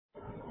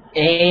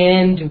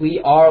And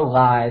we are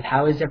live.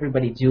 How is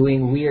everybody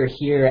doing? We are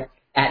here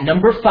at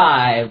number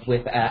 5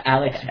 with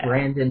Alex,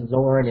 Brandon,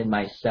 Lauren, and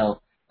myself.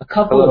 A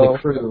couple of the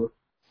crew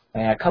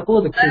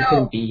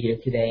couldn't be here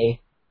today.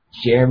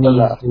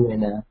 Jeremy's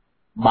doing a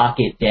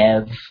Mocket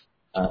Dev.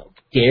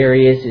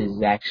 Darius is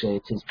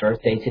it's his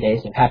birthday today,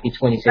 so happy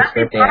 26th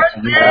birthday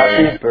to you.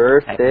 Happy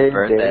birthday,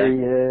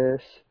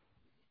 Darius.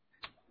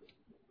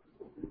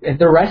 And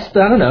the rest,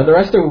 I don't know, the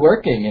rest are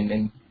working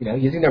and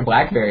using their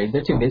BlackBerries.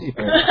 They're too busy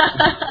for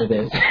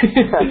this.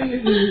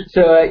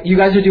 So you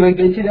guys are doing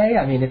good today?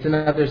 I mean, it's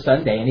another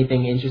Sunday.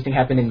 Anything interesting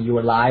happen in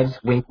your lives?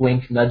 Wink,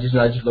 wink, nudge,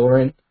 nudge,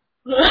 Lauren.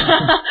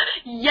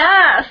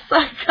 Yes,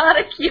 I got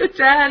a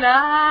Q10.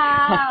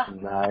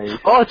 Nice.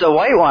 Oh, it's a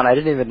white one. I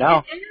didn't even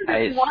know.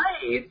 It's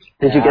white.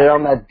 Did you get it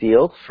on that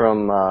deal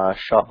from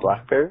Shop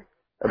BlackBerry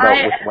about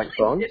with white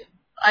phones?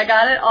 I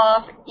got it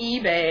off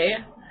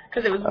eBay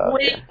because it was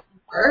way cheaper.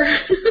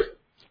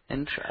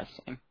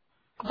 Interesting.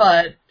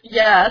 But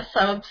yes,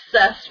 I'm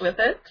obsessed with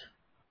it.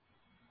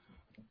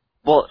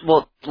 Well,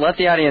 let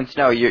the audience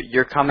know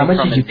you're coming How much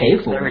from did you pay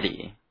for it?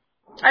 $30.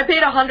 I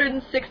paid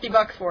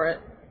 $160 for it.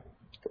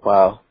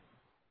 Wow.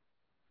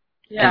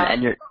 Yeah.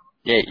 And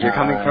you're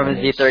coming from a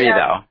Z30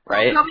 though,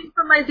 right? I'm coming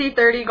from my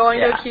Z30, going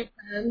to a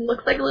Q10.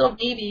 Looks like a little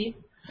baby.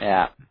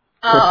 Yeah.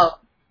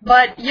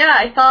 But yeah,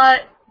 I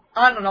thought,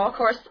 I don't know, of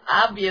course,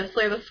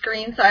 obviously the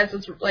screen size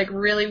was like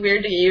really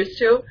weird to get used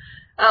to.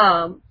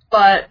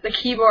 But the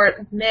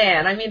keyboard,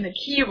 the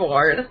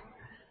keyboard,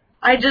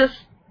 I missed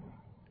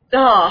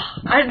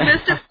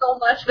it so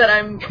much that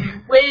I'm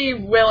way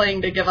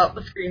willing to give up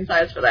the screen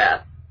size for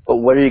that. But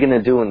what are you going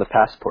to do when the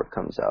Passport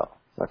comes out?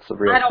 That's the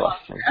real question. I don't want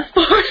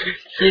the Passport.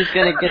 She's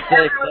going to get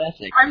the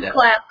classic. I'm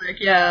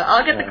classic, yeah.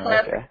 I'll get the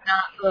classic, okay.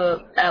 not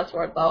the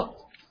Passport, though.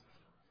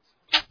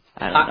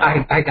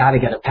 I gotta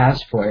get a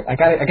Passport. I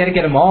gotta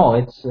get them all.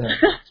 It's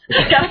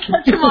I gotta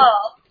catch them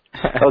all.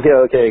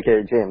 Okay,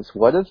 James.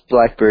 What if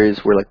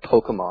BlackBerries were like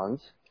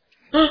Pokemons,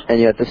 and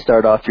you had to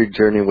start off your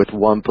journey with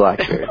one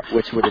BlackBerry?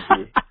 Which would it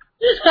be?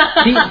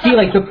 see,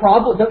 like the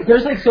problem.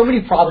 There's like so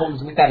many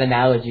problems with that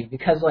analogy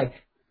because like,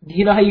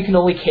 you know how you can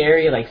only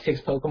carry like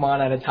 6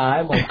 Pokemon at a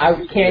time? Like I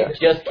can't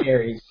just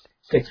carry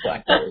 6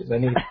 BlackBerries. I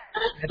mean,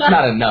 that's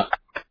not enough.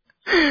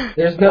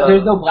 There's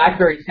no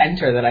BlackBerry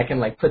center that I can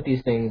like put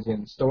these things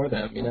and store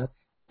them,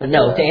 But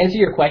no, to answer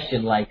your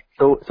question, like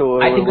I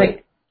think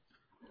like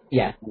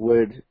yeah.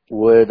 Would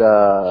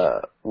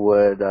the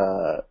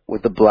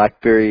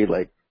BlackBerry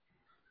like?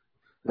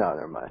 No,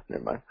 never mind.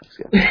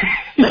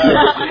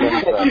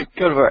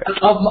 Good work.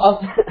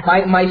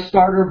 My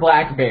starter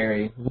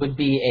BlackBerry would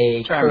be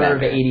a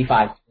Curve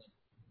 85.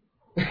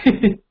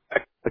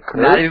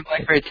 Not even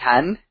BlackBerry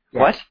 10? Yeah.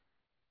 What?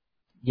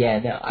 Yeah,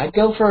 no, I'd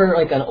go for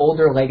like an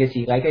older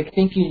legacy. Like I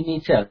think you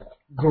need to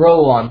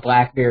grow on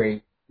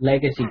BlackBerry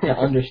legacy to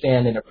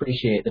understand and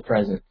appreciate the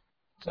present.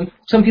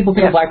 Some people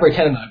pick a BlackBerry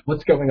 10 and like,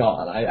 what's going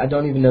on? I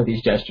don't even know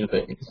these gesture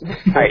things.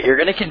 All right, you're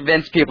gonna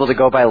convince people to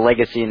go buy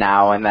Legacy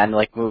now and then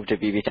like move to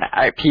BB10. All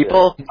right,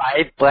 people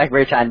buy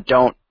BlackBerry 10.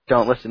 Don't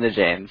listen to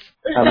James.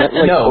 I meant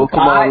like No,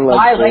 Pokemon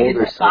buy like Gold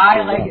or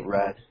something.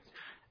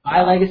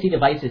 Buy legacy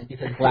devices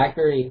because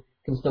BlackBerry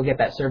can still get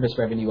that service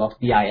revenue off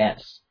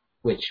BIS,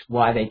 which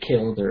why they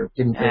killed or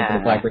didn't pay for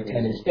the BlackBerry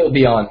 10 is still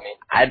beyond me.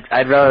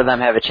 I'd rather them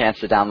have a chance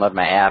to download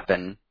my app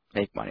and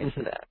make money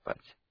for that, but.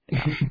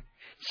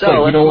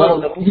 So you don't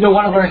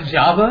want to learn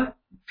Java?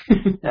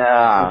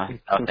 No,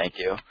 thank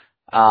you.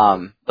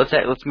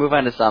 Let's move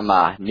on to some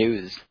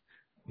news.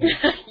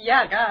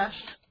 Yeah,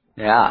 gosh.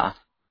 Yeah.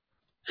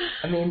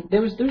 I mean,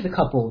 there was a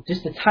couple,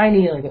 just a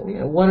tiny, like,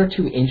 1 or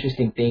 2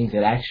 interesting things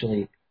that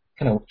actually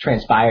kind of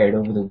transpired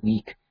over the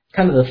week.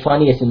 Kind of the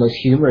funniest and most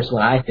humorous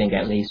one, I think,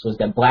 at least, was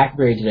that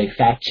BlackBerry did a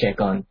fact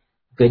check on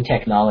good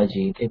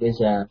technology.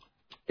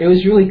 It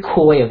was really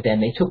coy of them.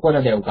 They took one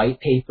of their white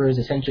papers,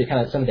 essentially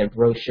kind of some of their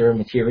brochure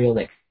material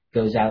that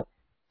goes out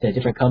to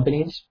different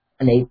companies,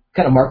 and they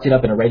kind of marked it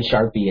up in a red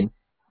Sharpie, and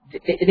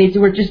they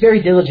were just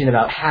very diligent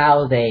about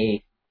how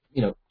they,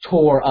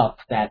 tore up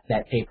that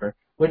paper.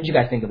 What did you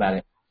guys think about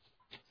it?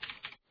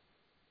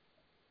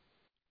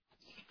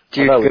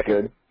 Dude, that was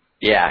good.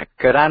 Yeah,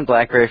 good on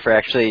BlackBerry for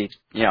actually,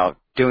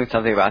 doing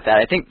something about that.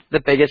 I think the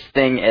biggest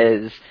thing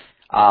is,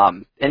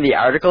 in the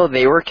article,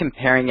 they were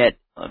comparing it.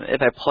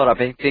 If I pull it up,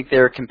 I think they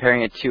were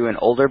comparing it to an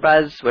older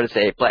Buzz. What does it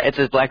say? It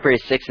says BlackBerry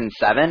 6 and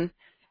 7,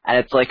 and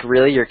it's like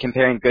really you're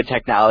comparing good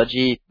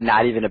technology,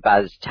 not even a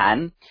Buzz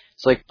 10.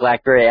 So like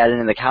BlackBerry added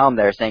in the column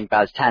there saying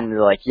Buzz 10, and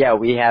they're like, yeah,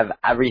 we have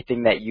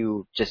everything that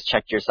you just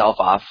checked yourself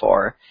off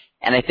for.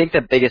 And I think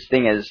the biggest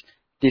thing is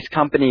these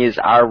companies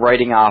are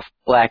writing off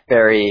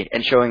BlackBerry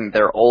and showing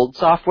their old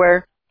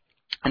software,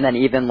 and then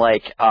even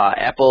like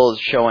Apple's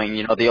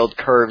showing the old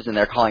curves, and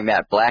they're calling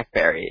that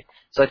BlackBerry.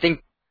 So I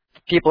think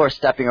people are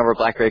stepping over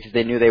BlackBerry because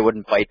they knew they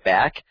wouldn't fight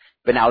back.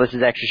 But now this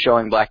is actually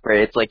showing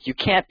BlackBerry. It's like you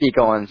can't be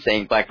going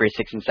saying BlackBerry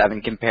 6 and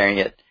 7 comparing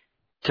it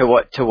to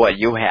what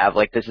you have.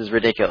 Like this is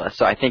ridiculous.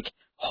 So I think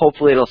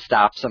hopefully it'll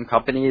stop some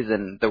companies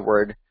and the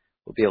word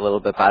will be a little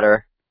bit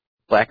better.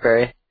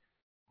 BlackBerry.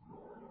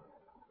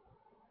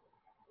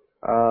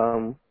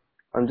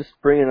 I'm just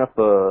bringing up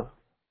a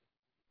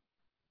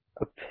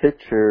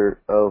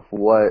picture of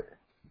what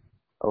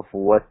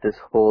this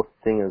whole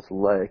thing is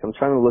like. I'm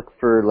trying to look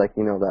for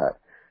that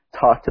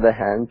talk to the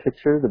hand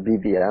picture, the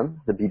BBM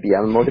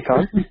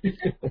emoticon.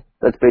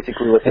 That's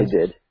basically what they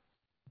did.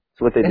 That's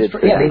what they did.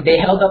 Yeah, they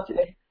held up.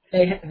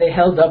 They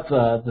held up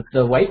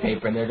the white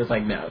paper, and they're just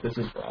like, no, this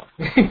is wrong.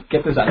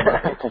 Get this out of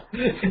our paper.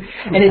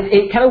 And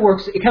it kind of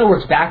works. It kind of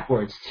works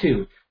backwards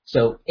too.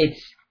 So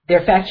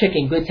they're fact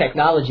checking good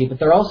technology, but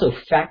they're also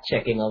fact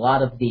checking a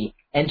lot of the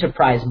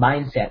enterprise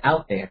mindset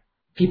out there.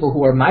 People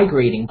who are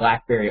migrating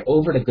BlackBerry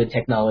over to good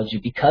technology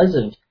because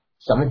of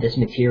some of this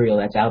material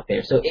that's out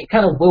there. So it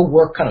kind of will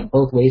work kind of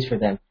both ways for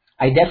them.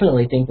 I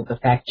definitely think that the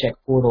fact check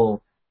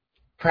portal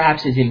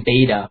perhaps is in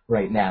beta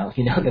right now,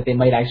 that they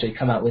might actually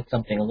come out with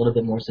something a little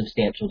bit more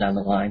substantial down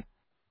the line.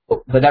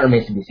 But that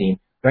remains to be seen.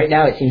 Right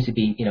now it seems to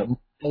be, at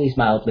least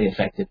mildly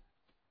effective.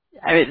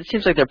 I mean, it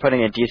seems like they're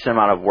putting a decent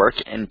amount of work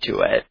into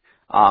it.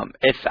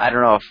 I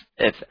don't know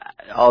if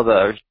all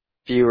the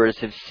viewers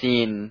have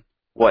seen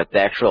what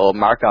the actual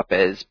markup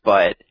is,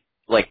 but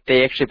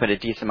they actually put a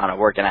decent amount of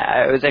work in it.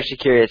 I was actually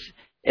curious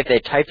if they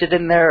typed it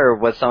in there or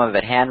was some of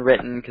it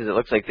handwritten, because it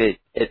looks like they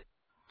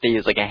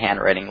use a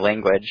handwriting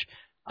language.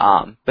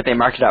 But they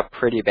marked it up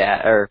pretty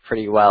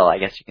well, I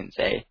guess you can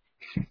say.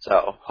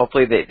 So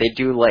hopefully they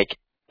do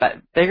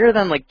bigger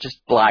than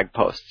just blog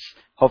posts.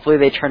 Hopefully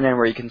they turn in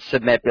where you can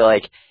submit, be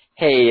like,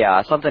 hey,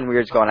 something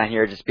weird's going on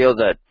here. Just be able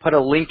to put a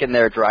link in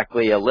there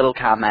directly, a little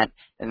comment,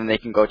 and then they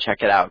can go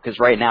check it out. Because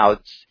right now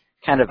it's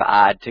kind of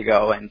odd to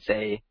go and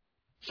say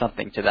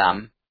something to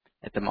them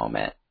at the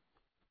moment.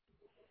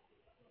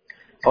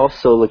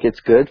 Also, it's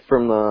good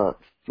from the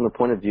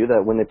point of view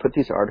that when they put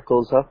these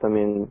articles up, I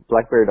mean,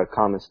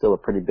 BlackBerry.com is still a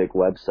pretty big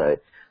website.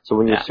 So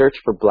when you search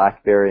for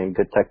BlackBerry and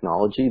good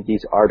technology,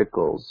 these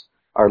articles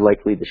are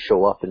likely to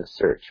show up in a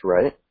search,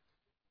 right?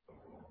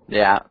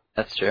 Yeah,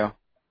 that's true.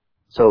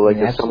 So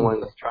if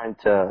someone's trying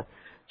to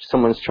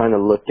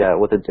look at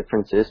what the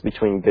difference is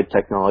between good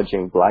technology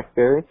and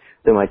BlackBerry,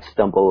 they might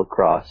stumble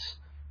across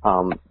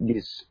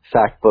these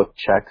fact book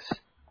checks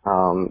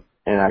and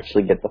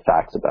actually get the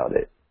facts about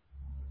it.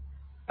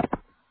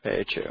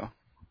 Very true.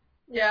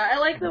 Yeah, I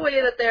like the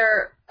way that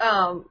they're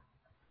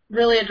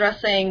really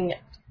addressing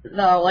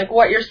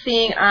what you're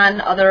seeing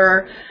on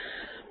other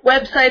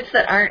websites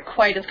that aren't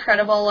quite as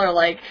credible,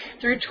 or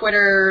through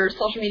Twitter,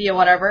 social media,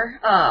 whatever.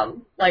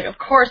 Of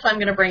course I'm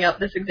going to bring up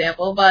this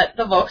example, but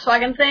the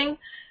Volkswagen thing.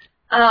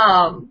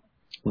 I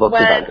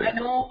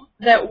know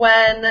that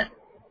when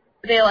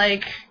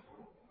they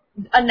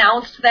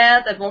announced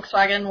that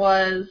Volkswagen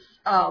was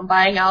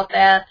buying out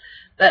that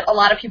a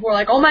lot of people were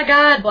like, oh my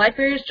god,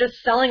 BlackBerry is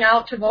just selling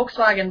out to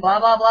Volkswagen, blah,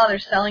 blah, blah, they're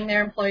selling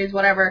their employees,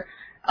 whatever.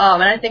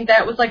 And I think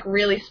that was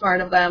really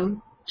smart of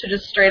them to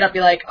just straight up be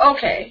like,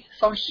 okay,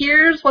 so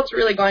here's what's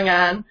really going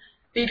on.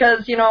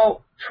 Because,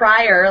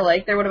 prior,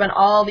 there would have been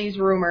all these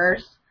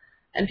rumors,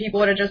 and people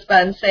would have just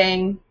been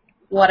saying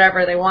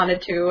whatever they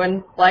wanted to,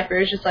 and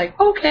BlackBerry's just like,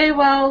 okay,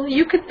 well,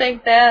 you could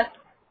think that,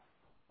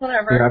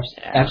 whatever. You're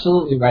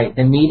absolutely right.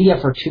 The media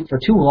for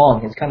too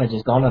long has kind of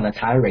just gone on a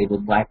tirade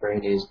with BlackBerry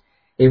news.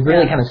 They've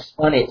really kind of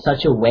spun it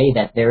such a way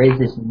that there is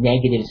this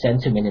negative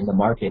sentiment in the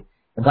market.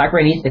 And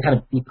BlackBerry needs to kind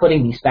of be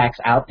putting these facts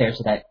out there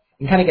so that it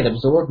can kind of get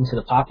absorbed into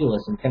the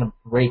populace and kind of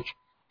break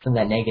from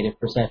that negative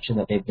perception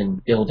that they've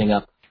been building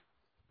up.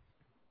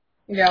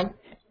 Yeah.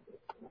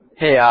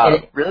 Hey,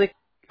 really?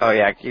 Oh,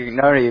 yeah,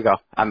 you go.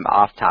 I'm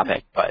off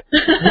topic, but...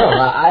 No,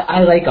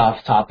 I like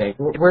off topic.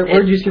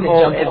 We're just going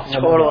to jump It's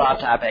total off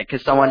topic,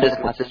 because someone just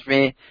messaged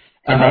me,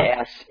 and they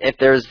asked if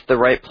there's the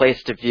right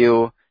place to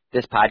view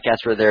this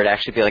podcast where there would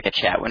actually be a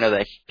chat window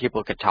that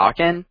people could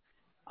talk in.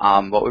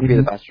 What would be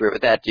the best route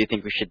with that? Do you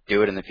think we should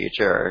do it in the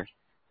future, or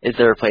is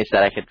there a place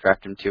that I could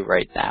direct them to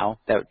right now?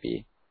 That would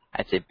be,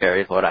 I'd say,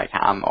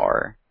 barryflow.com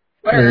or...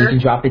 You can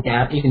drop it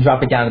down. You can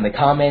drop it down in the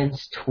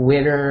comments,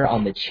 Twitter,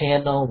 on the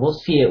channel. We'll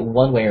see it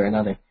one way or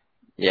another.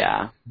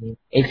 Yeah.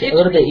 It's a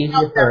little bit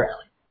easier for...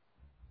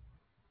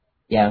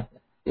 Yeah.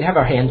 We have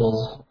our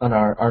handles on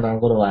our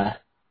little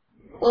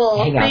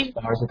hangout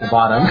bars at the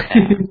bottom.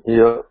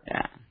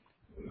 Yeah.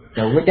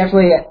 So we're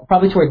definitely,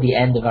 probably toward the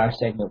end of our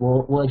segment,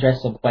 we'll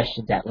address some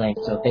questions at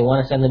length. So if they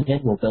want to send them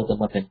in, we'll build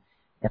them up and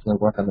definitely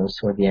work on those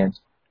toward the end.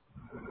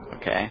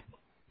 Okay.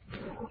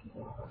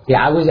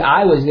 Yeah, I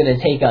was going to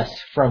take us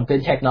from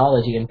good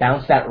technology and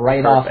bounce that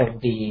right off of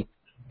the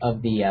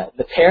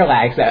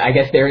parallax that I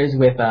guess there is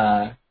with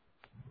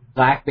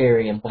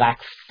BlackBerry and Black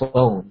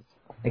Phone.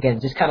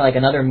 Again, just kind of like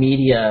another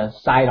media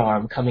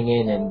sidearm coming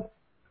in and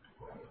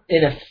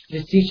in a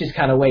facetious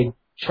kind of way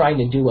trying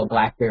to do what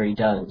BlackBerry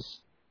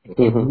does.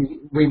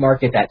 And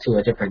remarket that to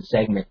a different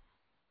segment.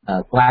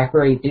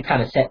 BlackBerry did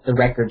kind of set the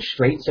record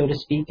straight, so to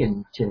speak,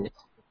 into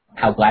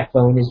how Black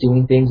Phone is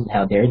doing things and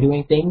how they're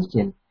doing things.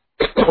 And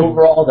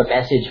overall, the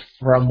message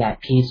from that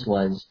piece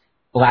was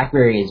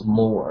BlackBerry is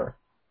more.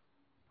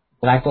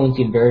 Black Phone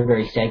seemed very,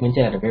 very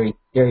segmented at a very,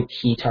 very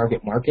key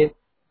target market.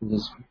 It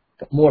was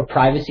more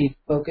privacy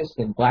focused,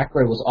 and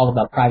BlackBerry was all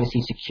about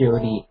privacy,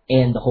 security,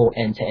 and the whole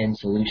end-to-end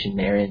solution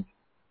therein.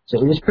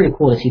 So it was pretty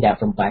cool to see that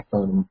from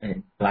Blackphone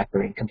and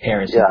BlackBerry in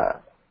comparison. Yeah,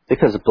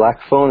 because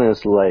Blackphone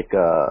is like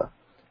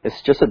it's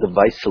just a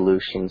device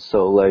solution.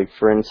 So like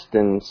for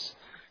instance,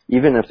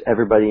 even if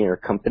everybody in your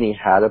company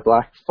had a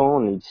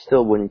Blackphone, you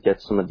still wouldn't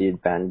get some of the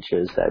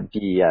advantages that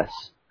BES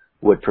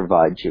would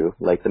provide you,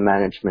 like the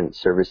management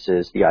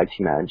services, the IT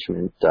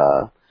management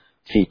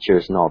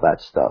features, and all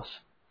that stuff.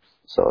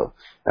 So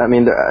I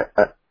mean,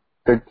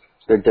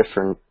 they're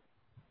different.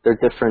 They're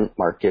different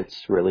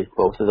markets, really.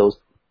 Both of those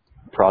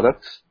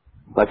products.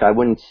 Like I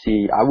wouldn't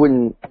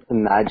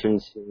imagine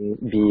seeing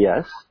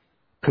BES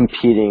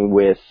competing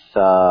with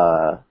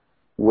Blackphone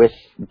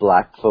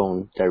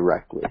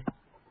directly.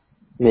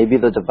 Maybe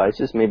the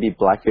devices, maybe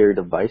BlackBerry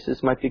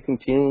devices might be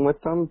competing with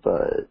them,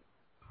 but.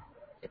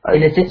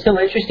 And it's so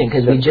interesting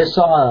because we just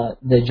saw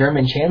the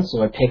German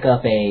Chancellor pick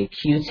up a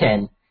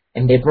Q10,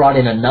 and they brought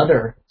in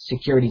another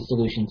security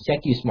solution,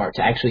 SecuSmart,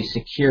 to actually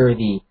secure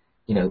the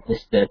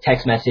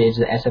text message,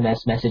 the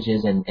SMS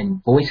messages,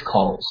 and voice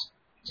calls.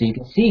 So you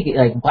can see,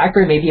 like,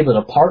 BlackBerry may be able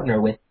to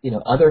partner with,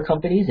 other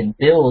companies and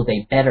build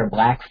a better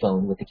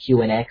Blackphone with the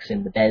QNX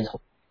and the BES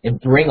and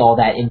bring all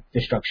that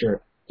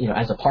infrastructure,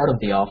 as a part of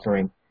the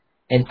offering.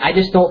 And I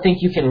just don't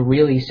think you can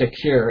really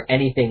secure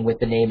anything with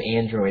the name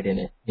Android in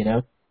it,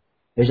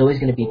 There's always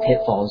going to be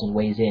pitfalls and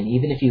ways in,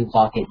 even if you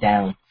lock it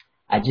down.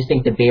 I just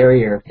think the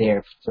barrier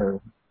there for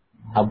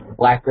how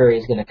BlackBerry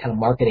is going to kind of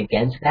market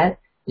against that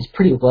is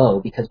pretty low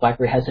because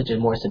BlackBerry has such a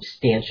more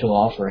substantial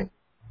offering.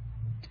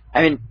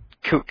 I mean,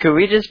 could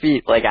we just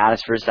be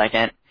honest for a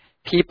second?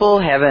 People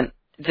haven't.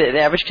 The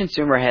average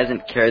consumer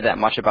hasn't cared that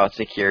much about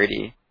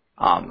security.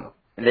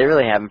 They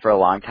really haven't for a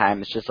long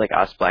time. It's just like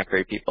us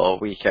BlackBerry people.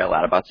 We care a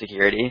lot about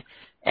security,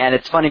 and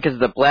it's funny because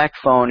the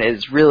Blackphone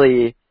is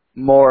really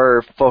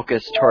more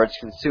focused towards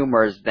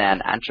consumers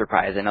than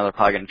enterprise. I know they're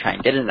probably going to try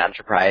and get into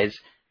enterprise,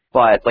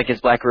 but like as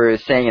BlackBerry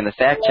was saying in the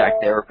fact check,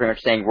 they were pretty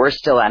much saying we're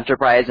still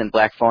enterprise and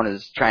Blackphone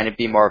is trying to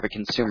be more of a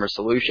consumer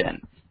solution.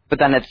 But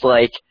then it's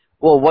like,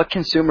 well, what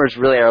consumers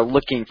really are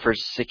looking for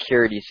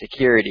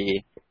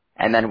security,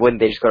 and then wouldn't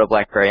they just go to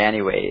BlackBerry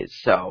anyways?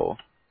 So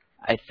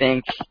I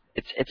think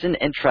it's an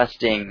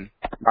interesting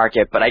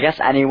market, but I guess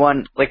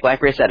anyone, like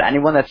BlackBerry said,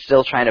 anyone that's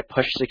still trying to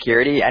push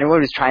security, anyone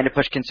who's trying to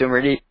push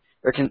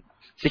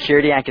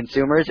security on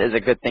consumers is a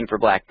good thing for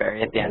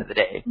BlackBerry at the end of the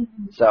day.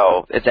 Mm-hmm.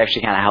 So it's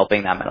actually kind of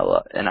helping them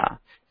in a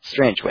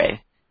strange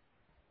way.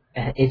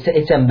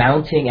 It's a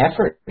mounting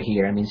effort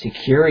here. I mean,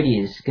 security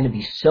is going to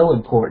be so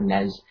important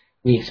as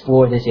we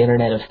explore this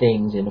Internet of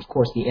Things and, of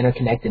course, the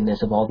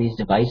interconnectedness of all these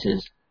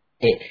devices.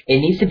 It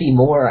needs to be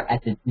more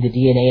at the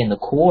DNA and the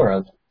core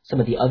of some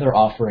of the other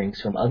offerings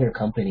from other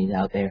companies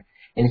out there.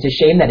 And it's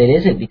a shame that it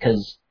isn't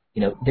because,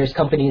 there's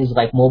companies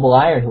like Mobile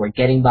Iron who are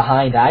getting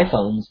behind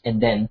iPhones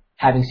and then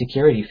having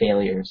security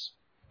failures.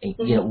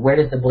 Where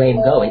does the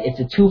blame go? It's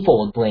a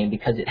twofold blame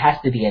because it has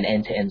to be an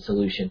end-to-end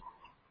solution.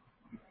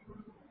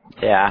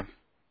 Yeah,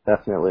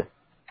 definitely.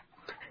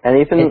 And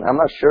even, I'm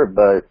not sure,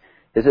 but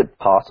is it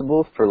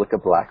possible for like a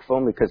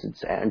Blackphone, because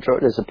it's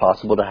Android, is it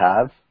possible to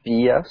have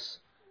BES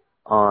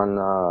on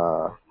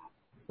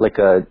like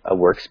a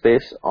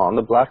workspace on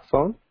the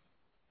Blackphone?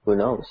 Who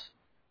knows?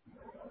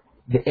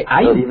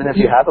 Even if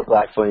you have a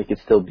Blackphone, you could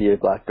still be a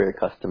BlackBerry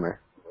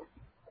customer.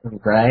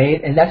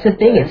 Right, and that's the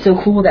thing. It's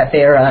so cool that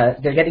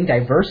they're getting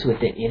diverse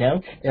with it.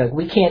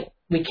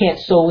 We can't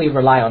solely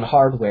rely on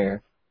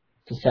hardware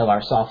to sell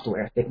our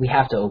software. We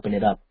have to open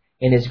it up,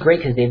 and it's great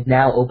because they've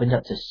now opened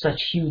up to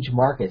such huge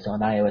markets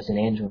on iOS and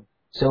Android.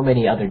 So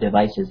many other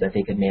devices that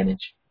they could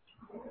manage.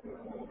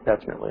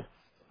 Definitely.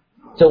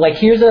 So,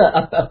 here's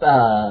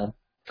another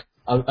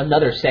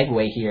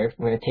segue here.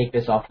 We're going to take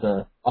this off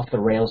the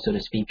rails, so to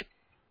speak.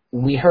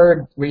 We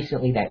heard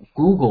recently that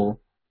Google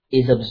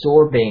is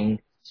absorbing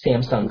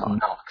Samsung's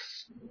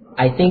Knox.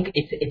 I think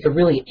it's a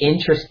really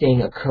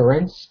interesting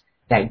occurrence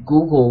that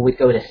Google would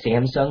go to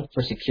Samsung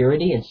for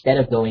security instead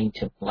of going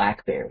to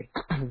BlackBerry.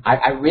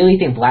 I really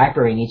think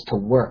BlackBerry needs to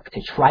work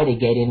to try to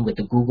get in with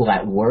the Google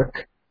at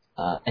Work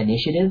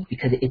initiative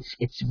because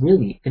it's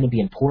really going to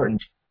be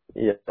important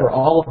for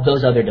all of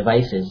those other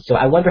devices. So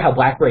I wonder how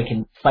BlackBerry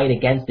can fight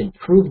against and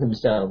prove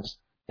themselves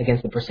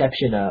against the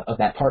perception of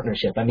that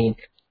partnership. I mean,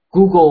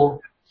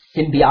 Google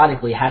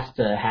symbiotically has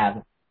to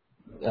have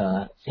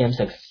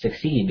Samsung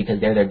succeed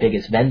because they're their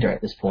biggest vendor at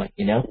this point,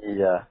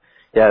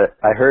 Yeah,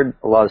 I heard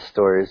a lot of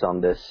stories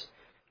on this.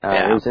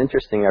 It was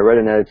interesting. I read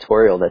an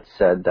editorial that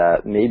said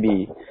that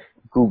maybe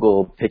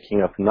Google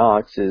picking up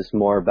Knox is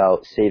more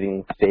about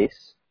saving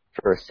face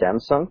for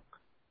Samsung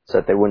so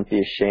that they wouldn't be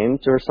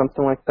ashamed or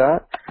something like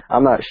that.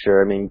 I'm not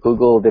sure. I mean,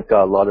 Google, they've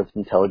got a lot of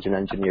intelligent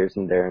engineers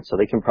in there, and so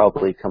they can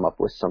probably come up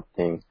with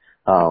something.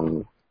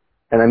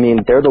 And I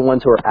mean, they're the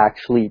ones who are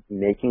actually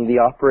making the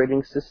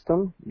operating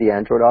system, the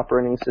Android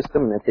operating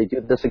system. And if they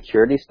do the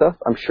security stuff,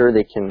 I'm sure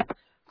they can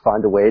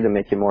find a way to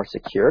make it more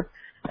secure.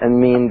 I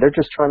mean, they're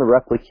just trying to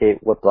replicate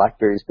what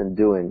BlackBerry's been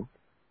doing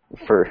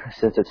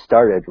since it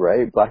started,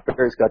 right?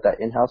 BlackBerry's got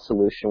that in-house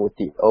solution with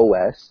the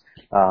OS,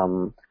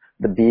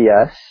 the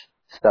BS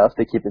stuff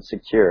to keep it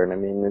secure. And I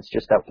mean, it's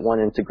just that one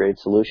integrated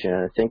solution.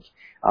 And I think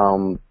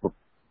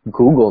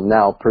Google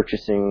now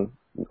purchasing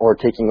or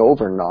taking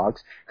over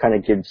Knox kind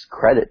of gives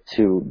credit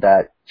to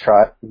that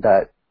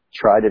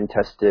tried and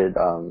tested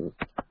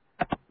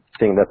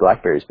thing that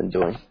BlackBerry's been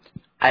doing.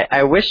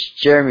 I wish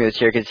Jeremy was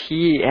here because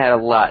he had a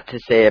lot to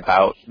say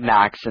about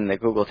Knox and the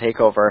Google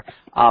takeover.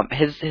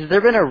 Has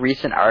there been a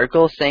recent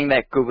article saying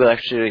that Google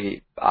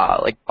actually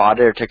bought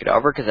it or took it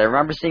over? Because I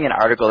remember seeing an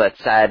article that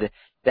said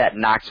that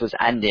Knox was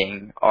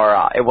ending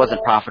or it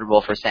wasn't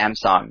profitable for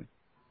Samsung.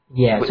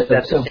 Yeah. Is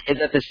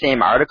that the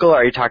same article, or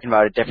are you talking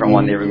about a different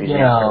one they released?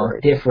 No,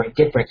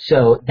 different.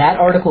 So that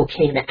article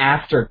came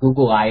after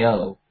Google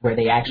I/O, where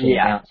they actually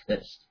announced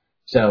this.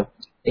 So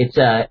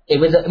it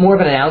was more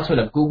of an announcement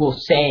of Google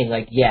saying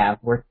like, yeah,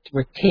 we're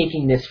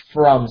taking this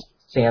from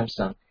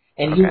Samsung.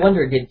 And you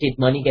wonder, did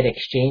money get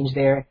exchanged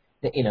there?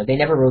 They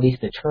never released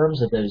the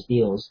terms of those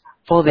deals.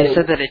 Well, they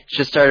said that it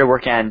just started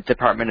working on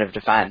Department of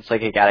Defense,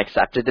 like it got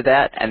accepted to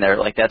that, and they're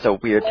like, that's a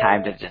weird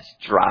time to just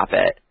drop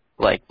it.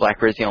 Like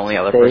BlackBerry's the only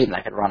other person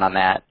that could run on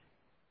that.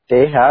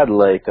 They had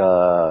like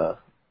a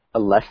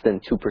less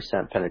than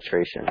 2%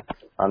 penetration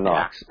on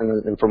Knox,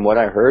 and from what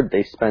I heard,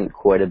 they spent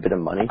quite a bit of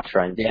money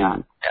trying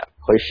to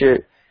push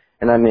it.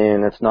 And I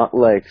mean, it's not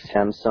like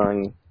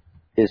Samsung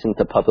isn't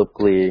a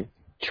publicly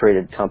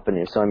traded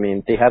company, so I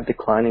mean, they have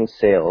declining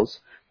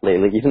sales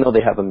lately, even though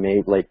they have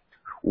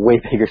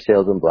way bigger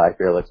sales than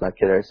BlackBerry. Let's not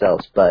kid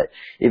ourselves. But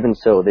even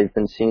so, they've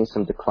been seeing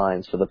some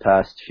declines for the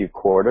past few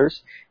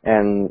quarters,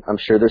 and I'm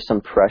sure there's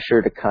some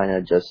pressure to kind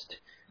of just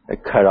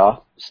cut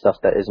off stuff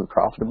that isn't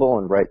profitable.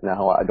 And right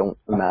now, I don't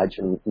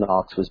imagine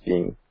Knox was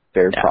being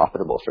very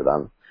profitable for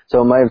them.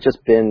 So it might have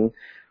just been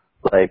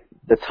like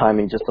the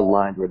timing just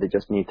aligned where they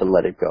just need to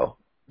let it go.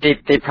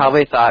 They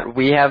probably thought,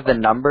 we have the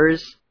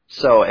numbers,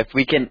 so if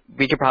we could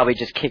probably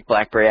just kick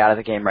BlackBerry out of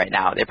the game right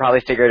now. They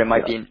probably figured it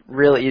might be a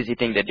real easy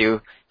thing to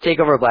do, take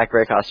over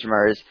BlackBerry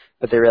customers,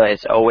 but they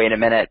realized, oh, wait a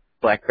minute,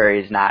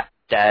 BlackBerry is not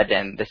dead,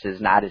 and this is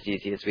not as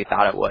easy as we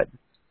thought it would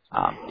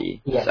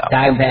be. Yeah, so.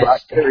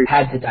 divest.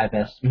 Had to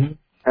divest. Mm-hmm.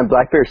 And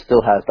BlackBerry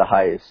still has the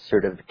highest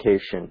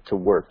certification to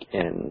work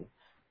in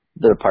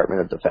the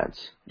Department of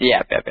Defense.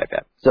 Yeah.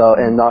 So,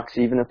 and Knox,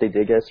 even if they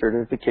did get a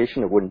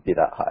certification, it wouldn't be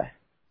that high.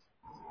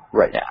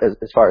 Right,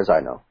 as far as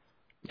I know.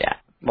 Yeah,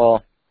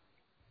 well,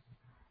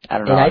 I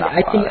don't know.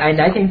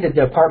 And I think the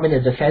Department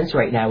of Defense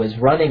right now is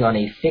running on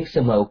a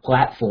Fixamo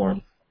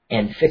platform,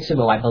 and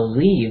Fixamo, I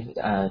believe,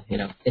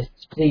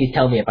 please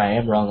tell me if I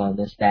am wrong on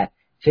this, that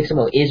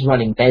Fixamo is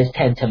running Bez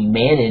 10 to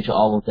manage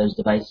all of those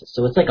devices.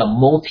 So it's like a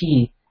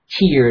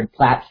multi-tiered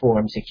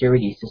platform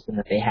security system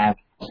that they have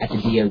at the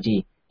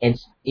DoD. And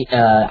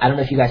I don't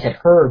know if you guys had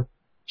heard,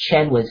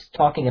 Chen was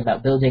talking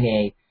about building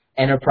a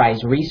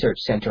enterprise research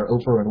center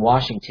over in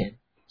Washington.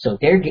 So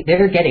they're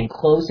getting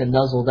close and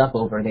nuzzled up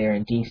over there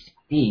in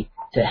DC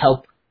to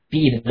help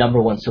be the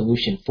number one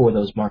solution for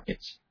those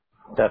markets.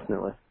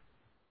 Definitely.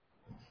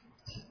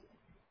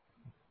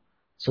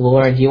 So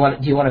Lauren, do you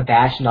want to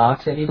bash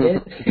Knox any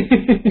bit?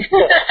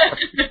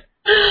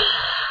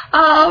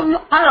 I don't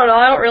know.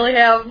 I don't really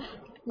have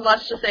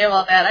much to say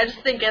about that. I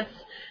just think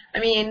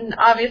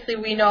obviously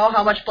we know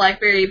how much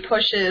BlackBerry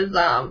pushes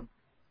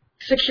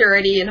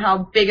security and how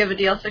big of a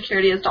deal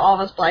security is to all of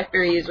us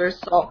BlackBerry users.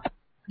 So,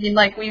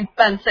 like we've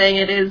been saying,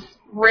 it is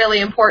really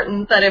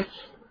important that if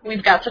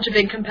we've got such a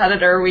big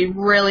competitor, we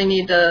really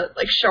need to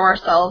show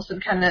ourselves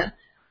and kind of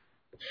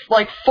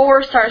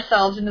force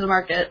ourselves into the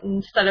market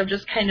instead of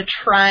just kind of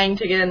trying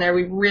to get in there.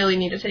 We really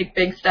need to take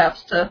big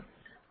steps to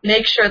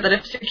make sure that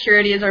if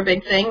security is our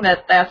big thing,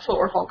 that's what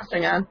we're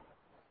focusing on.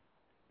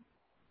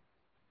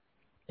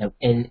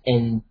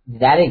 And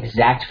that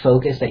exact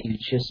focus that you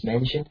just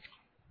mentioned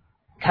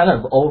kind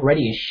of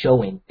already is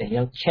showing that,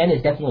 Chen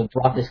has definitely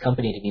brought this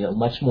company to be a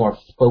much more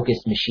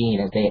focused machine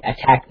as they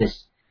attack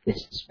this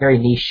very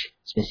niche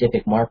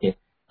specific market.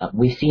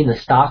 We've seen the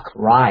stock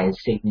rise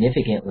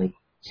significantly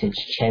since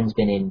Chen's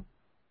been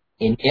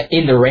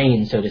in the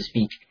reign, so to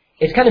speak.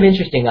 It's kind of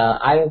interesting.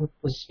 I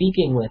was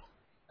speaking with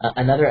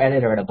another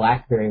editor at a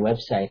BlackBerry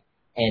website,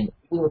 and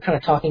we were kind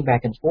of talking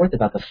back and forth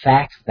about the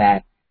fact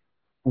that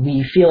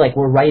we feel like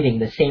we're writing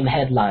the same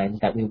headlines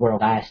that we were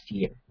last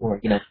year,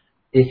 or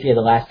this year,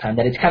 the last time,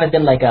 that it's kind of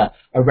been like a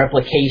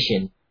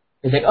replication.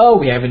 It's like, oh,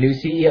 we have a new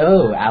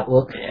CEO.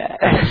 Outlook,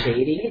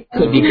 shady.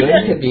 Could be good,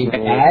 could be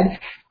bad.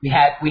 We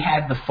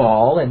had the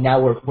fall, and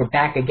now we're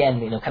back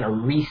again. Kind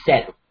of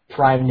reset,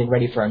 primed and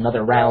ready for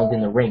another round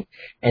in the ring.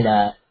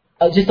 And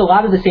just a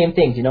lot of the same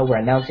things. We're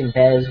announcing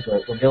Bez.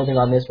 We're building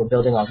on this. We're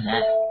building on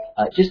that.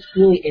 Just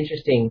really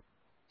interesting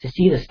to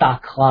see the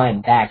stock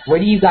climb back. Where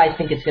do you guys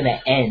think it's going to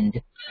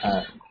end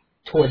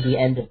toward the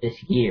end of this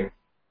year?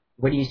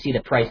 Where do you see the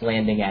price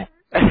landing at?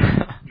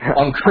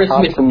 On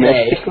Christmas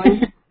Day.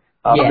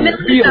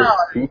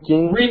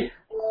 Speaking,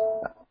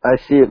 I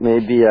see it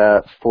maybe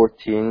at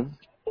 14,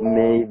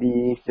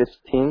 maybe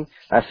 15.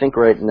 I think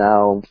right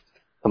now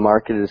the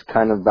market is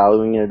kind of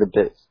valuing it a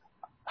bit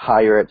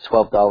higher at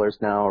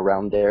 $12 now,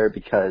 around there,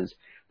 because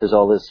there's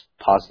all this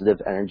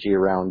positive energy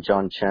around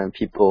John Chen.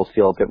 People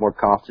feel a bit more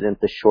confident.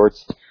 The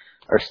shorts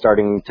are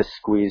starting to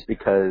squeeze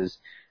because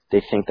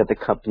they think that the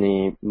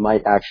company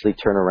might actually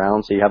turn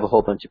around. So you have a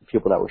whole bunch of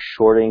people that were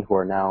shorting who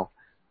are now,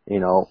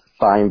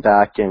 buying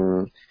back,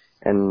 and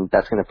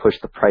that's going to push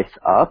the price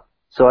up.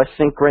 So I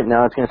think right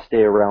now it's going to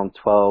stay around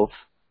 $12,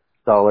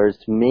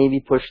 maybe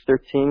push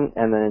 13,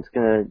 and then it's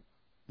going to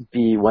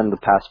be when the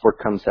Passport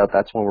comes out.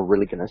 That's when we're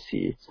really going to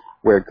see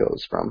where it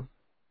goes from.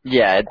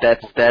 Yeah,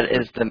 that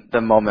is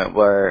the moment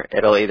where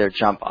it'll either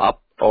jump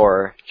up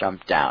or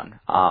jump down.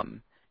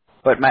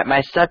 But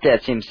my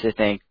stepdad seems to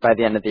think by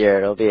the end of the year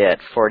it'll be at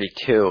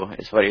 42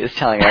 is what he was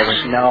telling me. I was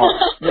like, no.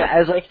 I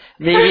was like,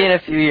 maybe in a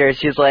few years.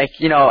 He's like,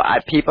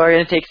 people are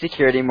going to take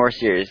security more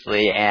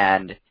seriously,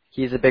 and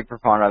he's a big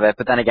proponent of it.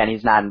 But then again,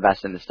 he's not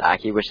invested in the stock.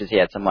 He wishes he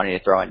had some money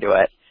to throw into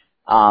it.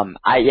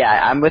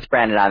 I'm with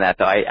Brandon on that,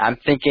 though. I'm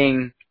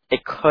thinking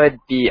it could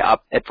be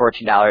up at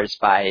 $14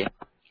 by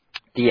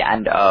the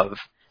end of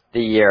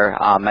the year.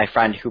 My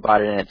friend who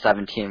bought it in at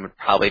 17 would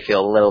probably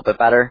feel a little bit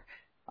better.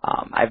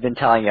 I've been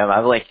telling him,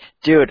 I'm like,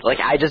 dude,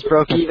 I just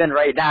broke even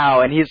right now,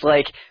 and he's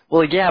like,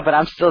 well, yeah, but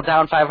I'm still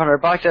down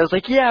 $500. I was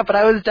like, yeah, but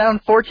I was down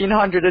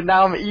 $1,400, and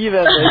now I'm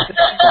even.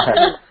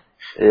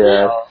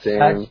 Yeah,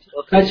 same.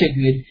 Such a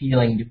good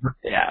feeling.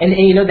 Yeah.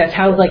 And that's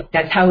how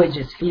it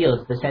just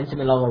feels, the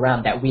sentiment all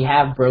around, that we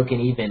have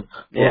broken even.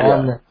 We're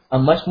on a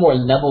much more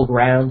level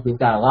ground. We've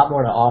got a lot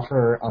more to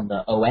offer on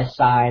the OS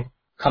side,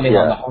 coming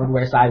on the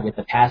hardware side with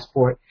the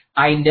Passport.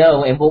 I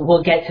know, and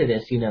we'll get to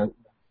this,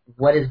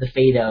 what is the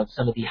fate of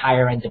some of the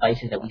higher end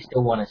devices that we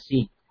still want to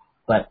see.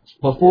 But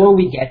before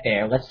we get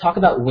there, let's talk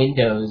about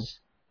Windows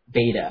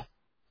Beta.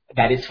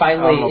 That is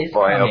finally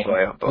coming.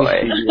 Oh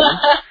boy.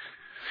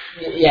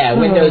 Yeah,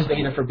 Windows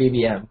Beta for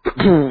BBM.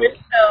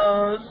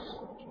 Windows.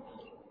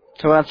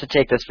 Who wants to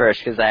take this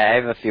first? Because I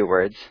have a few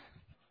words.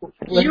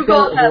 You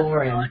go ahead.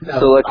 Lauren.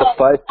 So the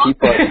 5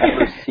 people I've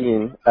ever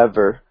seen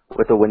ever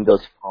with a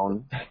Windows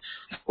phone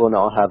will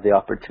not have the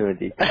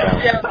opportunity.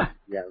 Yeah.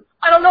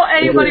 I don't know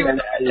anybody with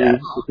that.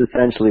 It's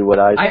essentially what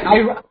I see.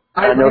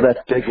 I know that's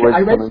big words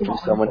coming from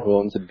someone who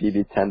owns a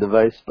BB10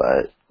 device,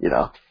 but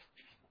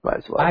might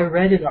as well. I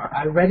read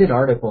an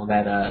article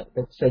that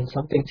said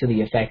something to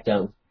the effect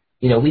of,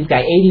 we've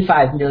got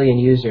 85 million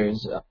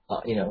users,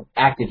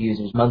 active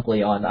users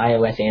monthly on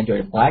iOS, Android,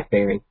 and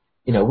BlackBerry.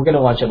 We're going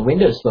to launch on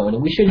Windows Phone,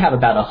 and we should have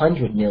about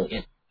 100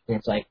 million. And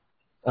it's like,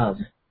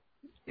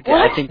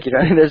 I think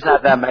there's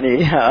not that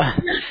many.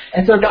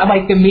 And so I'm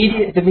like, the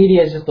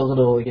media is just a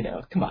little,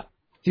 come on,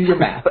 do your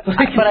math. But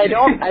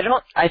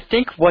I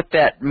think what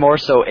that more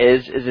so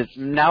is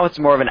it's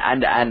more of an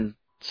end-to-end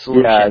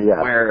solution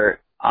where,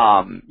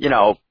 I'm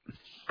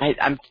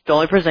the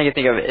only person I can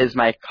think of is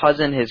my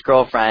cousin, his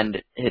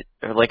girlfriend,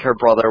 her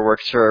brother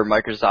works for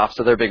Microsoft,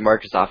 so they're a big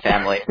Microsoft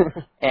family,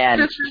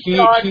 and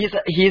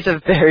he's a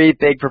very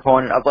big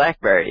proponent of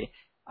BlackBerry.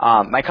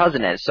 My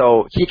cousin is,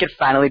 so he could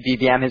finally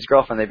BBM his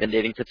girlfriend. They've been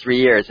dating for 3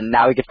 years, and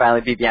now he could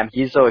finally BBM.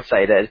 He's so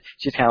excited.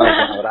 She's kind of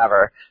like,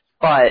 whatever.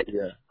 But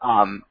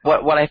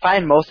what I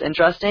find most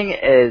interesting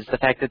is the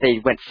fact that they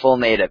went full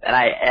native, and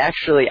I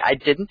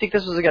didn't think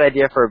this was a good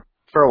idea for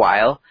a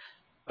while,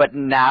 but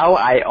now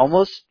I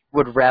almost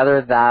would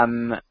rather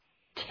them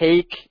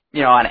take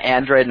on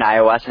Android and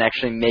iOS and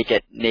actually make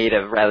it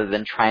native rather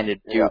than trying to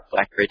do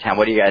BlackBerry 10.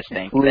 What do you guys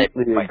think?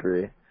 Completely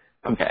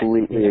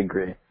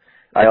agree.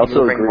 I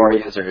also agree more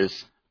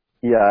users.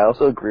 Yeah, I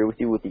also agree with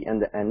you with the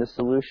end-to-end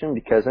solution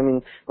because,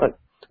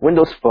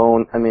 Windows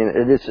Phone,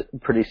 it is a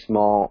pretty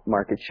small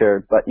market share,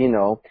 but,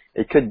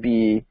 it could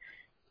be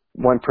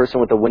one person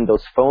with a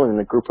Windows Phone and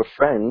a group of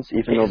friends,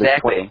 even though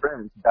there's 20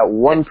 friends. That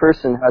one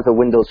person has a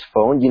Windows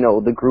Phone,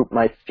 the group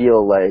might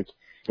feel like,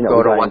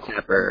 go to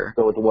WhatsApp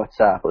go with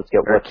WhatsApp. Let's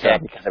get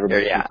WhatsApp because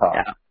everybody can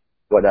talk.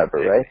 Whatever,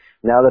 right?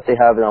 Now that they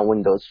have it on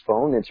Windows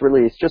Phone,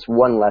 it's just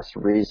one less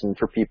reason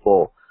for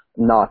people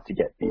not to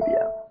get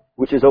BBM,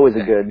 which is always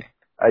a good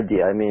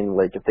idea.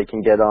 If they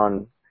can get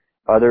on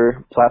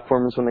other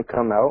platforms when they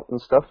come out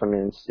and stuff,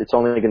 it's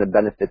only going to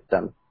benefit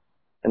them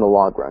in the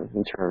long run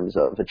in terms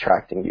of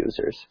attracting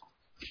users.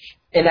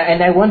 And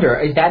I wonder,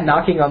 is that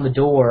knocking on the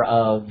door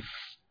of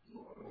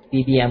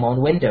BBM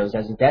on Windows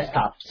as a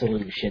desktop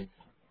solution?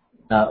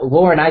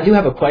 Lauren, I do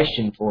have a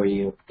question for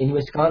you. In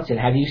Wisconsin,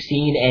 have you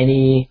seen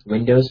any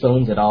Windows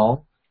phones at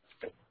all?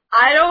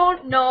 I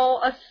don't know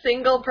a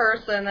single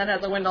person that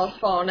has a Windows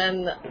phone,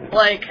 and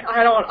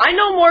I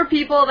know more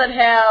people that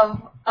have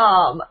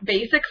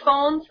basic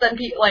phones than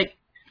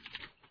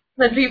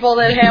people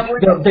that have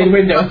Windows.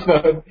 Windows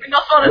phone.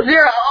 Windows phone is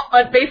 0,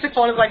 but basic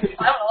phone is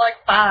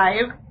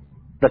 5.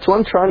 That's what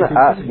I'm trying to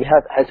ask.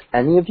 Has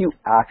any of you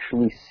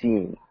actually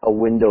seen a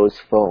Windows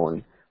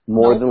phone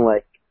more than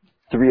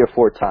 3 or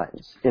 4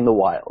 times in the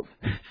wild?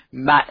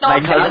 My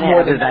cousin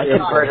has it. I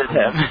converted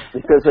him.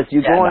 Because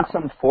you go on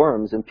some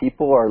forums and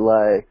people are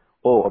like,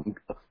 oh,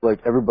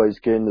 everybody's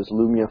getting this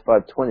Lumia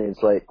 520.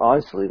 It's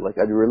honestly,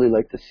 I'd really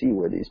like to see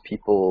where these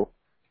people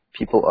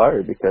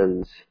are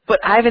because...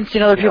 But I haven't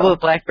seen other people with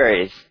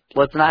BlackBerries.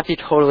 Let's not be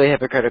totally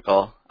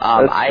hypocritical.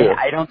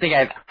 I don't think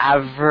I've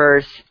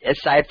ever,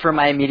 aside from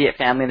my immediate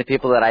family and the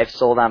people that I've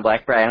sold on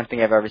BlackBerry, I don't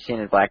think I've ever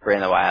seen a BlackBerry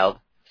in the wild.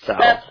 So...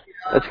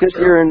 That's because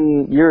you're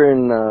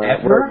in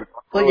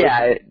Well,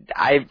 yeah,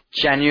 I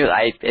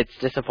genuinely, it's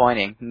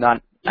disappointing.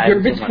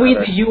 You're between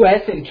the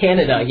U.S. and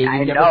Canada. You've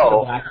never seen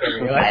a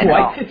BlackBerry. You're like,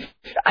 what?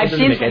 I've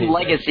seen some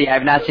Legacy.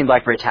 I've not seen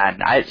BlackBerry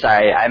 10.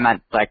 I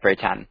meant BlackBerry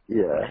 10.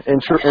 Yeah, in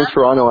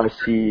Toronto, I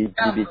see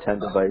BB10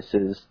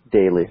 devices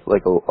daily,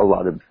 like a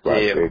lot of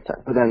BlackBerry 10.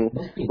 But then,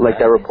 like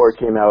that report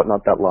came out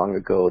not that long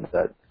ago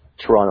that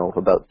Toronto,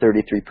 about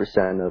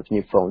 33% of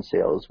new phone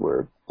sales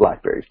were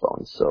BlackBerry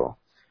phones. So,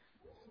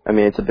 I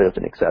mean, it's a bit of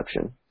an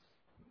exception.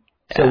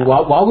 So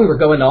while we were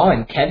going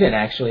on, Kevin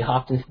actually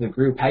hopped into the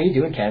group. How you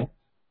doing, Kev?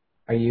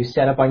 Are you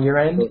set up on your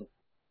end?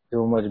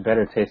 Doing much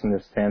better tasting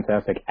this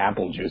fantastic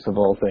apple juice of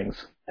all things.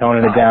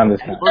 Toning it down this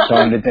time.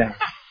 Toning it down.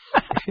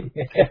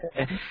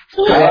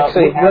 I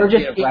actually have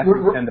a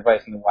BlackBerry 10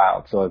 device in the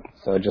wild, so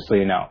just so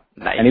you know.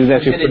 Nice. And he was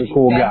actually a pretty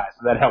cool guy,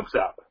 so that helps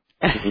out.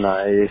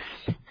 Nice.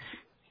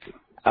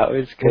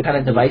 What kind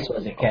of device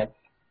was it, Kev?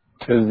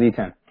 It was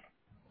Z10.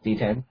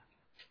 Z10?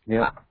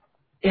 Yeah.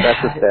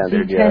 That's the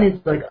standard, Z10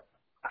 is like,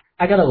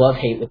 I gotta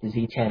love-hate with the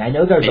Z10. I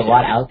know there's a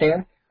lot out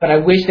there, but I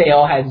wish they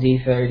all had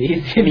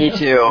Z30s. Me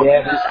too.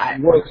 Yeah,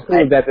 it's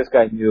cool that this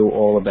guy knew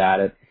all about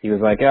it. He was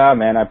like, oh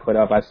man, I put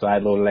up, I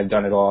sideloaded, I've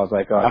done it all. I was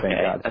like, oh, okay,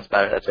 thank God. That's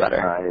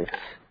better.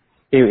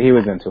 He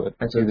was into it.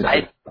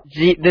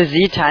 The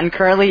Z10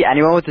 currently,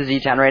 anyone with the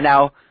Z10 right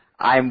now,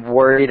 I'm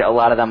worried a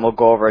lot of them will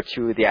go over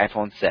to the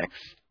iPhone 6.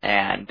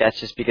 And that's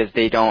just because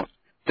the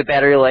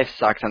battery life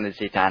sucks on the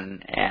Z10,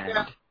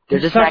 and they're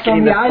just not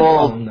getting the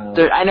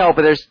full. I know,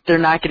 but they're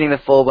not getting the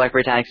full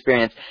BlackBerry 10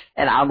 experience.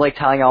 And I'm like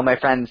telling all my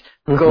friends,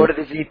 go to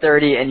the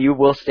Z30 and you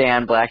will stay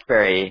on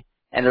BlackBerry.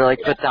 And they're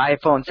like, but the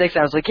iPhone 6. And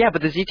I was like, yeah,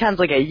 but the Z10's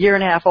like a year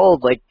and a half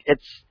old. Like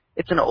it's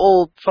an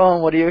old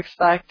phone. What do you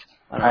expect?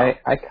 I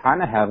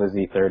kind of have a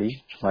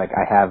Z30. Like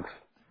I have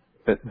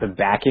the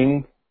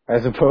backing,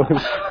 I suppose.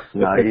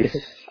 Nice.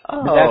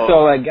 That's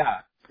all I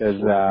got.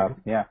 Because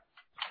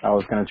I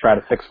was gonna try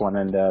to fix one,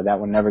 and that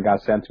one never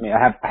got sent to me.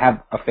 I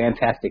have a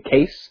fantastic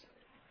case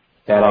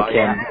that I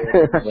can.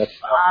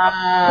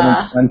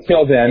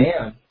 Until then,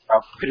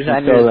 I'll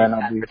pretend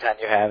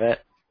you have it.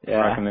 Yeah.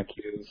 Rocking the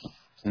Q's.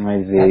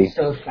 My Z. That's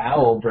so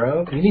foul,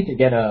 bro. You need to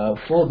get a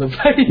full device.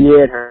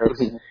 Yeah, it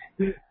hurts.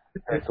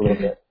 Hurts a little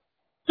bit.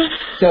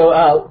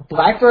 So,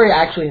 BlackBerry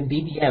actually in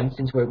BBM,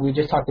 since we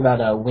just talked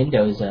about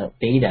Windows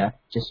beta,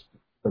 just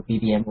for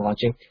BBM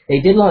launching,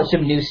 they did launch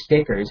some new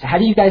stickers. How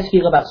do you guys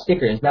feel about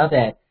stickers now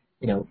that,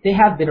 they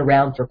have been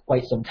around for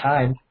quite some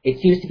time? It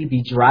seems to be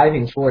the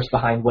driving force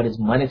behind what is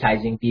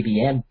monetizing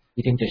BBM. Do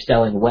you think they're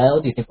selling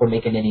well? Do you think we're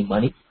making any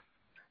money?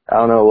 I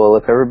don't know. Well,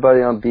 if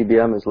everybody on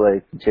BBM is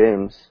like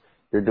James,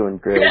 they're doing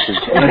great. James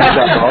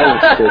got all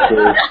the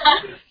stickers.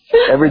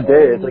 Every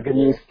day it's like a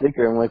new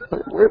sticker. I'm like,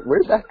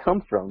 where'd that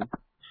come from?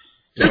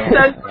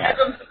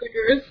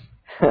 Stickers.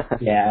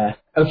 Yeah.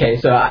 Okay.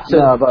 So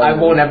I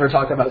won't ever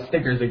talk about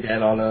stickers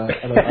again on a.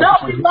 No,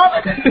 we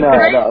love it.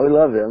 No, we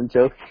love it. I'm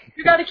joking.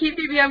 You got to keep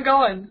BBM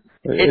going.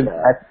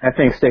 I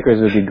think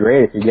stickers would be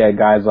great if you get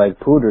guys like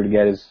Pooter to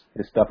get his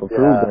stuff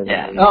approved.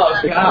 Yeah. Oh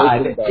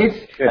God!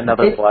 It's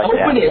another plug.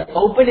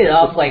 Open it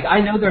up. Like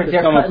I know they're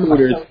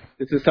cutting.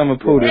 This is some of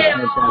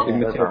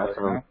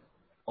Pooter's.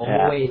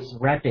 Always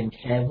repping,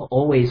 Kev.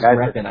 Always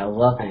repping. I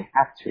love it. I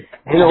have to.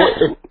 You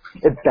know,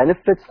 it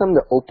benefits them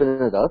to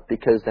open it up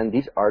because then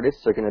these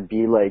artists are going to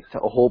be like,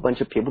 to a whole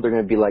bunch of people, they're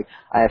going to be like,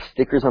 I have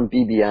stickers on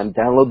BBM,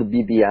 download the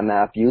BBM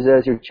app, use it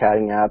as your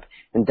chatting app,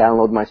 and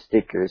download my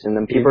stickers. And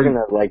then people are going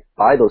to like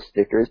buy those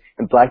stickers,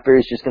 and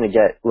BlackBerry's just going to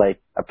get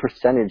like a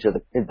percentage of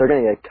they're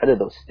going to get a cut of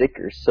those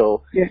stickers.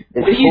 So,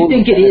 what do you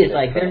think it is?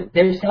 Like,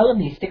 they're selling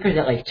these stickers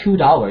at like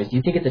 $2. Do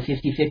you think it's a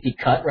 50-50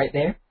 cut right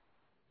there?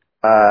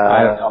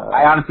 I don't know.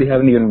 I honestly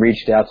haven't even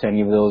reached out to any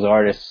of those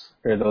artists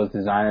or those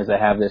designers that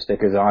have their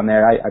stickers on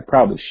there. I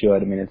probably should.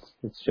 I mean,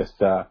 it's just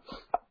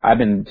I've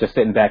been just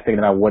sitting back thinking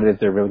about what it is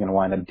they're really going to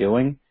wind up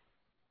doing.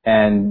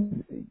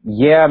 And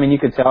yeah, I mean, you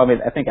could tell. I mean,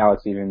 I think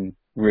Alex even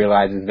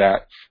realizes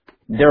that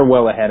they're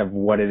well ahead of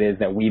what it is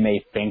that we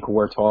may think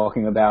we're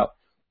talking about.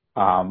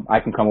 I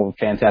can come up with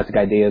fantastic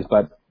ideas,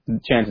 but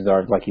chances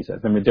are, like he says,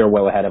 I mean, they're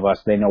well ahead of us.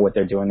 They know what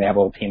they're doing. They have a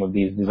whole team of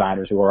these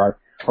designers who are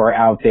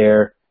out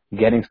there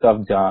getting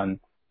stuff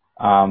done.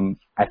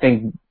 I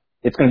think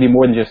it's going to be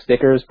more than just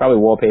stickers, probably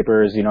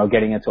wallpapers,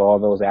 getting into all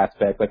those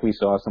aspects. Like we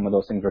saw some of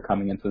those things were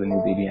coming into the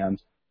new BBMs.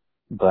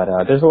 But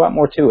there's a lot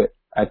more to it.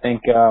 I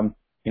think,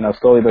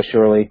 slowly but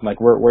surely,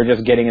 like we're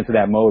just getting into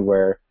that mode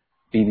where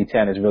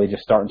BB10 is really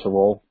just starting to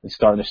roll. It's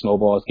starting to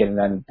snowball. It's getting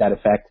that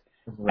effect.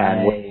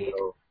 Right.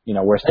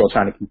 And we're still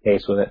trying to keep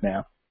pace with it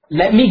now.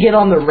 Let me get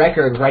on the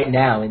record right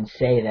now and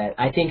say that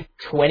I think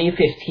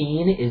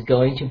 2015 is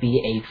going to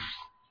be a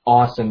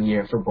awesome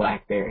year for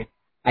BlackBerry.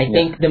 I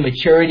think the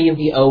maturity of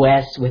the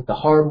OS with the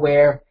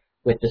hardware,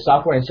 with the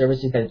software and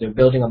services that they're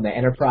building on the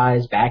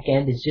enterprise back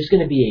end is just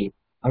going to be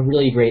a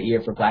really great year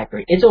for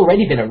BlackBerry. It's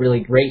already been a really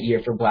great year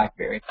for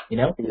BlackBerry.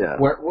 Yeah.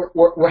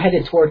 We're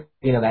headed toward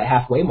that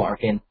halfway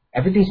mark, and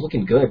everything's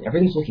looking good.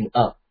 Everything's looking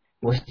up.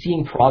 We're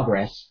seeing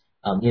progress.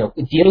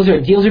 Deals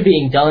are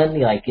being done.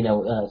 Like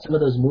some of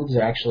those moves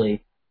are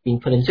actually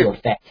being put into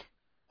effect.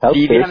 How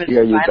thirsty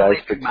are you guys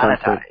for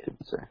content?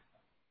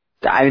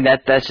 I mean,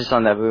 that's just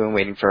something that we've been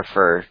waiting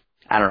for,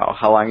 I don't know,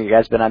 how long you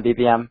guys been on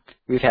BBM?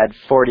 We've had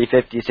 40,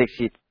 50,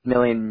 60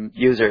 million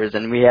users,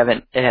 and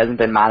it hasn't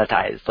been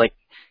monetized, like,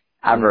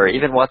 ever. Mm-hmm.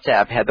 Even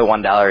WhatsApp had the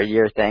 $1 a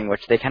year thing,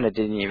 which they kind of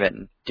didn't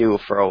even do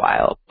for a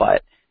while,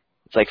 but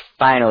it's like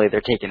finally they're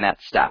taking that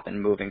step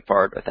and moving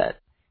forward with it.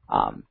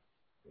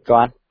 Go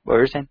on. What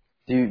were you saying?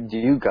 Do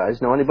you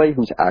guys know anybody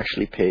who's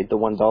actually paid the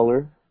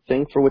 $1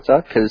 thing for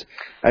WhatsApp? Because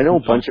I know a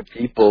bunch of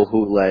people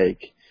who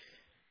like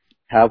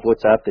have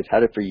WhatsApp. They've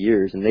had it for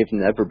years and they've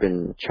never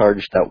been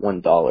charged that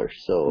 $1.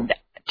 So,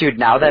 dude,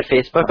 now that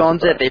Facebook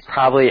owns it, they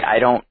probably I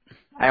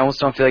almost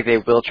don't feel like they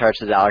will charge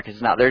the $1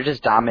 because now they're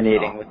just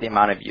dominating with the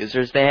amount of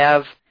users they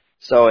have.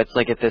 So it's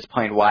like at this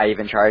point, why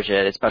even charge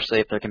it, especially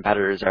if their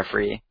competitors are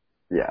free?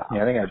 Yeah.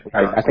 Yeah,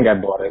 I think I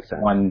bought it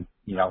one,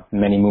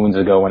 many moons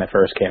ago when it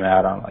first came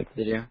out on like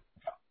Did you?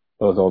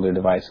 those older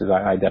devices.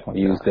 I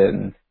definitely used it,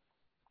 and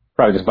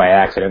probably just by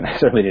accident. I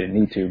certainly didn't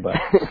need to, but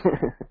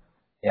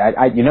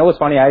yeah, you know what's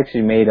funny? I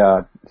actually made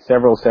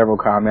several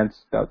comments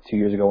about 2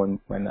 years ago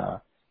when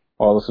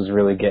all this was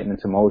really getting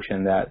into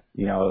motion that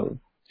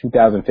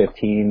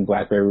 2015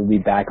 BlackBerry would be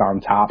back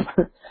on top.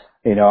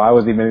 I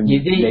was even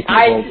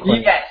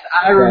making yes,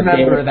 I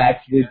remember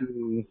that.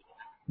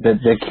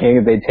 The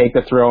king, they take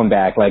the throne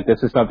back. Like,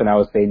 this is something I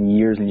was saying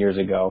years and years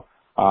ago.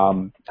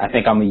 I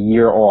think I'm a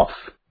year off.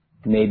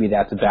 Maybe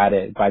that's about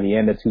it. By the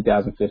end of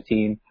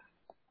 2015,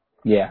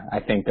 yeah, I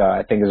think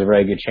there's a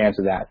very good chance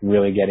of that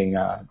really getting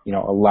a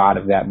lot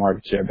of that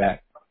market share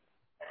back.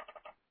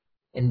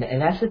 And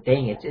that's the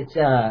thing. It's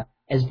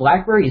as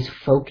BlackBerry's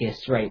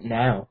focused right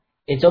now,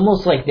 it's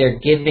almost like they're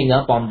giving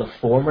up on the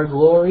former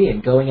glory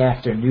and going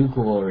after new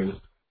glory.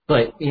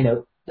 But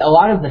a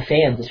lot of the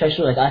fans,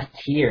 especially like us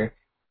here,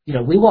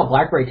 we want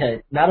BlackBerry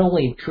to not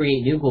only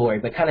create new glory,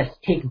 but kind of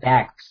take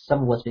back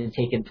some of what's been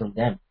taken from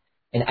them.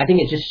 And I think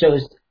it just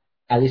shows,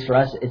 at least for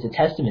us, it's a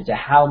testament to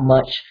how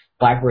much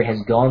BlackBerry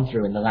has gone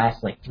through in the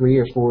last 3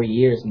 or 4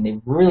 years, and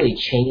they've really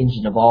changed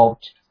and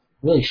evolved,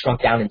 really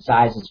shrunk down in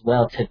size as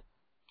well to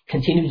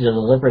continue to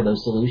deliver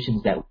those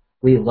solutions that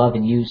we love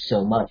and use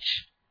so much.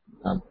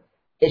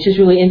 It's just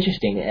really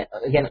interesting.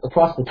 Again,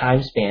 across the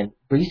time span,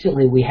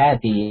 recently we had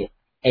the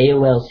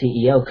AOL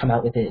CEO come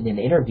out with it in an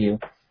interview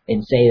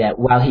and say that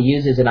while he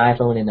uses an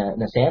iPhone and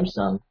a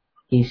Samsung,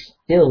 he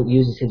still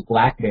uses his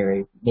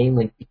BlackBerry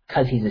mainly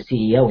because he's a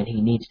CEO and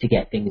he needs to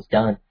get things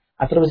done.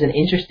 I thought it was an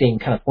interesting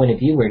kind of point of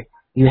view where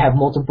you have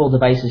multiple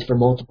devices for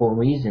multiple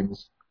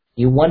reasons.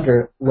 You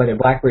wonder whether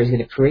BlackBerry is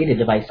going to create a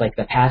device like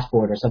the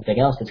Passport or something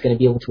else that's going to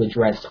be able to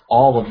address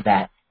all of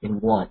that in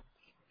one.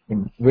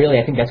 And really,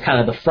 I think that's kind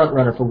of the front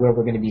runner for where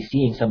we're going to be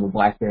seeing some of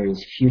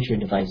BlackBerry's future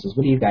devices.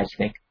 What do you guys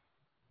think?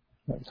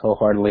 I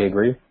wholeheartedly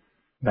agree.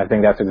 I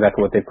think that's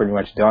exactly what they've pretty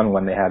much done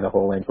when they had the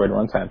whole Android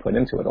runtime put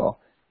into it all.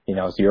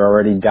 So you're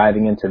already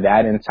diving into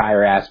that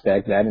entire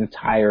aspect, that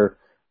entire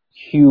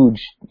huge,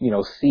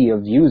 sea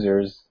of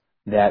users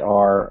that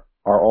are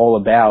all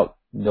about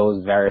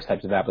those various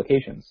types of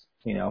applications,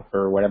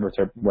 for whatever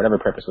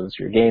purpose, whether it's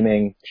your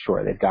gaming,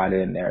 sure, they've got it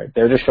in there.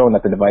 They're just showing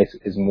that the device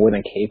is more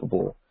than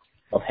capable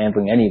of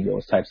handling any of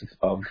those types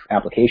of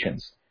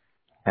applications.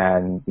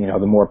 And,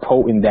 the more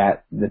potent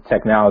that the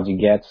technology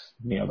gets,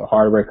 the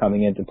hardware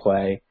coming into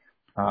play,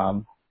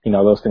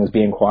 those things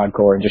being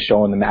quad-core and just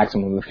showing the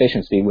maximum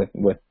efficiency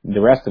with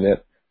the rest of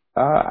it,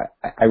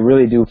 I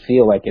really do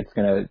feel like it's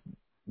going to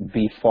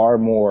be far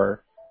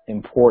more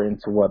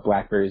important to what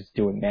BlackBerry is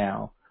doing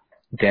now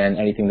than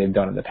anything they've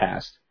done in the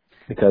past.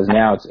 Because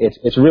now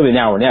it's really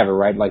now or never,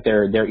 right? Like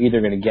they're either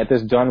going to get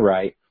this done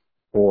right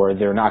or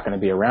they're not going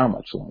to be around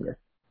much longer.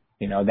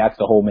 That's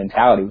the whole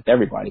mentality with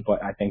everybody,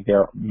 but I think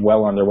they're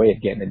well on their way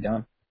of getting it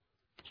done.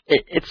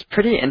 It's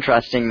pretty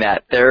interesting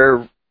that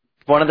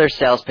one of their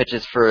sales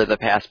pitches for the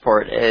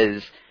Passport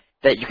is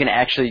that you can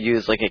actually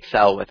use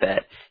Excel with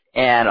it.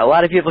 And a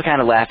lot of people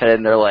kind of laugh at it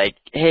and they're like,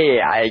 hey,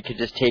 I could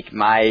just take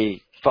my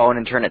phone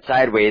and turn it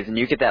sideways and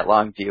you get that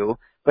long view,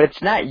 but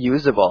it's not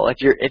usable.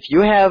 If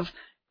you have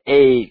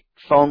a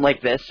phone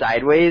like this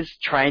sideways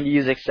trying to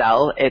use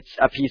Excel, it's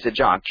a piece of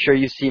junk. Sure,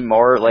 you see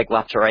more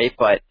left to right,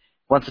 but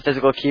once the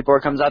physical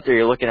keyboard comes up there,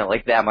 you're looking at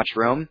that much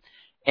room.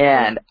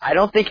 And I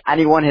don't think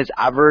anyone has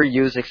ever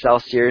used Excel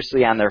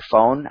seriously on their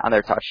phone, on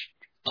their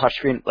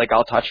touchscreen,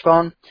 all touch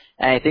phone.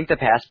 And I think the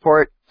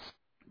Passport,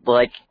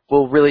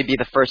 will really be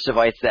the first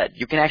device that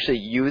you can actually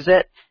use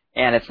it,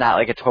 and it's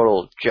not a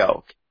total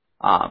joke.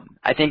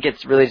 I think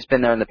it's really just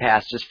been there in the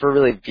past just for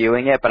really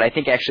viewing it, but I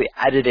think actually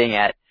editing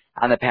it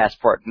on the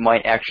Passport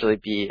might actually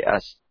be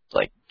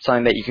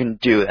something that you can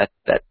do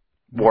that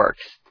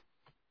works.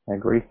 I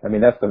agree. I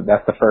mean, that's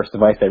the first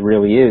device that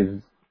really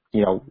is,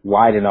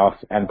 wide enough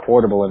and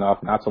portable enough,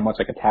 not so much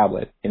like a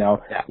tablet,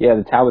 Yeah,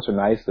 the tablets are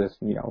nice, this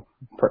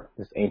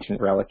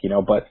ancient relic,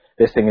 but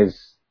this thing is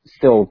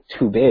still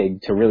too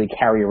big to really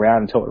carry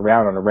around and tote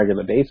around on a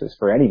regular basis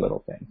for any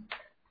little thing.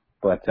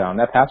 But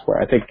that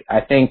Passport,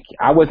 I think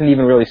I wasn't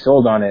even really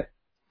sold on it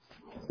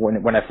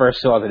when I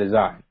first saw the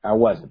design. I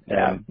wasn't.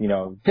 Yeah.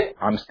 And,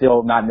 I'm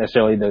still not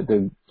necessarily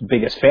the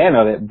biggest fan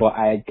of it, but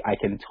I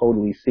can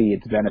totally see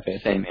its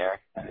benefits. Same here.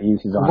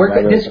 Uses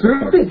on This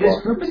group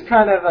is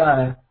kind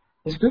of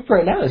this group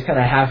right now is kind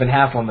of half and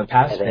half on the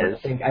Passport.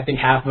 I think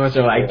half of us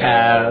are like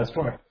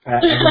Passport. Well,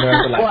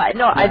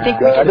 I think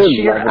we can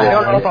cheer. I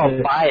don't know if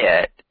I'll buy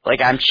it. Like,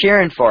 I'm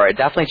cheering for it.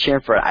 Definitely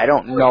cheering for it. I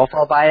don't know if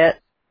I'll buy it.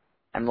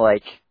 I'm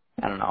like,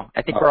 I don't know.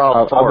 I think we're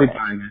all for it.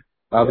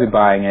 I'll be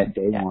buying it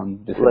day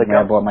one. Just like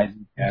I bought my.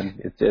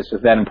 It's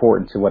just that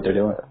important to what they're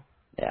doing.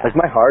 Yeah. Like,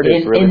 my heart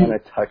is really on a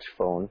touch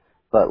phone,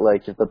 but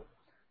if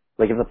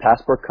the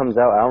Passport comes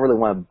out, I don't really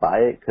want to buy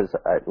it because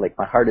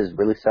my heart is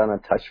really set on a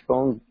touch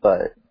phone.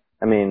 But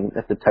I mean,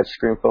 if the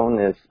touchscreen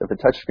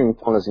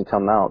phone doesn't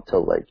come out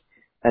till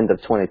end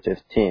of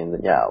 2015,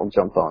 then yeah, I'll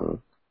jump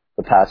on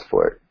the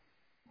Passport.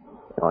 You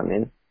know what I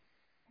mean?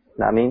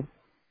 Not me?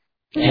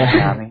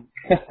 Yeah.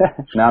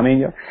 Not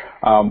me.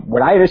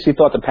 What I initially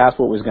thought the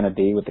Passport was going to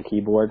be with the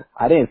keyboard,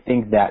 I didn't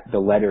think that the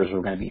letters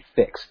were going to be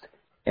fixed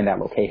in that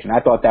location. I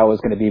thought that was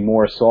going to be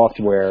more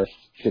software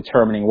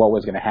determining what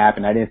was going to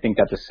happen. I didn't think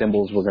that the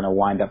symbols were going to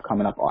wind up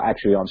coming up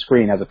actually on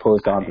screen as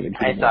opposed to onto the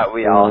keyboard. I thought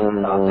we all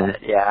thought that,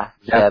 yeah.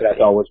 That's what I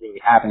thought was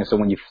really happening. So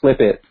when you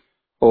flip it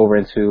over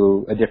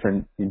into a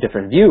different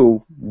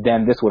view,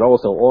 then this would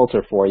also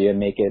alter for you and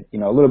make it, a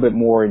little bit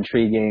more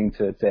intriguing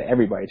to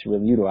everybody to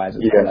really utilize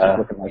it. Yeah. So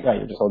looking like,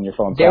 you're just holding your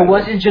phone. There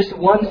wasn't just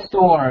one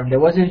storm. There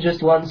were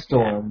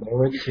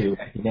two.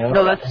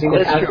 No, that's true.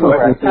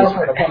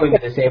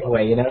 The same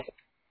way,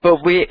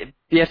 But we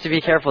have to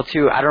be careful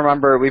too. I don't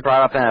remember, we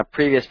brought up in a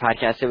previous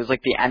podcast, it was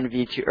like the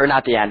NV2, or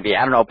not the NV,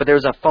 I don't know, but there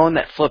was a phone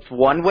that flipped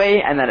one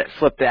way and then it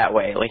flipped that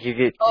way. Like, you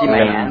could see my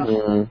hands.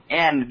 Mm-hmm.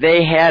 And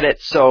they had it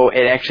so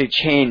it actually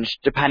changed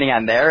depending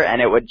on there,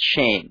 and it would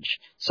change.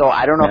 So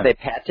I don't know if they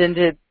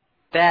patented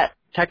that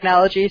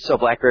technology, so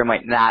BlackBerry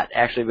might not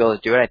actually be able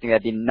to do it. I think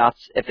that'd be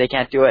nuts if they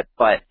can't do it,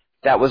 but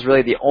that was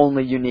really the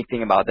only unique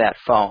thing about that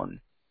phone.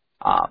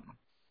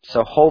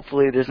 So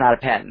hopefully there's not a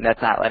patent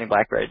that's not letting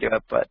BlackBerry do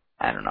it, but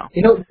I don't know.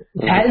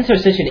 Patents are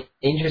such an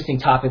interesting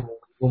topic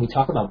when we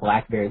talk about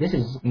BlackBerry. This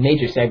is a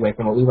major segue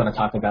from what we want to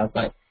talk about,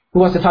 but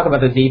who wants to talk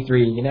about the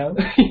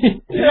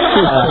Z3,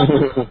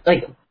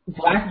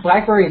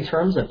 BlackBerry in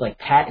terms of,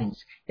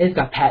 patents, it's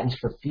got patents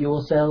for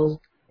fuel cells.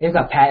 It's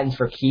got patents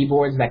for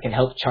keyboards that can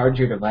help charge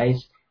your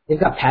device. It's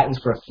got patents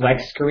for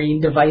flex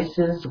screen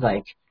devices.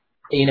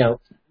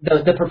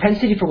 The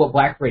propensity for what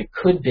BlackBerry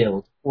could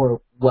build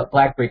or what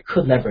BlackBerry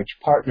could leverage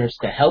partners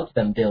to help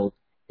them build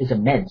is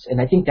immense,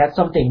 and I think that's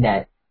something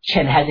that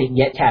Chen hasn't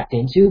yet tapped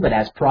into. But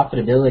as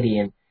profitability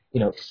and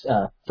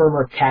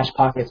firmer cash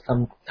pockets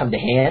come to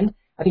hand,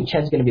 I think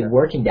Chen's going to be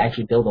working to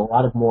actually build a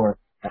lot of more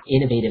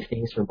innovative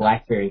things for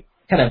BlackBerry.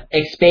 Kind of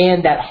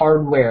expand that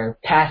hardware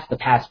past the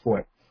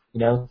Passport.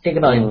 Think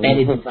about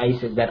embedded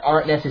devices that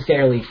aren't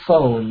necessarily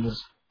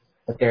phones,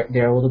 but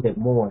they're a little bit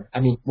more. I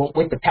mean,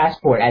 with the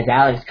Passport, as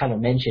Alex kind of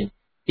mentioned,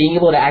 being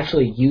able to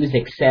actually use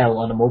Excel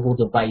on a mobile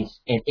device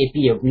and it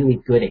be a really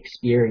good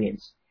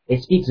experience.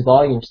 It speaks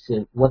volumes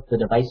to what the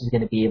device is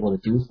going to be able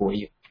to do for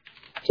you.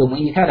 So when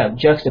you kind of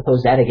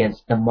juxtapose that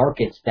against the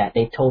markets that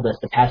they told us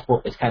the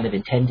Passport was kind of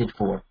intended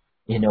for,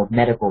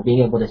 medical,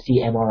 being able to see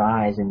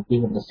MRIs and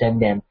being able to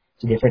send them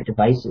to different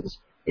devices,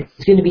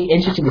 it's going to be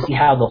interesting to see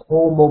how the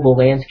whole mobile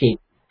landscape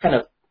kind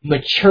of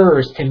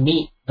matures to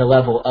meet the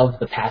level of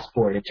the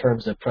Passport in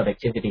terms of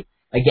productivity.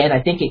 Again,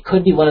 I think it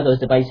could be one of those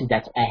devices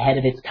that's ahead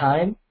of its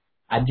time.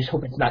 I just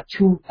hope it's not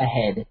too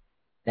ahead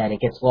that it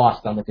gets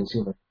lost on the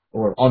consumer.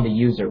 Or on the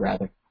user,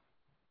 rather.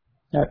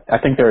 I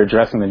think they're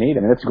addressing the need. I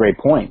mean, that's a great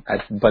point.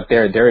 But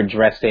they're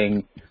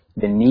addressing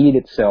the need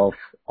itself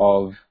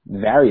of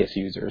various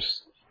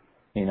users,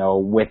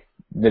 with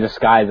the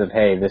disguise of,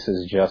 hey, this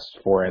is just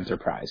for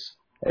enterprise.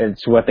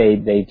 It's what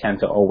they tend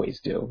to always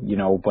do,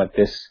 but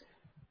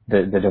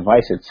the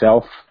device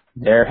itself,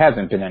 there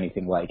hasn't been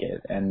anything like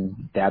it.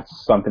 And that's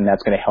something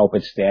that's going to help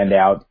it stand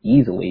out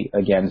easily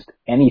against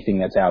anything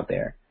that's out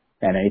there.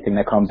 And anything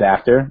that comes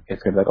after,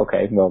 it's going to be like,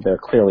 okay, well, they're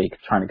clearly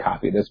trying to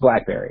copy this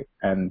BlackBerry.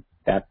 And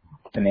that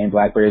the name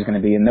BlackBerry is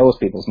going to be in those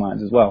people's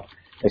minds as well.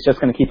 It's just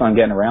going to keep on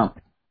getting around.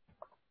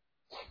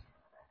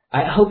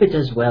 I hope it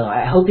does well.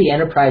 I hope the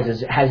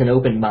enterprise has an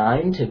open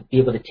mind to be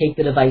able to take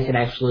the device and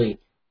actually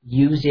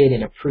use it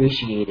and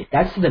appreciate it.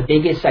 That's the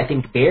biggest, I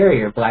think,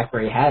 barrier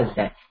BlackBerry has,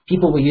 that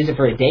people will use it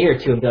for a day or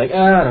two and be like,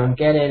 I don't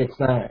get it. It's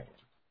not,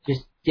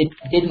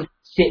 didn't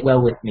sit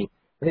well with me.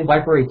 I think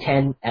BlackBerry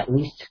 10, at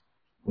least,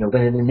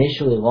 when it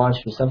initially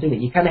launched, was something that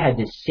you kind of had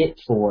to sit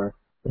for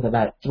with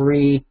about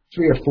three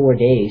or 4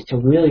 days to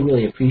really,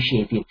 really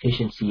appreciate the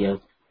efficiency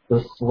of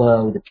the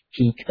flow, the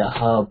peak, the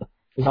hub.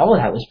 Because all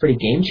of that was pretty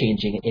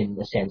game-changing in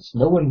a sense.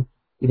 No one,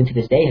 even to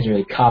this day, has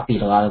really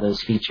copied a lot of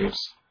those features.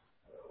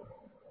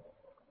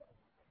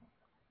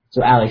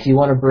 So, Alex, you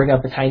want to bring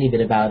up a tiny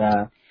bit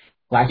about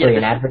BlackBerry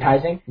and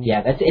advertising?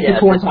 Yeah, it's a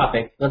core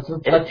topic. Let's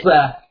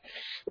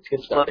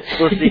get started.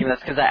 Let's speak of this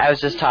because I was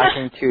just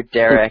talking to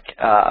Derek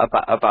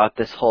about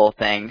this whole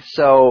thing.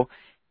 So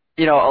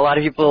a lot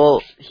of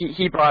people,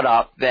 he brought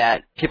up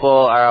that people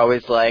are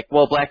always like,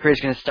 well, BlackBerry's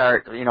going to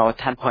start, with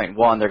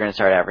 10.1, they're going to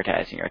start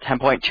advertising, or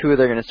 10.2,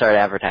 they're going to start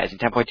advertising,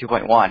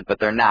 10.2.1, but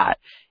they're not.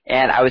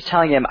 And I was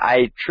telling him,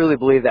 I truly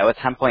believe that with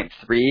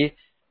 10.3,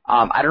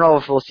 I don't know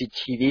if we'll see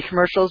TV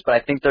commercials, but I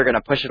think they're going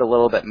to push it a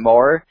little bit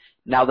more.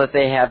 Now that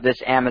they have this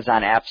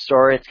Amazon App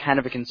Store, it's kind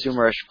of a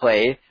consumerish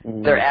play.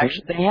 Mm-hmm.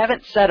 They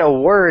haven't said a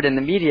word in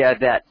the media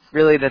that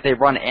they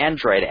run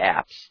Android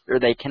apps, or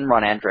they can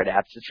run Android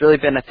apps. It's really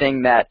been a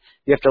thing that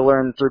you have to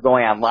learn through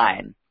going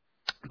online.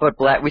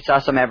 But we saw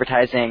some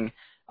advertising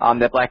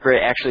that BlackBerry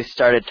actually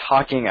started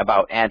talking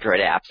about Android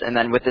apps, and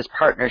then with this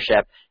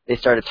partnership, they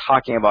started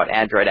talking about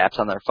Android apps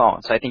on their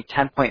phone. So I think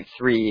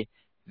 10.3,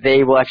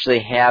 they will actually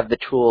have the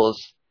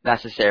tools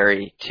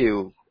necessary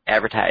to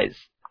advertise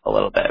a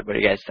little bit. What do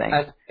you guys think?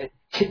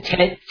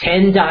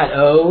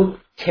 10.0,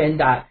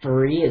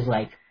 10.3 is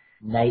like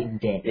night and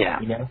day. Yeah.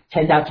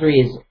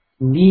 10.3 is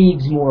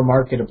leagues more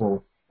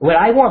marketable. What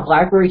I want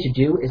BlackBerry to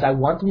do is I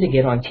want them to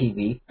get on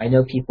TV. I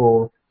know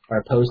people are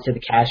opposed to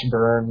the cash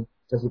burn,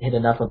 doesn't hit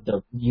enough of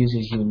the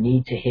users you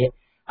need to hit.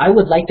 I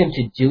would like them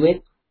to do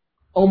it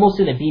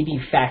almost in a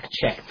BB fact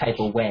check type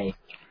of way.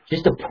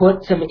 Just to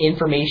put some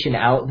information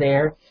out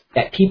there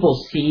that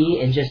people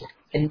see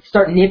and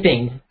start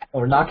nipping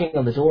or knocking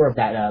on the door of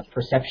that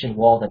perception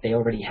wall that they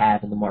already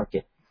have in the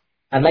market.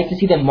 I'd like to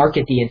see them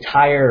market the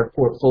entire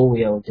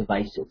portfolio of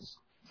devices,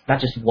 not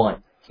just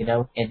one,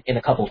 and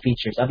a couple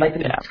features. I'd like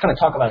them to kind of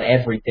talk about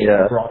everything in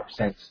a broader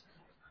sense.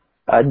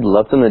 I'd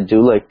love them to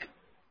do like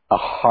a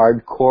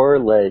hardcore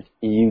like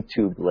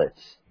YouTube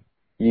blitz,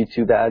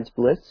 YouTube ads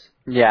blitz.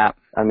 Yeah.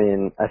 I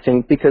mean, I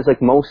think because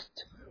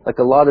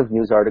a lot of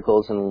news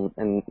articles and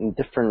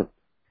different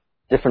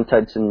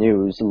types of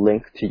news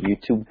link to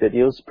YouTube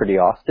videos pretty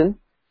often.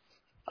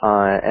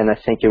 And I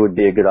think it would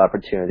be a good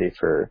opportunity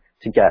to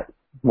get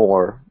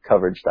more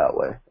coverage that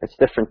way. It's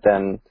different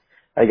than,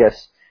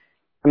 there's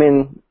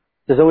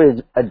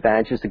always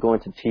advantages to going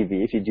to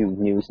TV if you do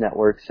news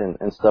networks and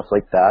stuff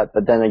like that.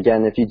 But then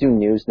again, if you do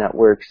news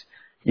networks,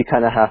 you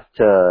kind of have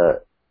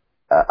to,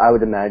 I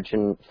would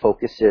imagine,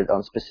 focus it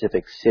on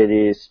specific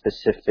cities,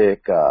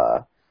 specific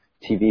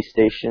TV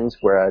stations.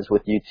 Whereas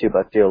with YouTube,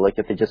 I feel like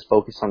if they just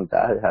focus on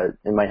that,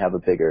 it might have a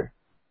bigger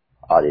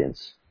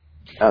audience.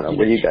 I don't know.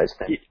 What do you guys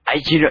think?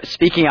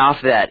 Speaking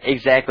off that,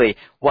 exactly.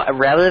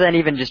 Rather than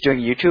even just doing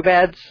YouTube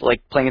ads,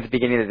 like playing at the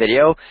beginning of the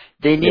video,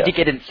 they need to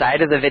get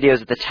inside of the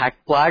videos of the tech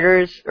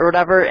bloggers or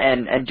whatever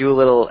and do a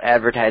little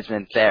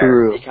advertisement there.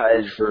 True.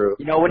 Because,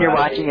 when you're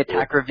watching a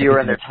tech reviewer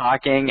and they're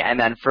talking, and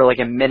then for like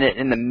a minute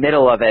in the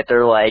middle of it,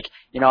 they're like,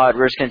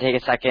 we're just going to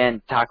take a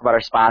second, talk about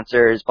our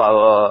sponsors, blah,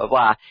 blah, blah,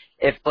 blah.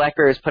 If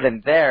BlackBerry is put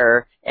in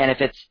there, and if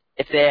it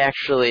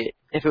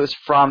was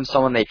from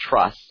someone they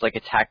trust, like a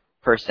tech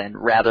person,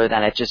 rather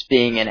than it just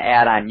being an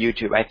ad on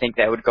YouTube, I think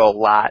that would go a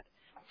lot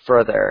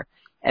further.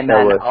 And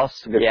then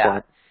also,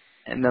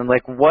 and then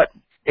like, what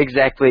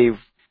exactly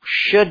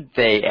should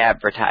they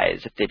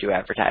advertise if they do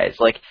advertise?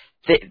 Like,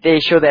 they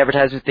show the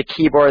advertisement with the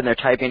keyboard and they're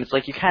typing. It's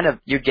like you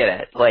get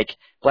it. Like,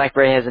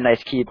 BlackBerry has a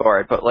nice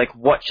keyboard, but like,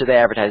 what should they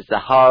advertise? The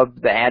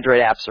hub, the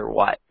Android apps, or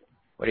what?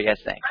 What do you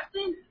guys think?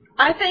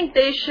 I think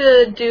they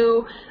should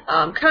do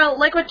kind of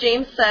like what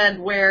James said,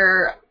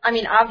 where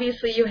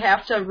obviously you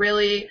have to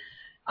really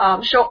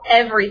show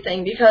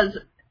everything, because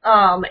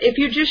if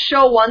you just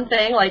show one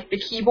thing, like the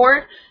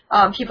keyboard,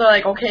 people are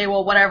like, okay,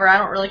 well, whatever, I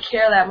don't really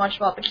care that much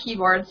about the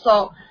keyboard.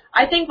 So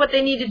I think what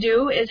they need to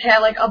do is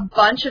have like a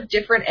bunch of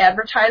different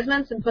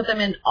advertisements and put them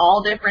in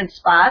all different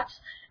spots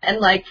and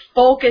like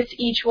focus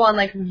each one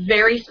like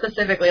very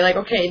specifically. Like,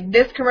 okay,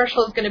 this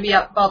commercial is going to be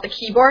about the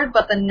keyboard,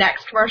 but the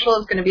next commercial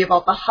is going to be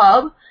about the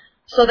hub,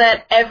 so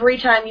that every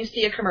time you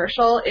see a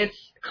commercial, it's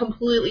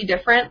completely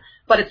different,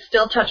 but it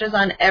still touches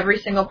on every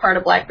single part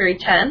of BlackBerry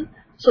 10,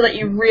 so that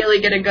you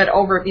really get a good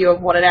overview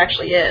of what it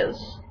actually is.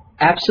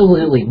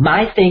 Absolutely.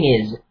 My thing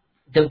is,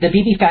 the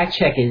BB Fact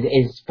Check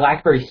is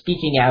BlackBerry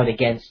speaking out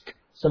against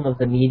some of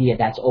the media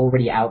that's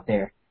already out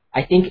there.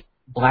 I think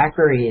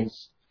BlackBerry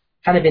is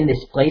kind of in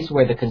this place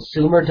where the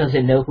consumer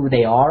doesn't know who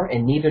they are,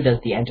 and neither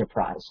does the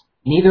enterprise.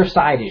 Neither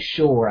side is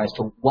sure as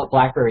to what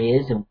BlackBerry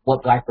is and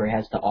what BlackBerry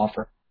has to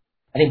offer.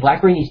 I think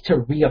BlackBerry needs to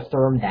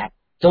reaffirm that.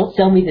 Don't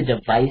sell me the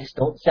device.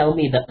 Don't sell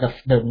me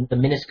the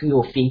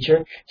minuscule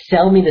feature.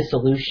 Sell me the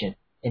solution.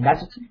 And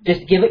that's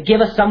just give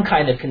us some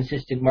kind of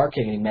consistent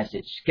marketing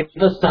message. Give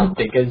us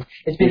something, because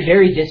it's been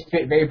very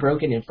disparate, very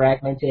broken and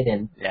fragmented,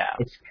 and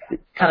it's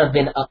kind of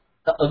been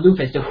aloof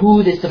as to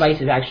who this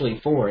device is actually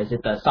for. Is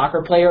it the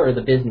soccer player or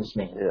the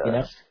businessman?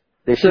 Yeah.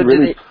 They should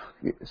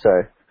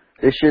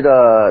They should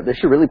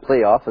really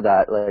play off of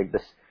that, like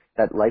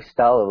that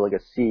lifestyle of like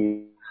a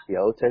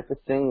CEO type of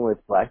thing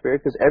with BlackBerry,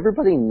 because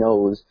everybody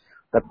knows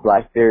that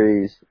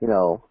BlackBerries,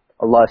 a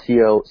lot of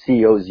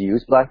CEOs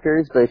use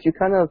BlackBerries, but if you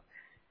kind of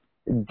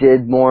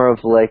did more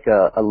of like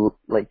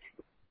like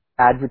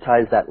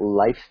advertise that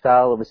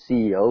lifestyle of a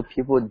CEO,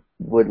 people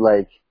would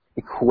like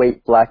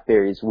equate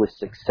BlackBerries with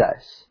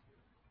success,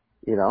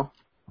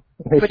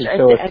 They Which should I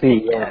show thi- a I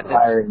think, CEO yeah,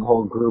 hiring a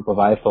whole group of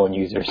iPhone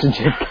users and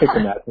just kick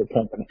them out of the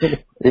company.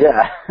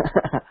 Yeah.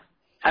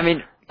 I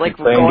mean, like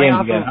Playing going games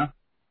off again,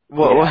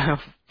 of huh?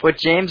 what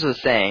James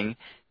was saying,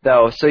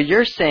 though. So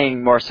you're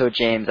saying more so,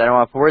 James. I don't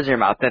want to put words in your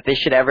mouth. That they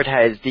should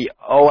advertise the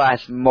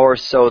OS more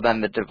so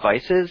than the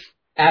devices.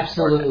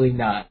 Absolutely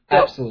not. So-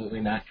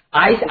 Absolutely not.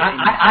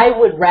 I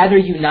would rather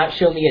you not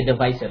show me a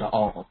device at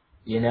all.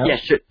 You know? Yeah.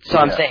 So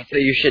I'm saying, so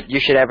you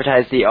should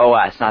advertise the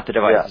OS, not the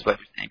devices. Yeah. What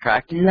you're saying,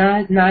 correct?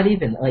 Not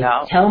even. Like,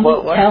 No? tell me,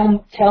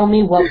 What? tell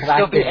me what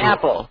Still be BlackBerry.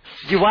 Apple.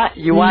 You want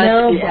it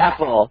to be but-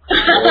 Apple.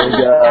 There you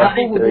go.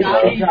 Apple would There you do a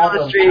go. good job On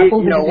the of street, Apple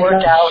would do a good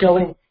work job out. of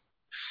showing.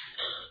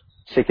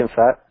 Chick and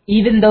fat.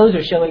 Even those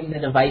are showing the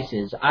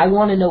devices. I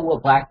want to know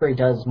what BlackBerry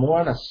does more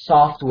on a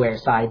software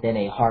side than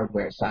a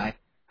hardware side.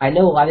 I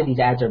know a lot of these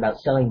ads are about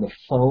selling the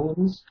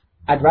phones.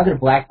 I'd rather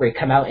BlackBerry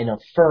come out and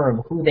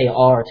affirm who they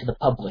are to the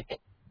public.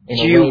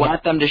 Do you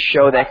want them to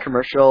show that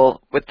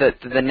commercial with the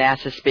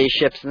NASA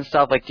spaceships and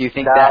stuff? Like, do you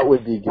think that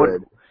would be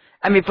good.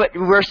 I mean, but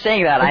we're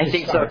saying that. I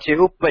think so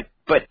too. But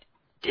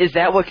is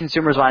that what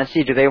consumers want to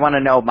see? Do they want to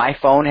know my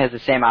phone has the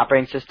same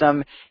operating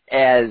system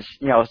as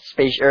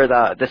space or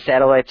the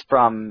satellites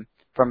from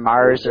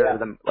Mars or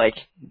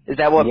is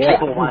that what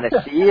people want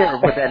to see, or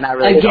would that not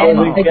really?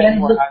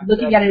 Again,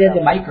 looking at it as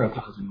a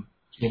microcosm,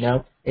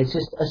 it's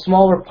just a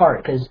smaller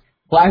part because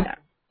that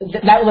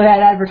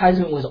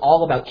advertisement was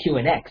all about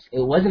QNX. It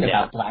wasn't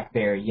about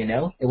BlackBerry,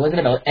 It wasn't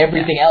about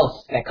everything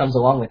else that comes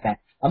along with that.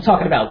 I'm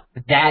talking about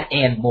that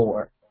and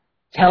more.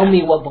 Tell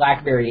me what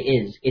BlackBerry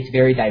is. It's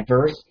very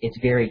diverse. It's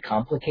very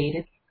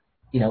complicated.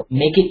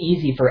 Make it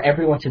easy for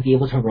everyone to be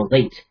able to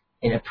relate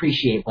and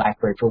appreciate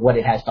BlackBerry for what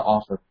it has to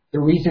offer. The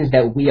reasons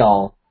that we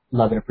all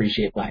love and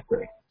appreciate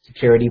BlackBerry.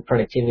 Security,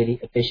 productivity,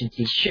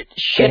 efficiency,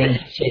 getting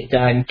shit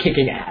done,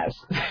 kicking ass.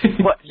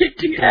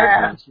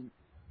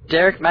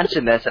 Derek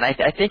mentioned this, and I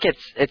think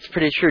it's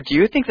pretty true. Do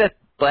you think that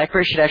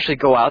BlackBerry should actually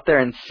go out there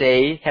and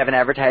have an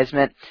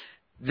advertisement,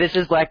 this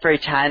is BlackBerry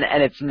 10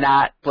 and it's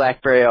not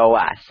BlackBerry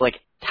OS? Like,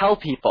 tell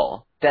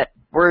people that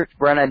we're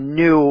on a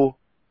new,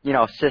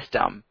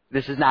 system.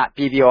 This is not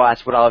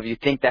BBOS, what all of you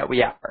think that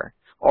we are.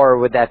 Or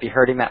would that be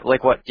hurting that?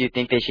 Like, what do you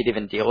think they should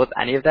even deal with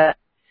any of that?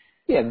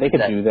 Yeah, they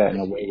could do that in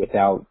a way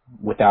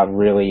without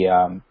really,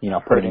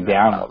 putting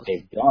down what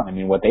they've done. I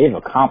mean, what they've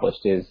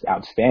accomplished is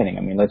outstanding.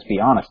 I mean, let's be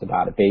honest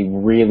about it. They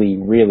really,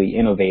 really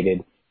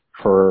innovated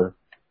for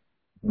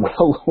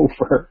well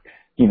over,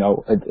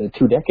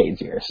 2 decades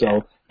here.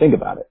 So think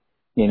about it.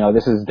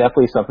 This is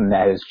definitely something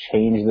that has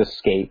changed the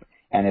scape,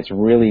 and it's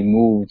really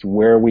moved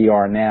where we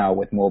are now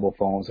with mobile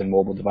phones and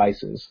mobile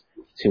devices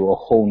to a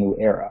whole new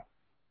era.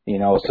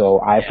 So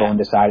iPhone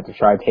decided to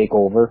try to take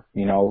over.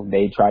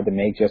 They tried to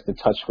make just a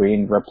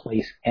touchscreen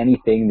replace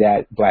anything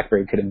that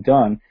BlackBerry could have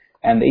done,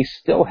 and they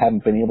still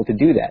haven't been able to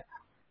do that.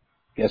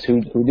 Guess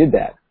who did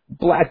that?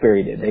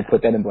 BlackBerry did. They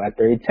put that in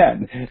BlackBerry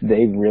 10.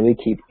 They really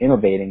keep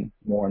innovating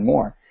more and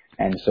more.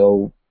 And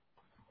so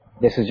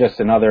this is just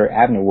another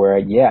avenue where,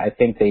 I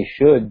think they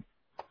should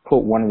put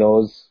one of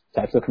those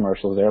types of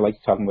commercials there, like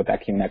you're talking about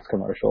that QNX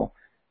commercial.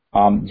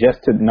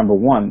 Just to, number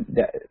one,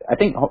 I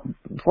think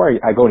before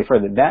I go any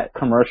further, that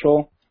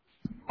commercial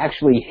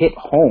actually hit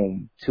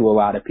home to a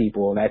lot of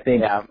people. And I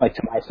think, like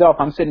to myself,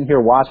 I'm sitting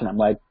here watching, I'm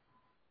like,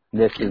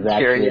 this is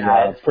actually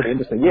pretty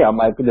interesting. Yeah, I'm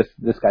like,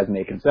 this guy's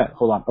making sense.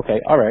 Hold on.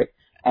 Okay, all right.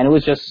 And it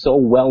was just so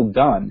well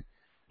done.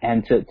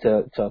 And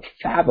to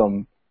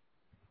fathom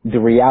the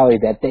reality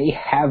that they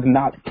have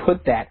not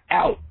put that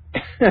out.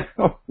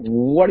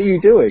 What are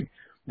you doing?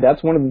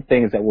 That's one of the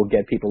things that will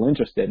get people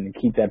interested and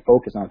keep that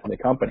focus onto the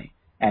company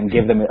and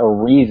give them a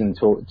reason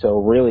to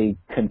really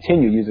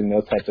continue using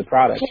those types of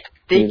products.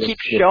 They keep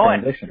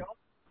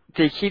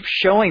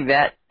showing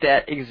that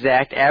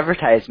exact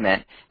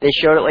advertisement. They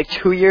showed it like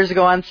 2 years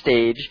ago on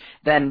stage.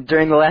 Then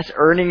during the last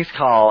earnings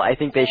call, I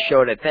think they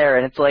showed it there.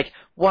 And it's like,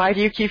 why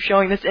do you keep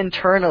showing this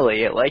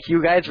internally? Like,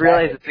 you guys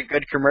realize it's a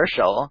good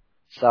commercial.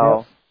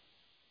 So,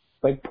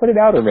 like, put it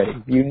out already.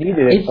 You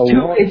needed it.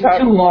 It's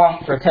too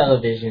long for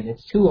television.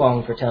 It's too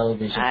long for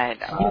television. I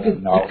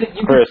know.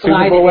 You could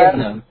slide it in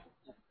them.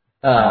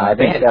 I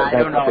think I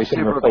don't know.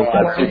 Super Bowl.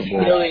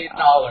 $40 million,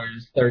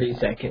 30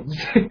 seconds.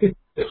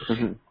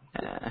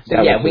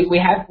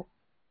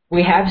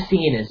 We have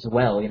seen as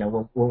well.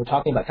 When we're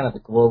talking about kind of the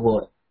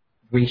global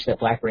reach that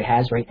BlackBerry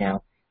has right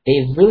now,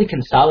 they've really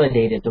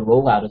consolidated the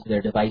rollout of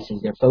their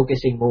devices. They're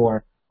focusing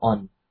more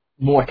on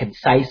more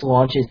concise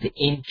launches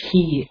in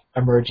key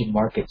emerging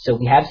markets. So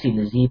we have seen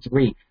the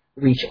Z3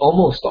 reach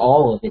almost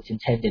all of its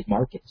intended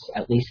markets.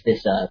 At least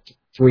this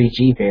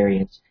 3G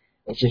variant.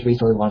 It's just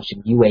recently launched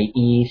in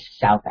UAE,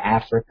 South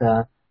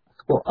Africa, a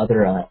couple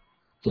other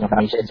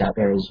nations out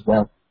there as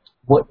well.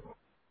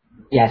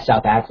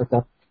 South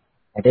Africa.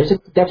 And there's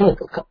definitely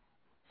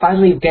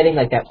finally getting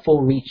like that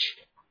full reach.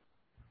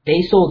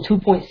 They sold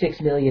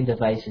 2.6 million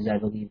devices, I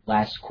believe,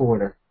 last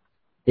quarter.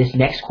 This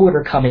next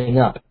quarter coming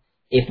up,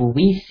 if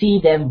we see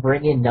them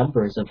bring in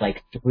numbers of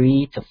like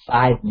 3 to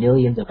 5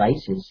 million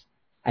devices,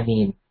 I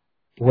mean,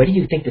 where do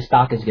you think the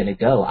stock is going to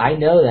go? I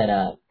know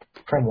that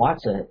Prem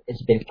Watsa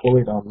has been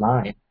quoted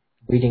online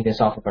reading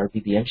this off of our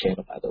BBM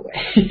channel, by the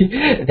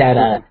way,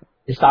 that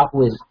the stock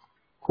was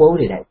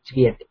quoted to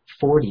be at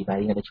 40 by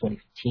the end of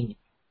 2015.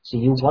 So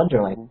you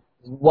wonder, like,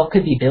 what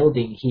could be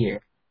building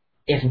here?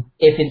 If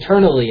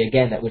internally,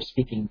 again, that we're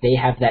speaking, they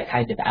have that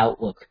kind of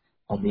outlook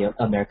on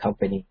their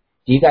company.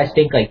 Do you guys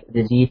think like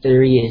the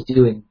Z3 is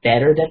doing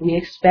better than we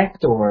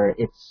expect, or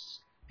it's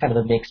kind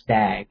of a mixed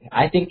bag?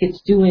 I think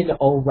it's doing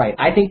all right.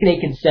 I think they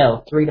can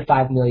sell 3 to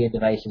 5 million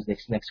devices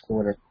next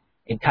quarter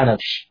and kind of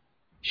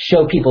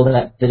show people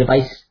that the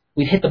device,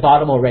 we've hit the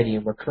bottom already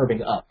and we're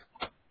curving up.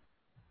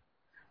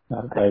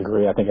 I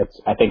agree. I think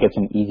it's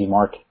an easy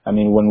mark. I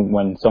mean,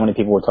 when so many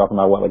people were talking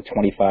about like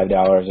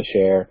 $25 a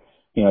share,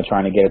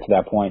 trying to get it to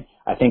that point,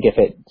 I think if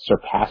it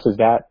surpasses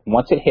that,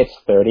 once it hits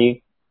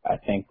 30, I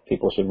think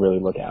people should really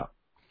look out,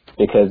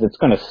 because it's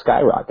going to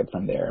skyrocket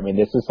from there. I mean,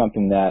 this is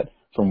something that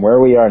from where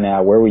we are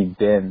now, where we've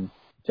been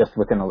just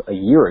within a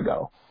year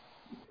ago,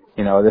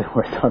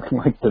 we're talking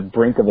like the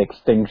brink of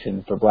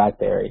extinction for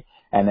BlackBerry,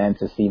 and then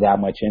to see that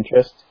much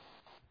interest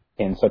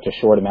in such a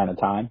short amount of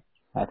time,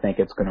 I think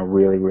it's going to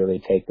really, really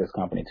take this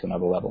company to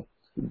another level.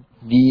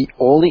 The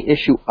only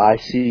issue I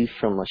see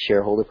from a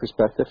shareholder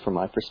perspective, from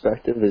my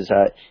perspective, is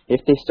that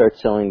if they start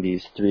selling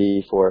these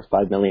 3, 4,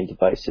 5 million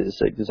devices,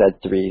 like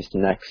Z3s, the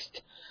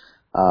next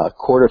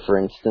quarter, for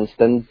instance,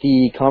 then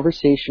the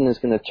conversation is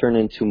going to turn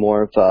into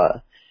more of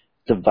a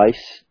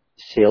device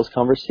sales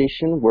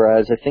conversation,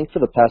 whereas I think for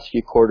the past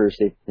few quarters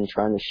they've been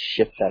trying to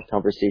shift that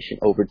conversation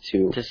over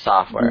to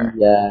software.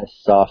 Yeah,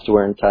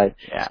 software and type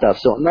stuff.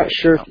 So I'm not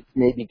sure if it's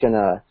maybe going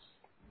to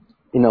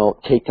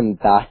take them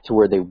back to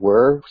where they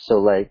were. So,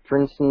 like, for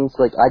instance,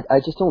 like, I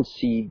just don't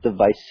see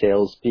device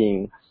sales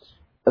being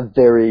a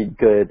very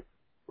good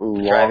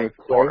long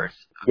play.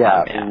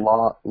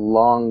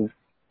 Long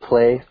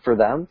play for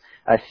them.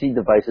 I see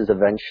devices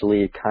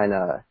eventually kind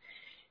of,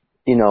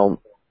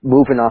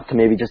 moving off to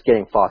maybe just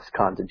getting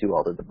Foxconn to do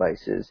all the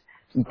devices.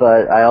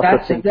 But I also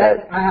think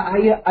that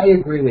I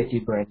agree with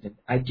you, Brandon.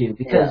 I do,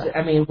 because,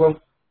 I mean,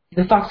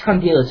 the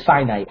Foxconn deal is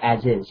finite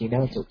as is,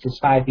 it's this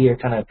 5-year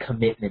kind of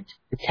commitment,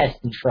 the test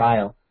and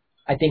trial.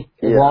 I think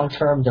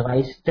long-term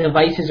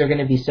devices are going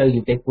to be so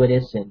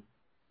ubiquitous and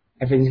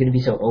everything's going to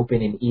be so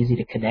open and easy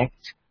to connect,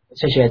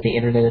 especially as the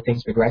Internet of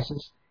Things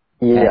progresses.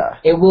 Yeah.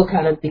 It will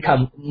kind of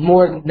become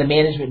more, the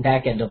management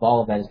back end of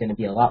all of that is going to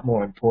be a lot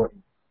more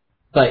important.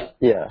 But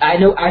I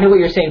know what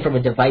you're saying from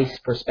a device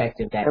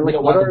perspective, that we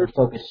don't want them to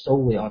focus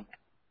solely on that.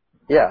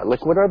 Yeah,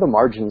 like, what are the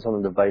margins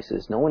on the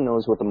devices? No one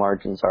knows what the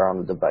margins are on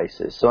the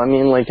devices. So, I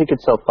mean, like, they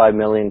could sell 5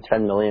 million,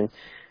 10 million,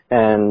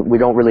 and we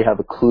don't really have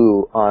a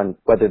clue on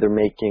whether they're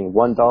making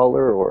 $1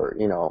 or,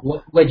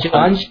 What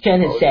John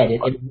Chen has said,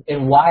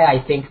 and why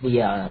I think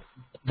the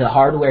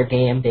hardware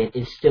gambit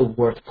is still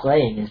worth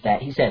playing, is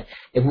that he said,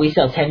 if we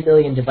sell 10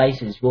 million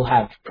devices, we'll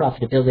have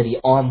profitability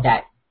on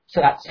that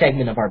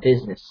segment of our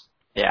business.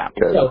 Yeah.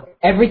 So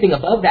everything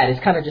above that is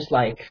kind of just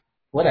like,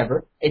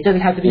 whatever. It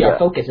doesn't have to be our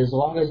focus. As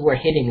long as we're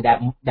hitting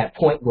that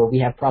point where we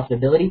have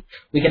profitability,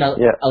 we can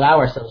allow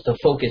ourselves to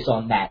focus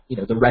on that,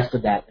 the rest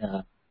of that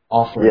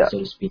offering, so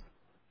to speak.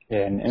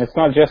 Yeah, and it's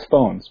not just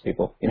phones,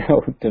 people.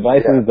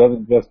 Devices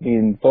doesn't just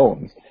mean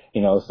phones.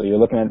 So you're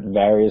looking at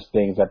various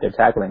things that they're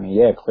tackling.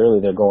 And clearly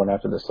they're going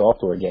after the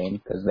software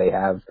game because they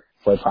have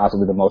quite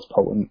possibly the most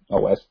potent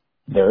OS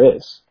there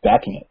is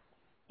backing it.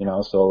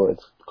 So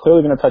it's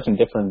clearly going to touch on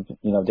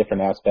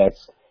different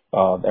aspects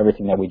of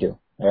everything that we do.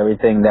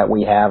 Everything that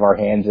we have our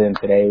hands in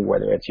today,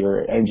 whether it's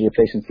your energy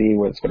efficiency,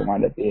 where it's going to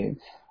wind up being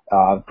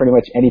pretty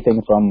much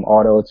anything from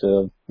auto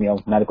to,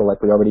 medical,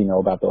 like we already know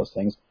about those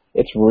things.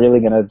 It's really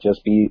going to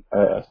just be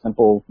a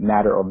simple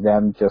matter of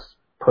them just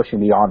pushing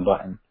the on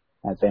button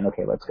and saying,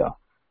 okay, let's go.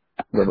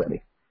 We're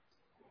ready.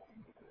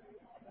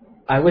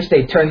 I wish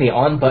they'd turn the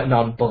on button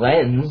on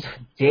blends.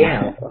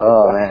 Damn.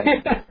 Oh,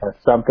 man.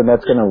 That's something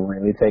that's going to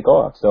really take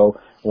off. So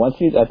I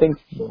think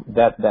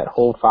that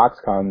whole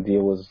Foxconn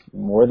deal was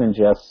more than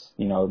just,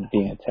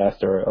 being a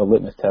test or a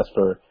litmus test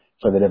for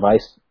the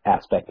device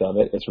aspect of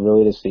it. It's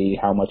really to see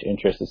how much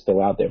interest is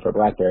still out there for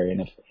BlackBerry.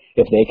 And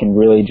if they can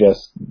really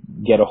just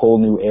get a whole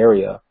new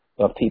area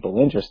of people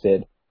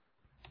interested,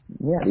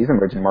 these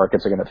emerging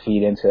markets are going to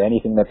feed into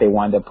anything that they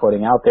wind up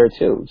putting out there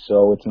too.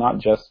 So it's not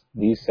just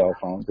these cell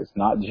phones. It's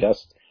not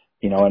just,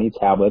 any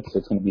tablets.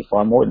 It's going to be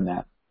far more than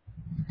that.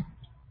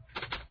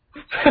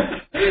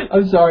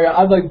 I'm sorry.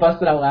 I'm like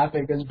busted out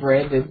laughing because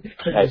Brandon.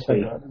 I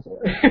see.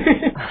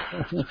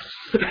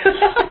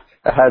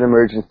 I had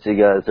emergency,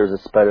 guys. There's a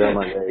spider on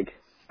my leg.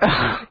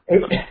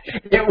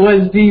 It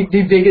was the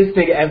biggest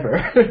thing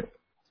ever.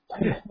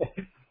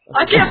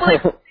 I can't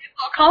believe it's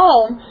so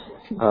calm.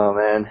 Oh,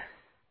 man.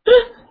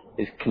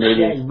 These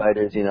Canadian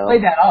spiders, Play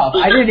that off.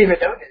 I didn't even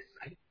notice.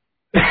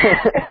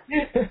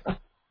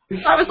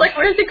 I was like,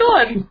 where's he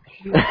going?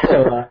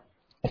 So,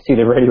 I see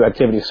the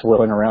radioactivity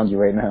swirling around you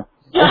right now.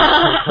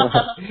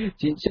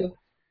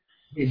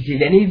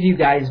 Did any of you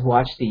guys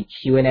watch the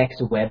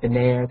QNX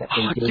webinar that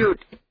they did?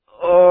 Dude.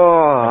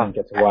 I didn't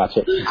get to watch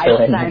it.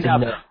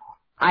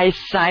 I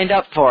signed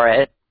up for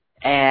it,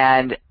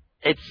 and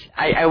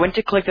I went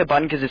to click the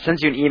button because it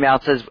sends you an email.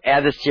 It says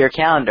add this to your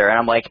calendar, and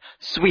I'm like,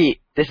 sweet,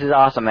 this is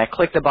awesome. I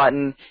click the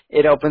button,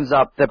 it opens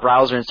up the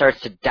browser and starts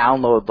to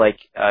download like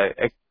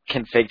a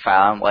config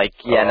file. I'm like,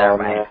 yeah, never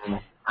mind.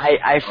 Man.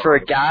 I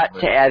forgot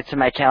to add it to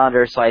my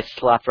calendar, so I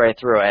slept right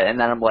through it. And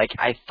then I'm like,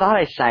 I thought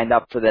I signed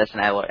up for this, and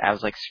I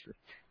was like,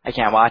 I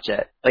can't watch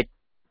it. Like,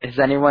 has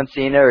anyone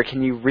seen it, or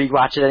can you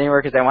rewatch it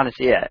anywhere? Because I want to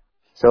see it.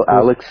 So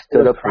Alex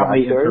stood up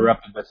probably BlackBerry?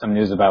 interrupted with some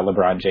news about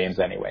LeBron James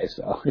anyway,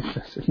 so it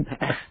doesn't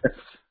matter.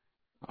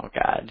 Oh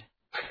God.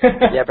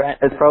 Yeah, Brent.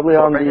 It's probably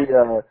on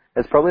the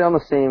it's probably on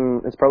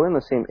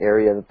the same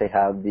area that they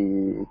have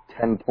the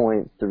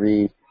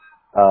 10.3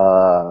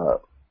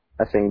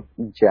 I think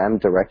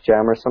Direct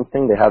Jam or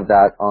something. They have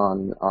that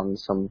on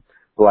some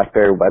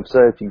BlackBerry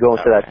website. If you go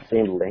into that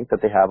same link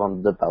that they have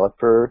on the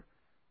developer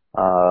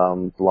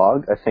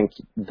blog, I think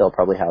they'll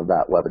probably have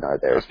that webinar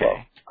there as well.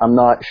 I'm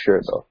not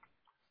sure though.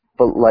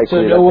 But likely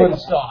so no one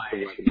saw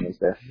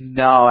it.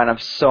 No, and I'm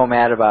so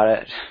mad about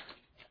it.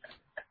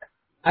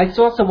 I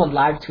saw someone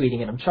live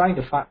tweeting it. I'm trying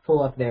to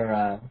pull up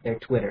their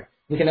Twitter.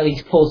 We can at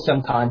least pull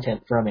some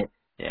content from it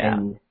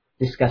and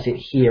discuss it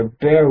here.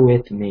 Bear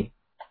with me.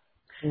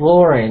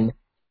 Lauren,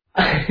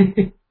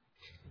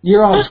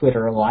 you're on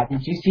Twitter a lot.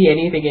 Did you see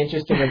anything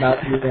interesting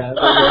about the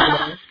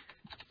webinar?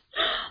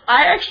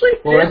 I actually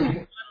Lauren?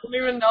 didn't. I don't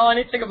even know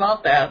anything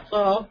about that,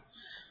 so...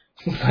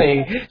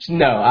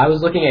 No, I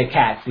was looking at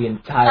cats the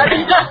entire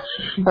time.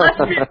 Let's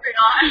be real.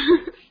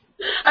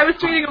 I was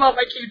tweeting about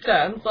my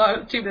Q10, so I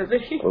was too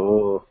busy.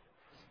 Oh.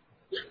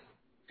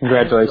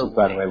 Congratulations,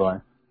 by the way,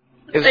 Lauren.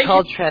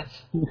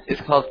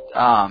 It's called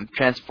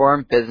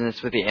Transform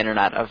Business with the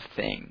Internet of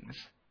Things.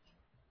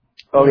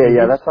 Oh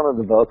yeah, that's on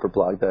the developer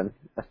blog then.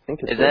 I think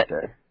it's right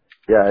there.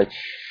 Yeah, it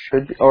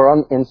should be, or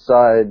on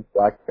inside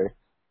BlackBerry.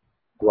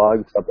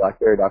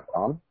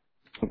 blogs.blackberry.com.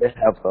 They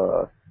have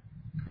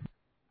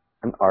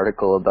an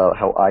article about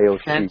how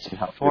IoT can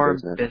help your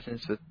business.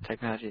 Business with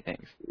technology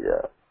things.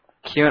 Yeah.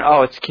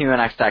 It's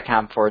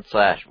QNX.com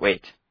 /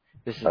 wait.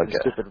 This is the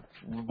stupid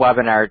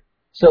webinar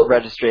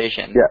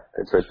registration. Yeah,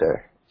 it's right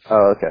there.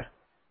 Oh, okay.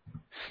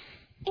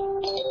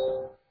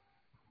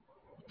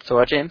 So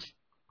what, James?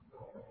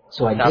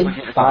 So I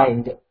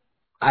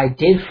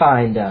did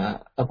find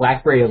a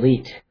BlackBerry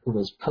Elite who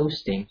was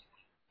posting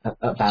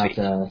about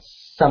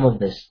some of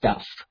this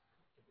stuff.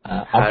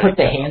 I'll put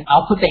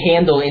the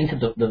handle into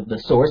the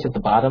source at the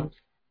bottom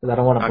because I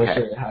don't want to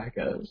butcher how it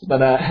goes. But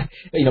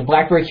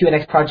BlackBerry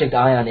QNX Project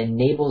Ion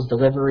enables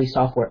delivery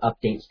software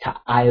updates to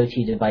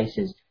IoT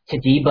devices to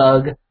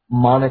debug,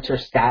 monitor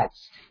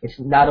stats. It's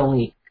not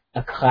only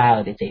a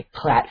cloud; it's a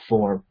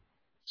platform.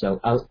 So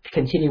I'll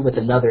continue with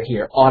another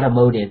here: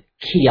 automotive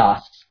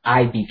kiosks,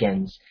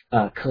 iBeacons,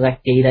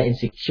 collect data in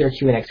secure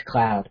QNX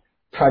Cloud.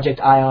 Project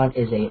Ion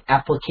is an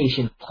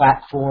application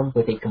platform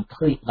with a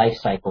complete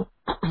lifecycle,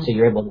 so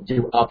you're able to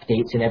do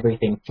updates and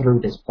everything through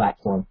this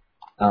platform.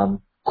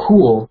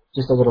 Cool,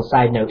 just a little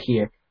side note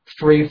here,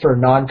 free for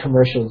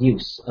non-commercial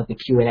use of the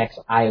QNX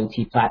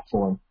IoT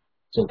platform.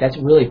 So that's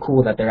really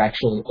cool that they're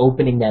actually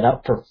opening that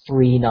up for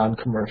free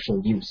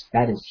non-commercial use.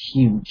 That is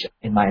huge,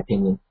 in my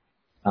opinion.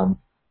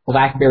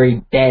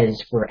 BlackBerry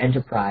Bez for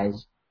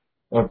enterprise,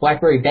 or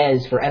BlackBerry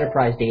Bez for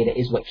enterprise data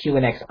is what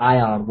QNX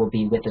Ion will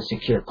be with a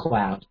secure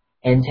cloud.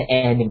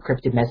 End-to-end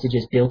encrypted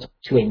messages built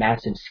to a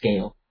massive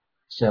scale.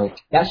 So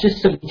that's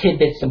just some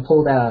tidbits, some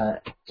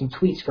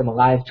tweets from a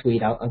live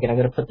tweet. I'm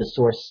going to put the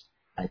source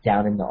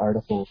down in the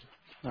article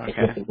with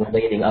the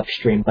relating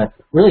upstream. But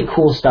really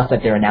cool stuff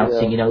that they're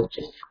announcing.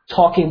 Just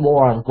talking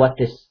more on what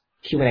this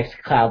QNX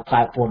Cloud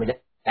platform is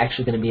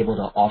actually going to be able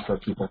to offer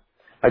people.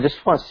 I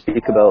just want to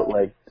speak about,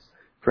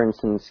 for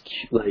instance,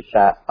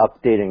 that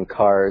updating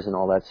cars and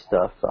all that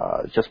stuff.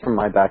 Just from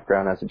my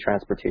background as a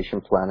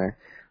transportation planner.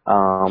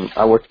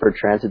 I worked for a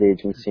transit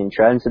agency, and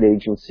transit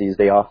agencies,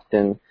 they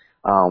often,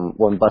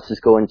 when buses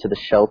go into the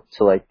shelf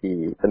to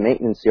the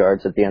maintenance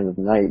yards at the end of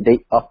the night, they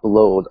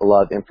upload a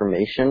lot of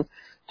information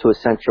to a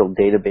central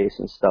database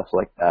and stuff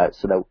like that,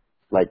 so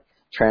that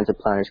transit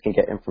planners can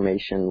get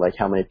information like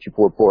how many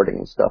people were boarding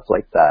and stuff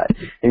like that.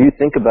 If you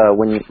think about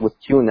with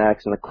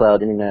QNX and the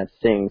cloud Internet of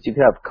Things, you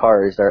could have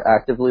cars that are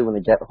actively, when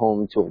they get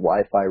home to a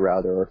Wi-Fi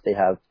router, or if they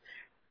have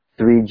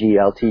 3G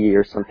LTE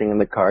or something in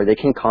the car, they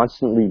can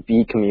constantly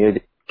be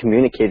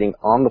communicating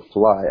on the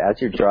fly as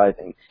you're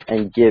driving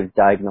and give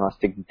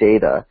diagnostic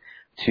data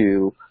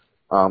to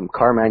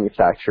car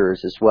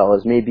manufacturers, as well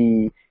as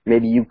maybe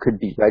you could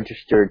be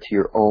registered to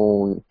your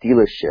own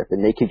dealership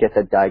and they could get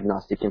that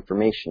diagnostic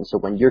information. So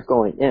when you're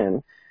going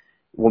in,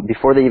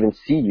 before they even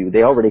see you,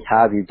 they already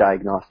have your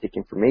diagnostic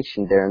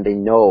information there and they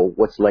know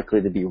what's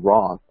likely to be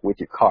wrong with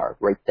your car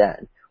right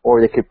then.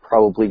 Or they could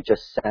probably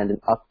just send an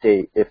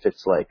update if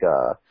it's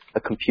a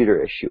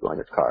computer issue on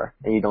your car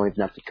and you don't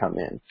even have to come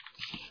in.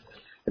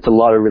 It's a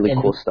lot of really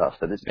cool stuff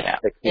that is.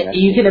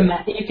 You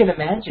can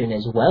imagine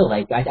as well.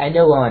 I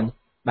know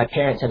my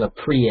parents have a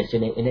Prius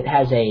and it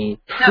has a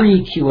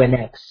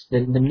pre-QNX.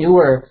 The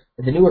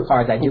newer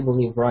cars I do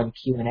believe run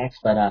QNX,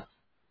 but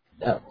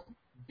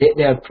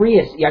the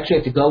Prius, you actually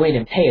have to go in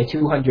and pay a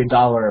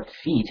 $200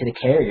 fee to the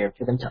carrier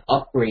for them to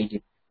upgrade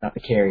you, not the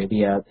carrier,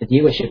 the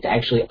dealership to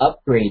actually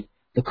upgrade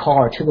the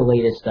car to the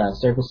latest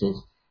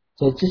services.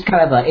 So it's just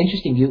kind of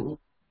interesting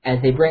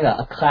as they bring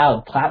a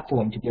cloud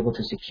platform to be able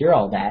to secure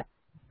all that.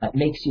 It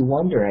makes you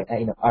wonder,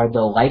 are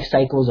the life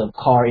cycles of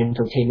car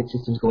infotainment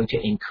systems going to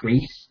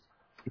increase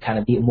to kind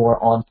of be more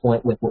on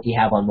point with what we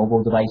have on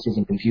mobile devices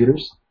and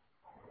computers?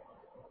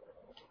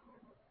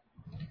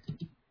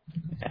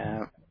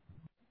 Yeah.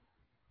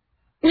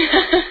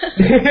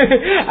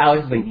 I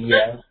was like,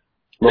 yeah.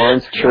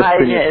 Lawrence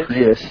tripped in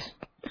Prius.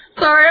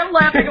 Sorry, I'm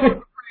laughing about the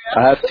Prius.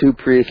 I have 2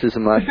 Priuses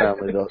in my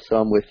family, though, so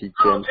I'm with you,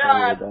 Jim. Oh,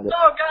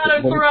 God,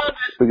 I'm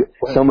surrounded.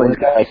 Someone's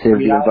got to save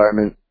the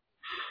environment.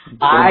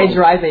 I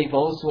drive a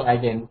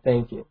Volkswagen,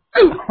 thank you.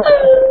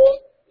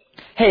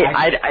 Hey,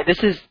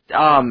 this is,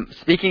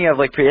 speaking of,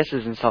 like,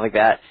 Priuses and stuff like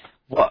that,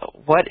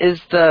 what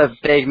is the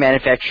big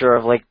manufacturer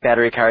of, like,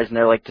 battery cars, and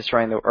they're, like,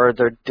 destroying or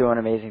they're doing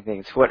amazing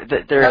things?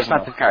 They're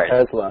expensive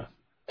cars.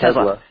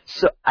 Tesla.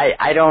 So,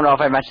 I don't know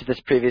if I mentioned this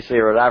previously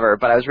or whatever,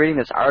 but I was reading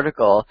this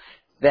article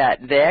that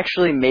they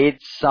actually made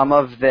some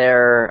of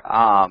their,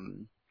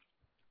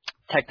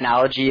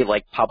 technology,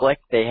 like, public.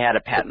 They had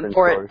a patent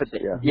for it, but they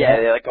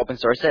like open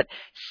source it,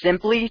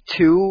 simply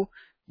to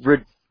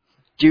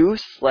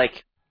reduce,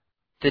 like,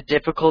 the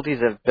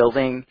difficulties of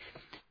building.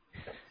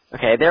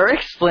 Okay, they were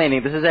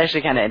explaining, this is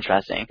actually kind of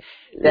interesting,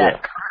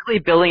 that currently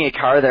building a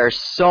car, there are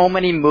so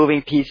many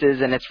moving pieces,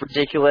 and it's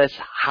ridiculous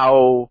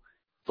how,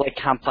 like,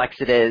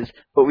 complex it is,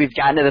 but we've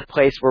gotten to the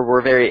place where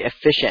we're very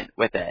efficient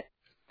with it.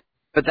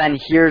 But then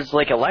here's,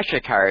 like,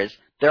 electric cars.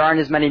 There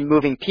aren't as many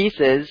moving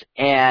pieces,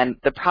 and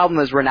the problem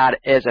is we're not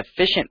as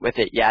efficient with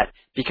it yet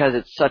because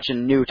it's such a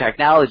new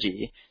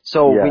technology.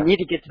 So we need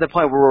to get to the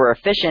point where we're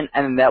efficient,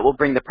 and that will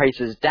bring the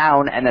prices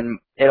down, and then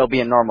it'll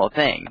be a normal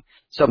thing.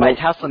 So by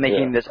Tesla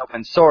making this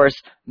open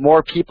source,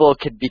 more people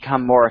could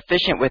become more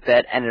efficient with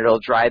it, and it'll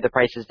drive the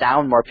prices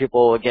down. More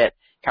people will get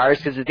cars,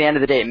 because at the end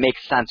of the day, it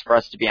makes sense for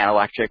us to be on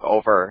electric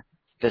over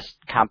this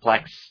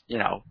complex,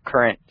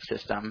 current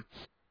system.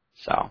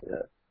 So,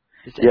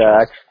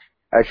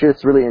 actually,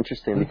 it's really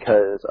interesting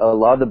because a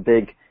lot of the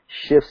big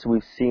shifts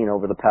we've seen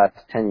over the past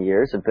 10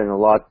 years have been a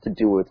lot to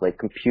do with, like,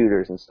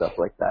 computers and stuff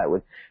like that,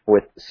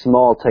 with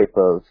small type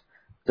of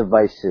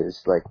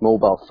devices like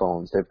mobile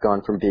phones. They've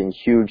gone from being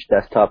huge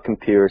desktop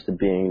computers to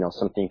being,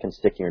 something you can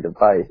stick in your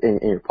device in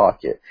your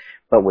pocket.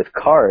 But with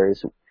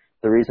cars,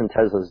 the reason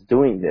Tesla's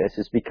doing this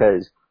is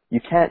because you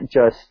can't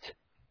just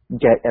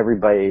get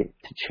everybody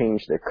to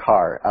change their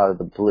car out of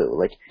the blue.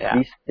 Like,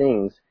 these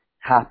things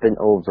happen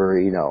over,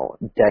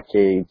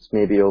 decades,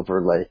 maybe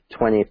over like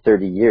 20,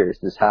 30 years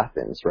this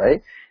happens,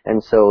 right?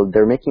 And so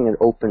they're making an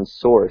open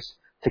source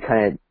to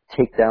kind of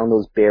take down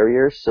those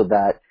barriers so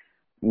that,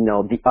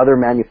 the other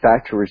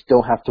manufacturers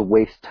don't have to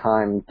waste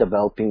time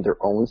developing their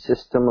own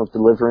system of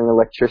delivering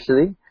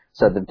electricity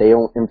so that they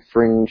don't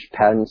infringe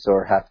patents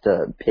or have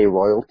to pay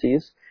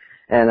royalties.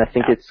 And I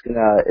think it's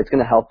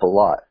gonna help a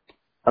lot.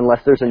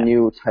 Unless there's a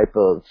new type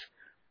of,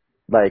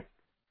 like,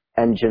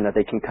 engine that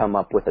they can come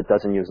up with that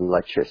doesn't use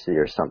electricity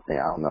or something.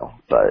 I don't know.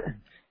 But,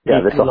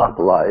 this will help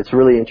a lot. It's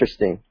really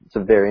interesting. It's a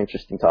very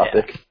interesting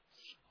topic.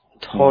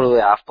 Yeah. Totally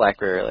off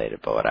BlackBerry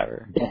related, but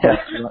whatever.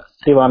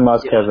 Elon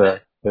Musk has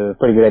a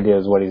pretty good idea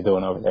of what he's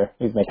doing over there.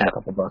 He's making a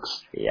couple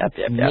bucks. Yep.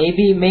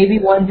 Maybe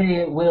one day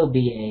it will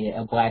be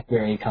a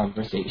BlackBerry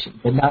conversation,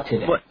 but not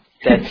today.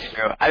 That's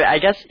true. I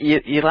guess,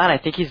 Elon, I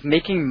think he's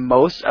making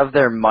most of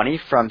their money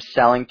from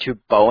selling to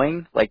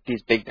Boeing, like,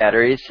 these big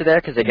batteries to there,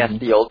 because I guess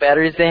the old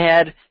batteries they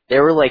had, they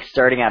were, like,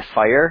 starting on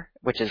fire,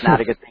 which is not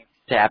a good thing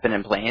to happen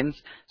in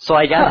planes. So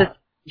I guess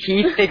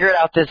he figured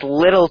out this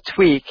little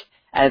tweak,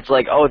 and it's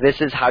like, oh, this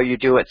is how you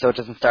do it so it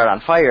doesn't start on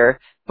fire,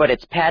 but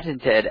it's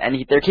patented,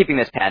 and they're keeping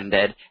this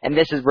patented, and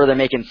this is where they're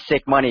making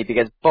sick money,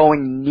 because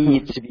Boeing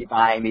needs to be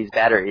buying these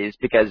batteries,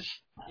 because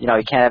you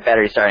can't have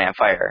batteries starting on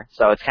fire.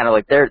 So it's kind of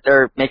like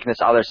they're making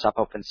this other stuff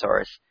open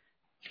source,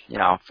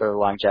 for the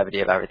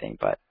longevity of everything.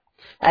 But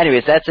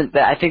anyways,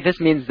 I think this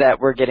means that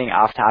we're getting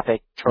off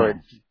topic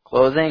towards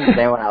closing. Does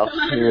anyone else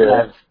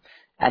have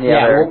any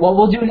other?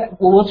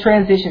 We'll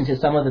transition to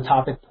some of the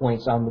topic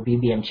points on the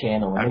BBM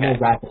channel, and then we'll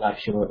wrap it up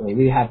shortly.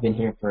 We have been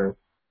here for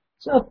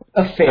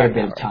a fair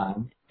bit of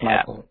time.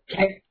 Yeah.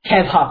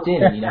 Kev hopped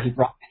in. He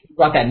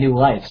brought that new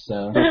life.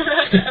 So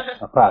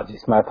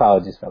my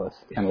apologies, fellas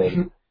and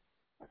ladies.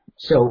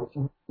 So,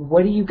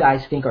 what do you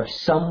guys think are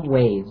some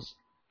ways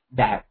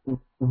that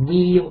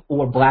we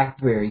or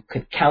BlackBerry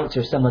could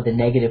counter some of the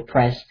negative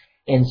press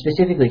and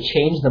specifically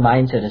change the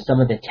mindset of some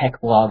of the tech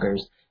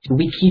bloggers? Do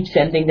we keep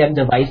sending them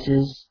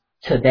devices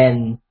to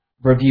then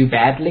review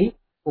badly,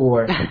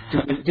 or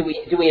do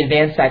we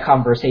advance that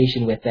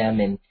conversation with them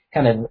and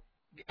kind of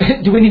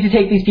do we need to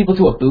take these people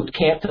to a boot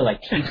camp to,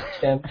 like, teach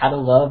them how to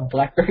love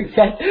BlackBerry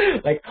tech?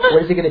 Like,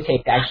 what is it going to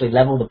take to actually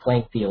level the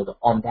playing field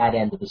on that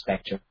end of the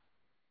spectrum?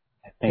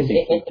 I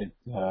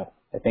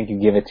think you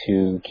give it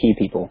to key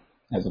people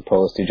as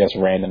opposed to just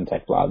random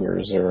tech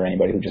bloggers or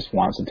anybody who just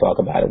wants to talk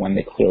about it when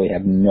they clearly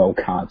have no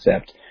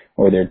concept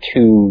or they're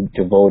too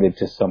devoted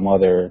to some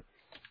other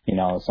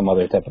some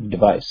other type of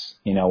device,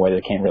 where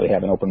they can't really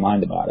have an open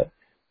mind about it.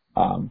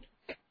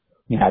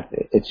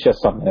 It's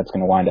just something that's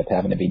going to wind up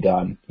having to be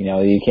done.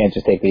 You can't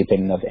just take the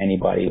opinion of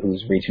anybody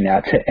who's reaching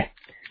out to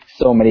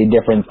so many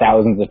different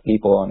thousands of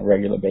people on a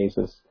regular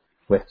basis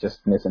with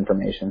just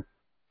misinformation.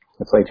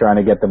 It's like trying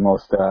to get the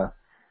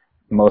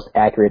most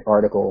accurate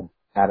article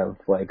out of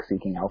like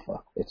Seeking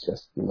Alpha. It's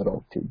just a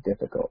little too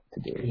difficult to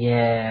do.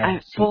 Yeah.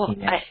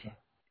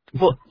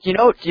 Well,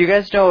 do you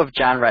guys know of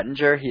John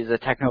Rettinger? He's a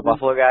Techno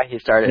Buffalo guy. He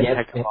started in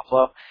Techno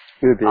Buffalo.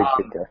 He would be a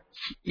good guy.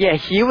 Yeah,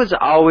 he was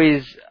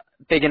always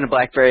big into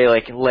BlackBerry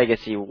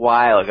legacy a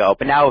while ago,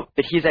 but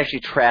he's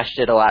actually trashed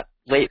it a lot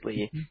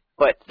lately. Mm-hmm.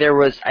 But there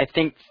was, I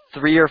think,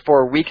 3 or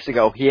 4 weeks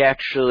ago, he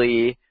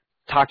actually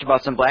talked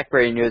about some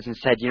BlackBerry news and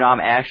said, I'm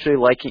actually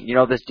liking,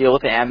 this deal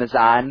with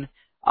Amazon,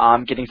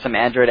 getting some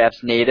Android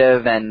apps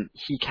native, and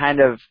he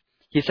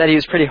said he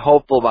was pretty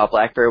hopeful about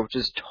BlackBerry, which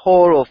is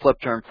total flip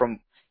turn from,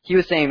 he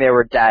was saying they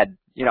were dead,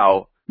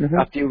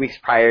 a few weeks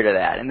prior to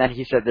that, and then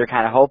he said they're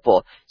kind of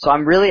hopeful. So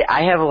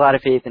I have a lot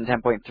of faith in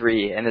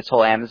 10.3 and this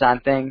whole Amazon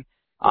thing.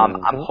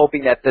 I'm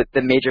hoping that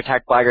the major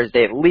tech bloggers,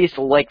 they at least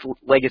like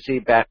legacy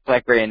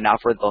BlackBerry enough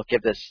where they'll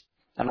give this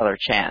another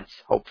chance,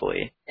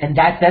 hopefully. And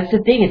that's the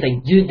thing. It's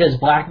like, does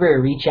BlackBerry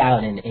reach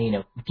out and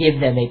give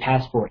them a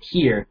passport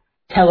here?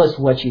 Tell us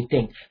what you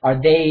think.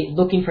 Are they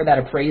looking for that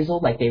appraisal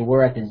like they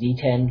were at the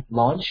Z10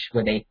 launch,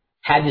 where they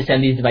had to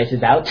send these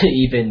devices out to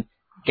even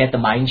get the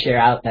mind share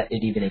out that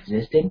it even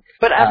existed?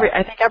 But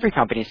I think every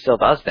company still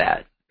does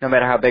that. No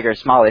matter how big or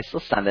small, they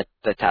still send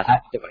the test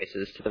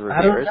devices to the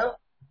reviewers. I don't know.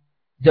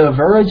 The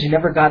Verge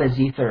never got a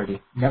Z30.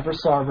 Never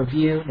saw a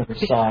review. Never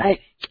saw.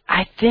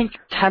 I think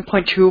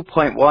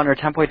 10.2.1 or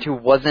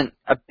 10.2 wasn't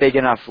a big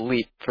enough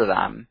leap for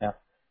them. Yeah,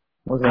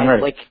 wasn't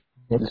ready.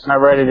 It's not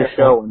ready to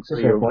show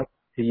until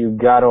you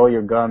got all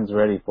your guns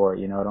ready for it.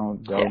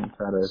 Don't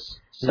try to.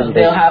 So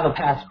they'll have a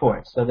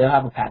passport. They'll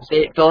have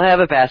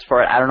a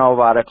passport. I don't know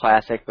about a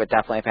classic, but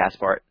definitely a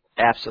passport.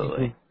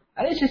 Absolutely.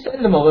 I just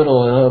send them a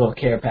little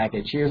care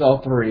package. Here's all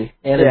 3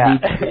 and a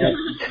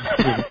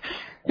Z10.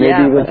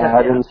 Maybe even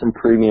add in some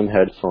premium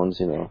headphones,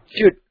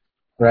 Dude,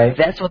 right?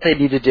 That's what they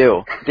need to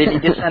do. They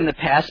need to send the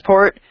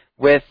passport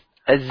with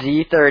a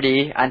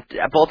Z30,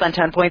 both on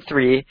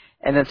 10.3,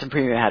 and then some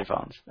premium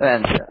headphones.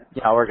 And,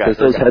 we're good. Because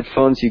those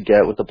headphones you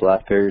get with the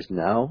BlackBerries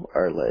now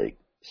are,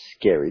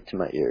 scary to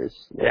my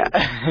ears. Yeah.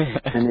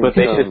 But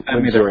they should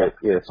send me the right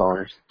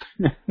earphones.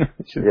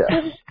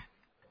 Yeah.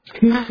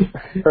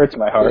 Hurts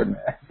my heart,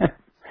 man.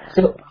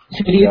 So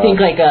do you think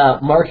a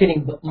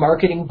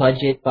marketing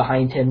budget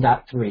behind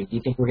 10.3? Do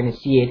you think we're going to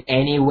see it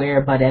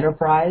anywhere but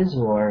enterprise,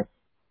 or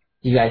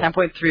do you guys?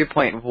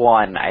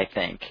 10.3.1, I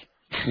think.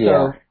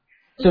 Yeah.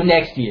 So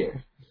next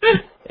year.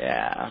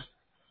 Yeah.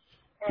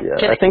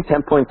 Yeah, I think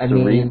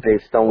 10.3,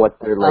 based on what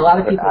they're a lot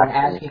of people are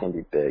asking, is going to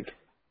be big.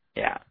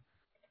 Yeah.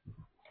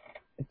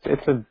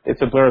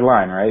 It's a blurred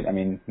line, right? I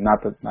mean,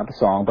 not the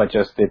song, but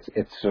just it's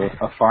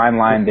a fine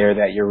line there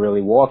that you're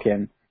really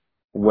walking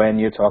when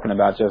you're talking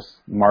about just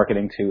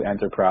marketing to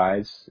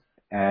enterprise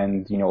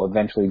and,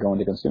 eventually going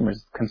to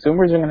consumers.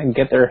 Consumers are going to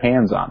get their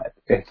hands on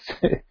it.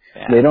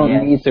 They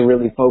don't need to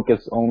really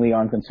focus only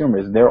on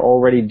consumers. They're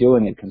already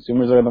doing it.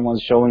 Consumers are the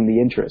ones showing the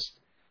interest.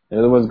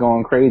 They're the ones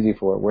going crazy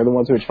for it. We're the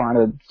ones who are trying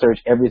to search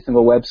every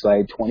single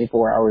website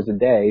 24 hours a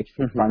day,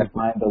 trying to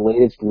find the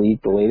latest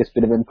leak, the latest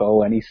bit of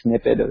info, any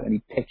snippet,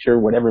 any picture,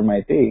 whatever it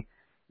might be.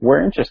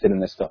 We're interested in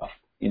this stuff.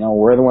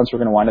 We're the ones who are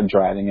going to wind up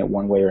driving it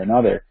one way or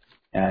another.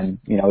 And,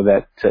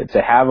 that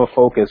to have a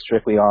focus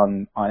strictly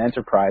on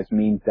enterprise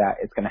means that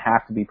it's going to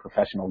have to be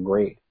professional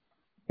grade.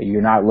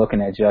 You're not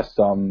looking at just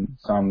some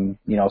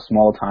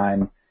small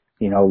time,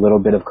 little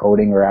bit of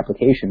coding or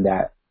application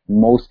that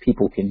most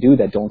people can do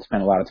that don't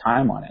spend a lot of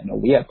time on it.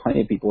 We have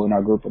plenty of people in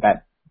our group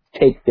that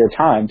take their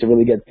time to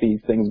really get these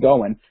things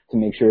going to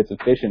make sure it's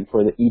efficient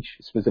for each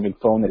specific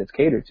phone that it's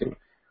catered to.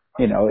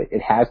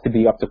 It has to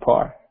be up to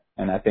par.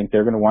 And I think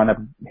they're going to wind up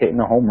hitting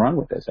a home run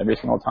with this every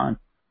single time.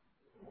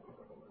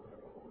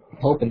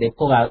 Hoping they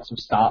pull out some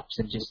stops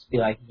and just be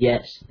like,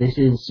 yes, this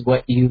is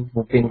what you've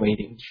been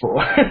waiting for.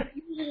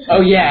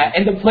 Oh yeah,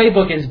 and the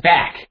playbook is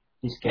back.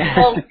 Just kidding.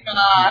 Oh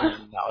God.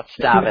 No,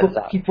 stop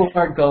it. People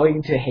are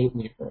going to hate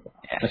me for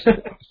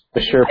that.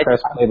 The SurePress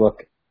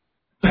playbook.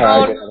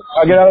 I'll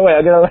get out of the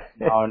way.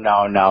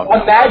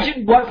 No.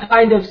 Imagine what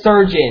kind of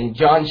surgeon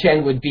John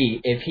Chen would be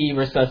if he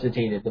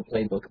resuscitated the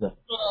playbook, though.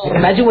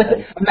 Imagine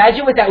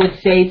what that would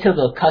say to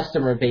the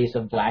customer base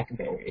of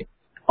BlackBerry.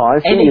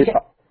 Honestly,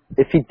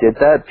 if he did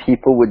that,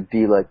 people would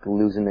be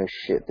losing their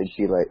shit. They'd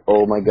be like,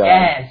 "Oh my God,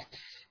 yes.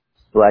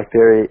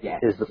 BlackBerry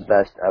is the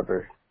best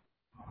ever."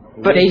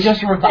 But they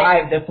just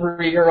revived the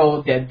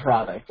 3-year-old dead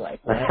product,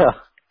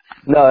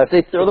 No, if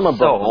they throw them a bone,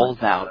 so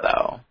old now,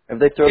 though. If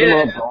they throw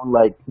them a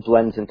bone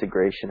Blends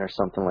integration or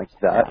something like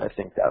that, I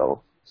think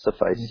that'll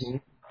suffice.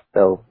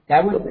 Mm-hmm.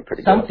 That would be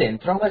pretty something.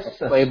 Good. Throw us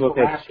a playbook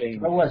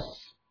exchange.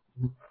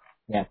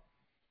 Yeah.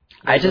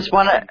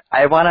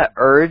 I want to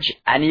urge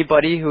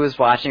anybody who is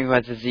watching who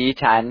has a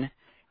Z10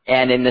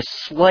 and in the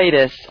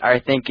slightest are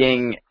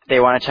thinking they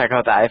want to check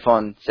out the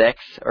iPhone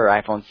 6 or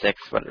iPhone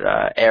 6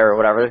 Air or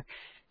whatever,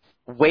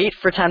 wait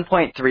for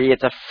 10.3.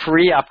 It's a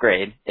free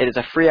upgrade. It is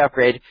a free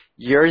upgrade.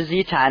 Your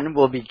Z10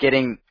 will be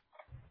getting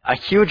a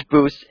huge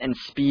boost in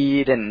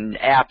speed and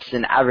apps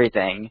and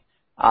everything.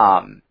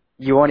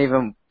 You won't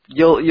even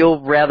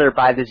you'll rather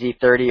buy the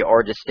Z30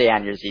 or just stay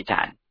on your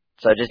Z10.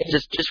 So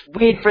just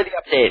wait for the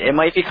update. It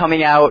might be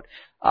coming out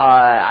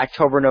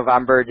October,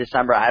 November,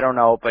 December. I don't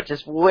know, but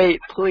just wait,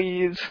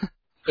 please.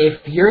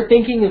 If you're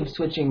thinking of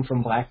switching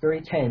from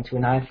BlackBerry 10 to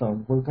an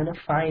iPhone, we're gonna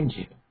find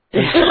you.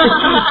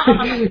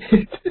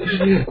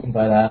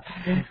 But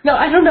no,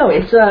 I don't know.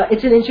 It's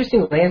an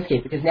interesting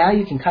landscape because now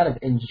you can kind of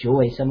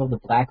enjoy some of the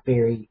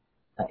BlackBerry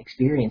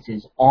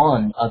experiences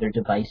on other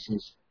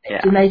devices. Yeah.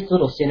 It's a nice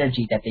little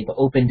synergy that they've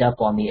opened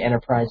up on the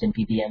enterprise and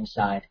BBM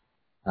side.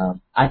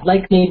 I'd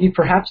like maybe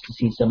perhaps to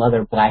see some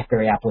other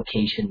BlackBerry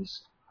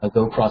applications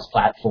go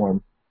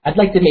cross-platform. I'd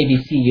like to maybe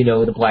see,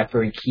 the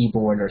BlackBerry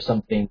keyboard or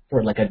something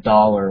for like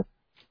 $1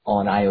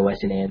 on iOS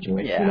and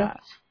Android. Yeah.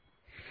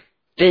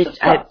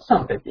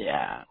 Something.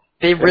 Yeah.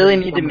 They really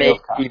need to make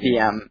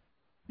BBM.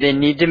 They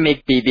need to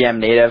make BBM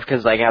native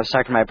because, like, I was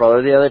talking to my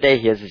brother the other day.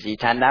 He has a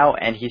Z10 now,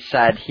 and he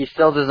said he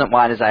still doesn't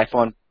want his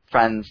iPhone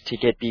friends to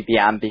get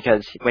BBM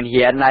because when he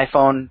had an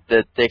iPhone,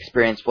 the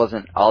experience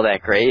wasn't all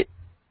that great.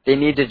 They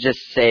need to just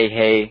say,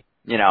 hey,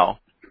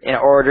 in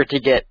order to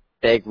get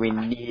big, we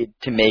need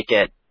to make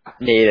it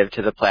native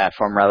to the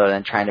platform rather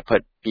than trying to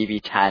put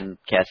BB10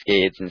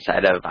 cascades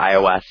inside of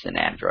iOS and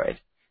Android.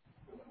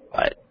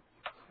 But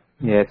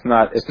yeah, it's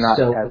not as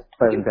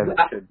pleasant as it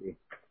should be.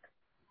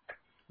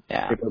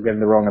 Yeah. People are getting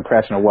the wrong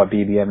impression of what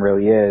BBM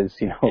really is,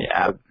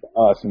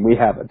 us, and we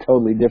have a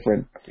totally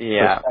different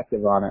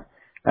perspective on it.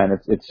 And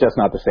it's just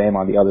not the same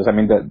on the others. I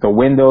mean, the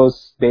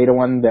Windows beta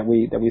one that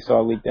we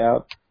saw leaked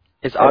out.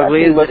 As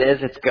ugly as it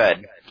is, it's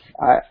good.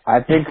 I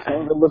think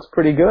some of it looks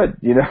pretty good,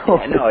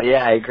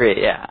 Yeah, I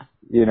agree, yeah.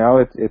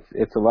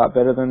 It's a lot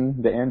better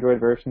than the Android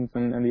versions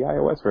and the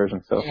iOS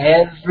version. So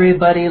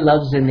everybody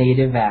loves a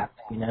native app,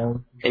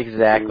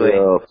 Exactly.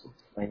 Yeah.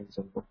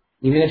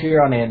 Even if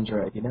you're on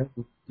Android,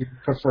 you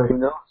prefer. Who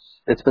knows?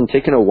 It's been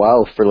taking a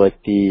while for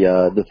like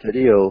the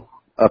video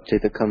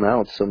update to come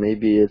out, so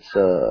maybe it's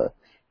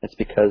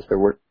because they're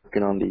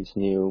working on these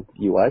new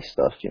UI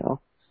stuff,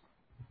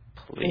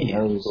 Please.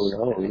 Who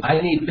knows?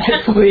 I need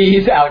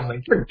please. I was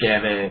like,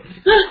 forget it.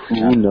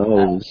 Who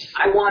knows?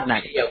 I want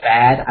video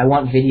bad. I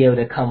want video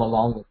to come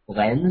along with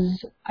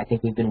Lens. I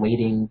think we've been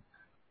waiting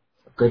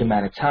a good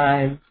amount of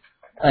time.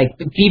 Like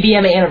the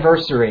BBM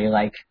anniversary,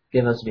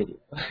 give us video.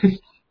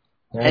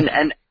 Right?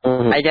 And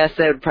I guess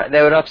that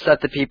would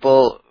upset the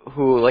people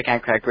who, like on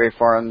Crackberry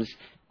forums,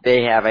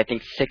 they have I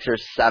think 6 or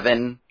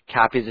 7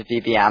 copies of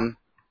BBM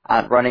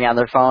running on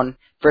their phone.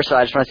 First of all,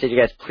 I just want to say to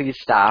you guys, please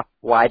stop.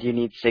 Why do you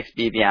need 6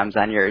 BBMs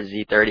on your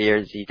Z30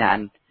 or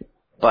Z10?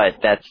 But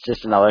that's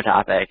just another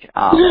topic.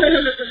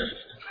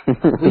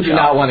 We do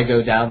not want to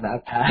go down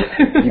that path.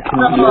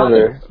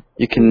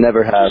 You can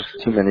never have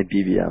too many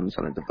BBMs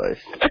on a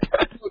device.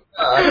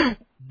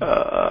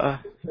 All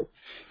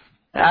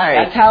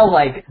right. That's how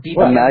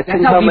BBM.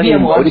 That's how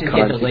BBM launches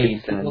get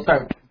delayed. We'll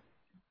start.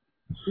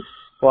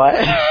 What?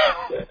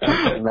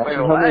 Imagine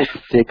how many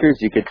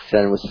stickers you could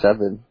send with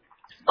 7.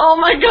 Oh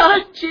my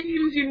God,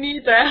 James, you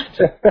need that.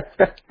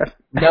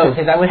 No,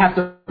 because I would have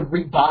to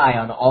rebuy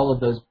on all of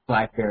those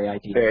BlackBerry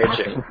IDs. Very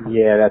true.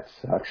 Yeah, that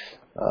sucks.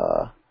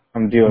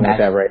 I'm dealing with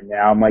that right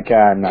now. I'm like,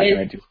 I'm not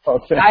going to do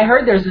both. I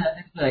heard there's an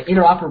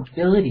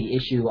interoperability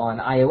issue on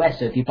iOS,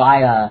 so if you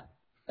buy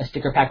a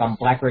sticker pack on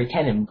BlackBerry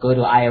 10 and go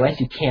to iOS,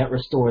 you can't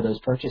restore those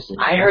purchases.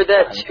 I heard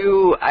that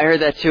too,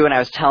 and I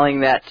was telling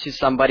that to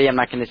somebody, I'm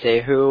not going to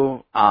say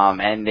who,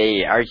 and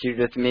they argued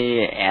with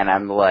me, and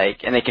I'm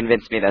like, and they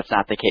convinced me that's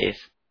not the case,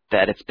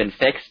 that it's been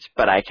fixed,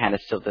 but I kind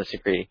of still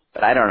disagree.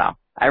 But I don't know.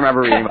 I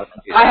remember reading about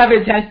it. I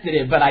haven't tested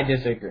it, but I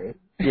disagree.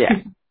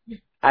 Yeah.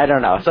 I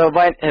don't know. So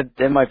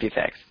it might be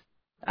fixed.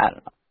 I don't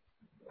know.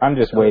 I'm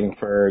just waiting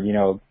for,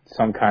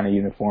 some kind of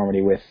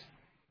uniformity with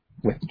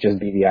just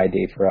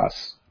BBID for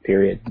us.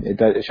 Period.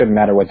 It shouldn't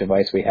matter what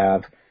device we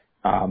have.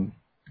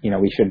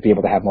 We should be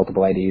able to have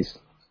multiple IDs.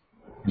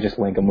 Just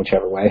link them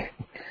whichever way.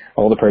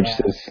 All the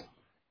purchases. Yeah.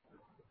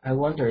 I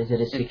wonder, is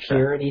it a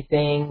security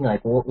thing?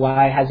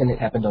 Why hasn't it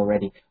happened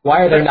already?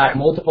 Why are there not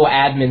multiple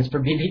admins for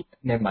BBM?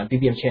 Never mind,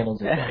 BBM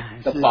channels is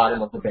the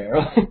bottom of the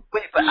barrel.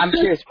 Wait, but I'm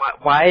curious.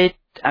 Why?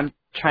 I'm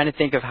trying to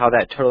think of how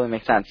that totally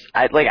makes sense.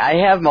 I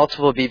have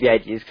multiple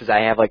BBIDs because I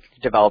have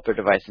developer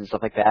devices and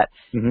stuff like that.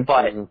 Mm-hmm.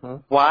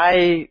 But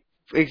why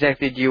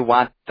exactly do you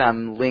want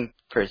them linked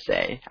per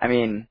se? I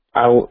mean,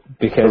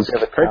 because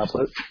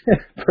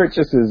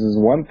purchases is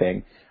one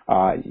thing.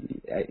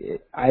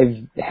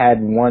 I've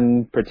had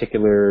one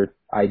particular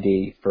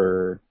ID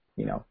for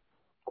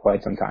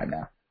quite some time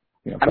now.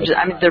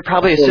 They're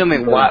probably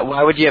assuming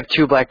why would you have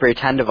 2 BlackBerry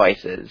 10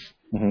 devices?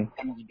 Mm-hmm.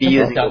 And be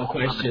using dumb them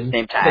question. at the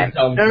same time.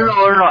 No.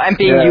 I'm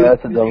being used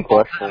that's a dumb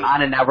question.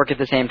 on a network at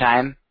the same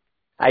time.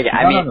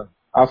 No.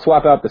 I'll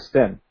swap out the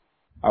SIM.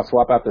 I'll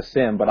swap out the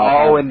SIM, but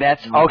and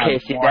that's okay.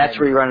 See, that's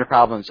where you run into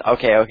problems.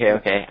 Okay. I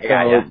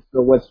got you.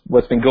 So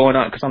what's been going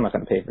on? Because I'm not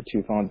going to pay for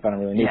 2 phones if I don't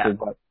really need to.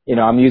 But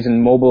I'm using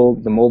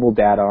the mobile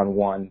data on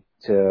one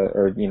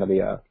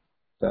the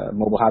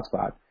mobile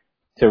hotspot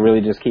to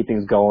really just keep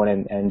things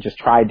going and just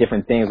try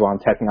different things while I'm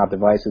testing out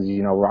devices.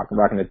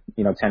 Rocking the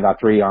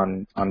 10.3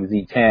 on the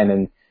Z10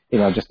 and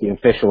just the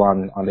official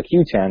on the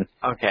Q10.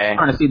 Okay.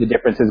 Trying to see the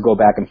differences go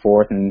back and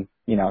forth, and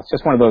it's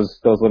just one of those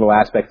little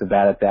aspects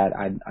about it that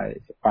I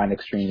find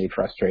extremely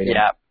frustrating.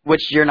 Yeah,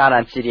 which you're not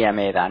on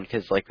CDMA then,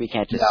 because we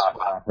can't just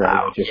swap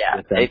out.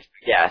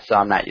 So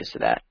I'm not used to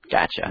that.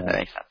 Gotcha. Yeah. That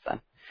makes sense then.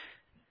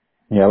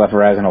 Yeah, I left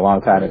Verizon a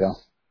long time ago.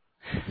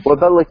 What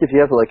about if you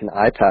have an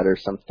iPad or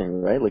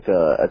something, right? Like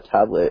a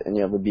tablet, and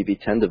you have a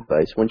BB10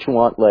 device? Wouldn't you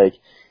want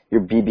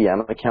your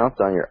BBM account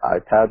on your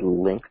iPad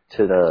linked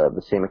to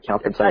the same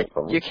account that's on your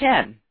phone? You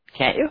can,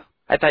 can't you?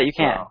 I thought you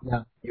can't.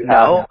 No.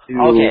 No?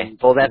 Okay.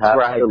 Well, that's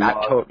where I'm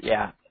told.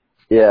 Yeah.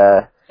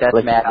 Yeah. That's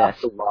madness. You have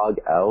to log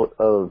out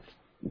of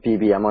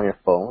BBM on your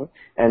phone,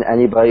 and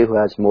anybody who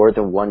has more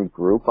than one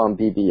group on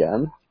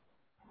BBM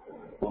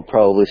will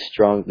probably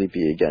strongly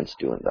be against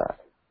doing that.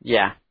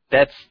 Yeah.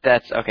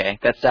 That's okay.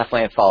 That's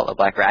definitely a fault of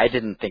BlackBerry. I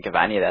didn't think of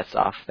any of that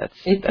stuff.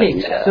 It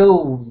takes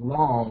so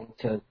long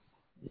to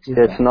do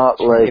It's not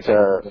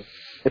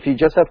if you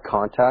just have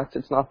contacts,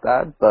 it's not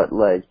bad, but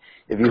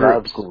if you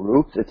have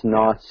groups, it's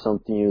not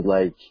something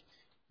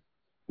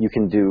you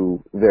can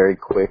do very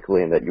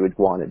quickly and that you would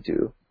want to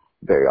do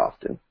very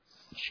often.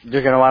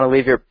 You're going to want to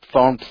leave your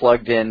phone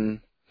plugged in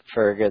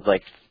for a good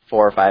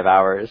 4 or 5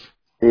 hours.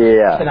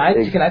 Yeah. Can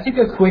I take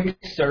a quick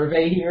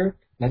survey here?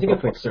 I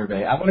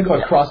want to go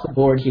across the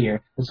board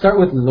here. Let's start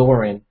with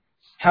Lauren.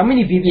 How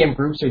many BBM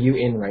groups are you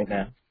in right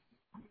now?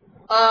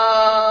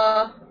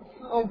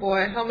 Oh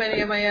boy, how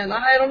many am I in?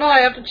 I don't know,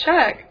 I have to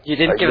check. You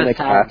didn't give us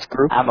time.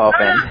 Group? I'm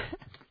open.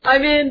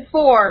 I'm in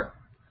 4.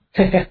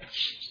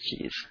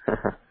 Jeez.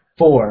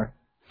 4.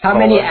 How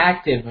many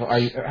active are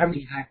you? How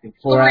many active?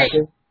 4 3.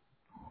 active?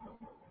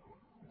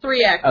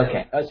 3 active.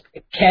 Okay.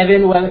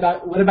 Kevin,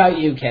 what about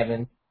you,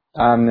 Kevin?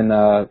 I'm in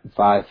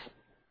 5.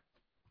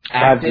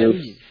 Active?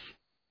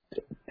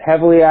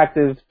 Heavily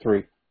active,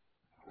 3.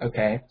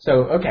 Okay. So,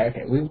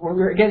 okay.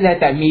 We're getting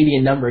at that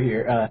median number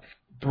here.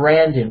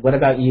 Brandon, what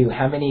about you?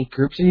 How many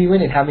groups are you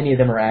in, and how many of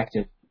them are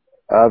active?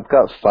 I've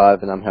got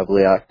 5, and I'm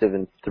heavily active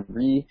in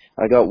 3.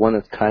 I got one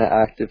that's kind of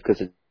active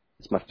because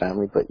it's my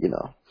family, but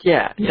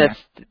Yeah.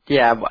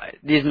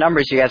 These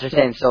numbers you guys are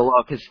saying so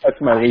low because that's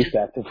my least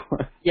active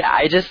one. Yeah,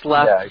 I just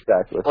left. Yeah,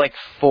 exactly.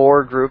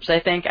 4 groups. I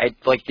think I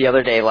the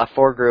other day left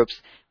 4 groups.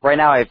 Right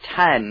now I have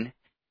 10.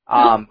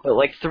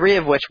 But 3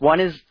 of which one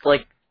is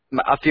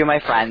a few of my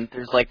friends.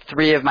 There's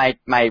 3 of my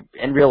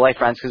in real life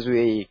friends because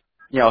we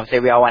say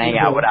we all want to hang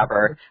out,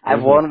 whatever. I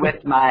have one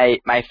with my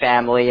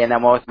family and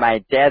then one with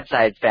my dad's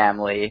side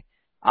family.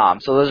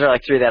 So those are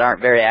 3 that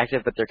aren't very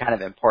active, but they're kind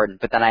of important.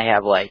 But then I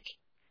have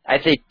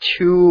I'd say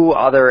 2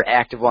 other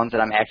active ones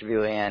that I'm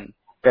actively in.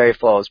 Barry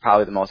Flow is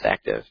probably the most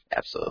active.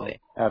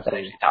 Absolutely.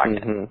 Absolutely. Shout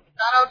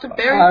out to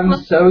Barry. I'm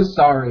so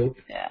sorry.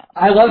 Yeah.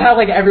 I love how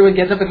everyone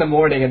gets up in the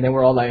morning and then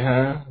we're all like,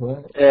 huh?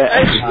 What?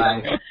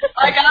 Yeah.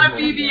 I got a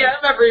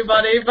BBM,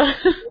 everybody,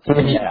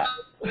 but yeah.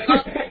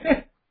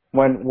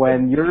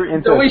 When you're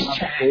into a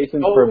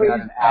conversation for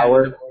about an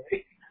hour,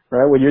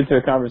 right? When you're into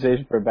a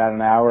conversation for about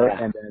an hour,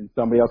 and then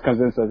somebody else comes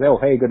in and says, "Oh,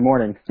 hey, good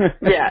morning."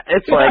 Yeah,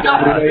 it's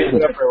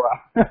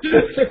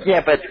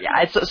yeah, but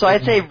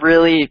I'd say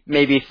really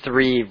maybe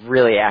 3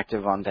 really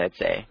active ones. I'd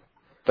say.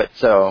 But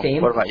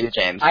Same. What about you,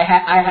 James? I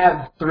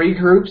have 3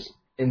 groups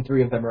and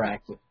 3 of them are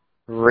active.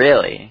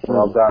 Really?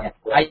 Well done.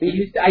 I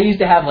used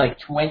to have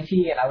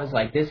 20, and I was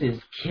like, this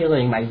is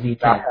killing my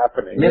Z10. Not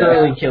happening.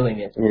 Literally killing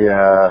it.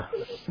 Yeah.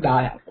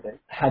 Not happening.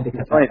 Had to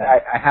cut funny,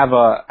 that. I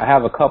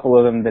have a couple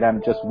of them that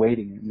I'm just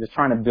waiting. I'm just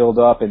trying to build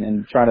up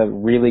and trying to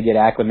really get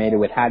acclimated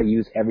with how to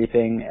use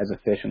everything as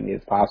efficiently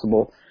as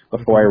possible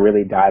before I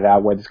really dive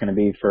out, whether it's going to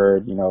be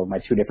for, my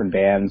 2 different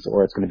bands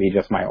or it's going to be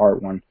just my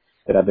art one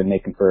that I've been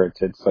making for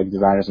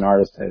designers and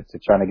artists to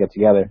trying to get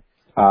together.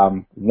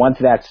 Once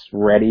that's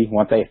ready,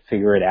 once I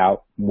figure it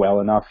out well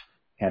enough,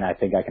 and I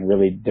think I can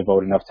really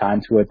devote enough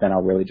time to it, then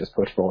I'll really just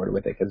push forward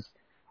with it because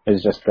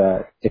it's just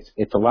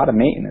it's a lot of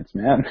maintenance,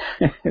 man.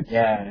 It's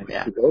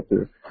to go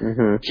through.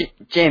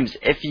 Mm-hmm. James,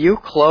 if you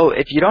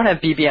don't have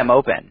BBM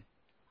open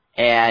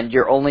and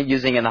you're only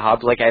using in the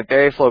hub, I have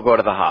VeryFlow go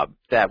to the hub,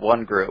 that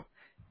one group,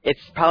 it's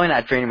probably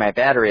not draining my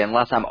battery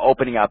unless I'm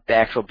opening up the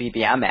actual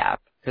BBM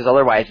app because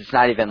otherwise it's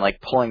not even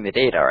like pulling the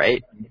data,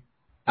 right?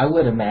 I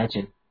would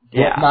imagine.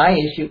 Yeah. My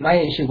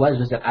issue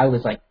was that I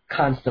was like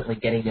constantly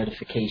getting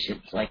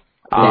notifications. Like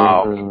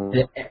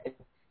the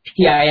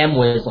PIM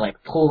was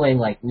like pulling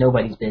like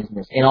nobody's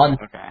business. And on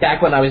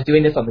back when I was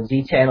doing this on the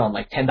Z10 on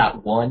like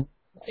 10.1,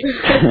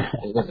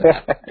 it wasn't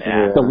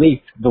happening.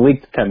 The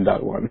leaked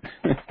 10.1.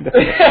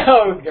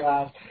 Oh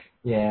god.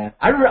 Yeah,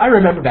 I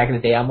remember back in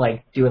the day. I'm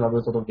like doing all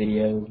those little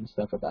videos and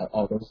stuff about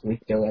all those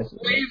leaked OS.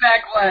 Way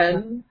back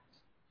when.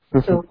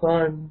 So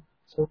fun.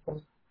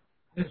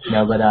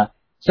 No, but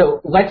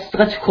So let's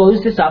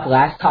close this up.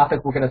 Last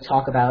topic we're going to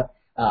talk about.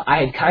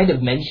 I had kind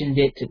of mentioned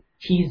it to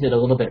tease it a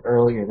little bit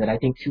earlier that I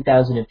think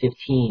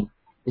 2015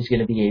 is going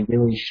to be a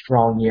really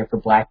strong year for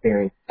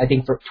BlackBerry. I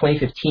think for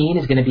 2015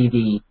 is going to be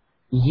the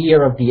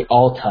year of the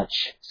all-touch,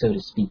 so to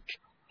speak.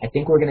 I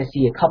think we're going to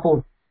see a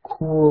couple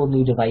cool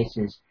new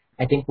devices.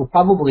 I think we'll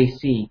probably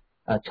see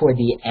toward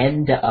the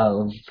end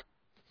of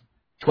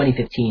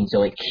 2015, so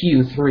like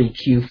Q3,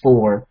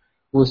 Q4,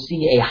 we'll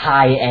see a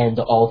high-end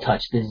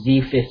all-touch, the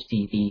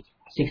Z50, the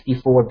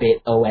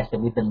 64-bit OS that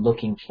we've been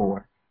looking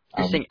for.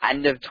 You're saying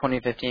end of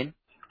 2015?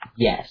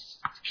 Yes.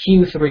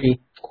 Q3,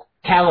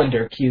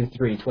 calendar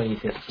Q3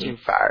 2015. Too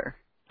far.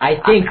 I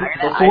think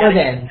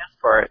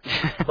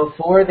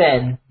before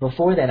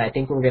then, I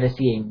think we're going to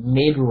see a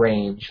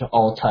mid-range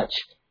all-touch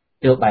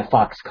built by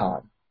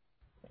Foxconn.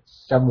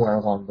 Somewhere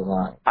along the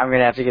line. I'm going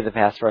to have to get the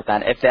passport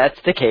then. If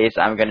that's the case,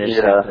 I'm going to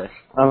just have to...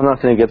 I'm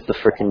not going to get the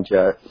frickin'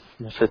 jet.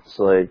 If it's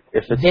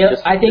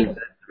just I think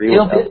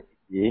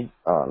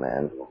oh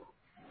man.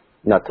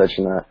 Not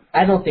touching that.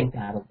 I don't think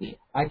that'll be it.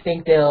 I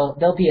think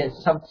they'll be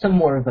some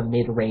more of a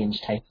mid-range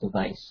type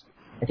device.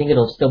 I think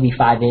it'll still be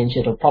 5-inch.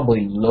 It'll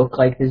probably look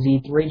like the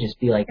Z3, just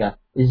be like a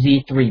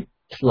Z3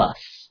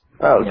 Plus.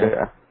 Oh, okay. You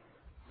know?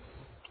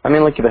 I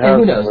mean, like if it has,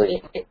 who knows?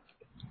 If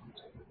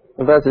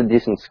it has a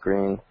decent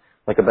screen,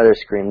 like a better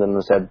screen than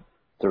the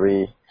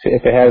Z3.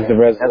 If it has the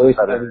resolution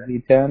of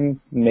the Z10,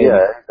 maybe.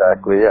 Yeah,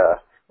 exactly. Yeah,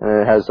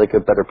 and it has like a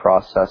better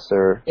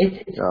processor.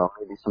 Maybe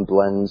some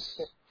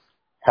blends.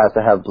 Has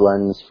to have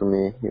blends for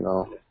me,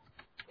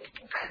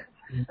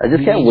 I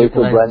just can't wait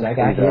till blends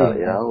comes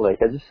out, Like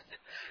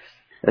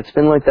it's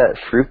been like that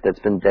fruit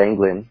that's been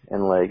dangling,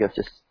 and like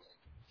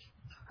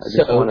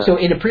So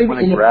in a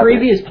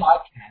previous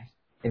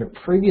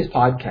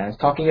podcast,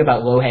 talking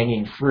about low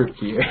hanging fruit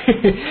here,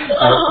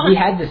 we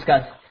had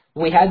discussed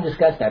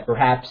that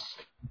perhaps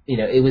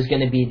it was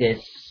going to be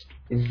this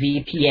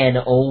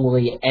VPN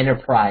only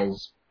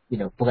enterprise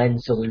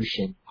blend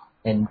solution,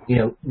 and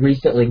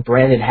recently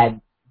Brandon had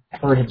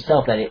heard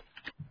himself that it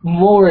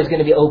more is going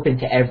to be open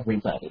to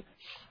everybody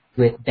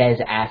with Bez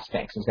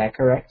aspects. Is that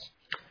correct?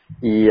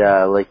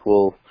 Yeah,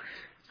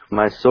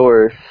 my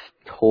source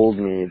told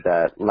me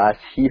that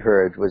last he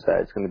heard was that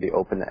it's going to be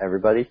open to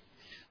everybody.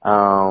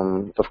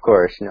 Of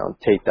course,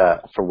 take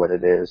that for what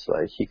it is.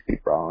 Like, he could be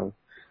wrong.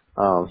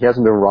 He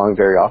hasn't been wrong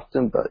very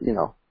often, but,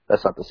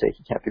 that's not to say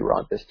he can't be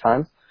wrong this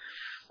time.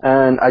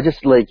 And I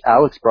just,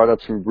 Alex brought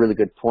up some really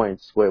good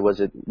points. Where was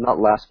it? Not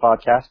last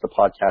podcast, the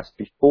podcast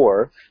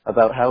before,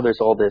 about how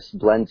there's all this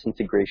blends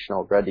integration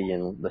already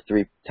in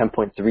the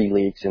 10.3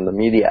 leaks and the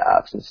media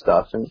apps and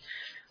stuff. And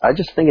I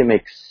just think it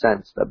makes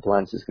sense that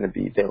blends is going to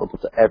be available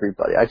to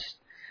everybody.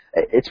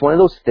 It's one of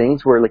those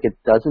things where,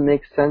 it doesn't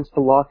make sense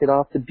to lock it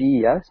off to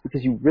BES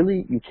because you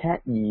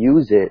can't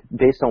use it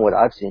based on what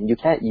I've seen. You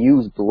can't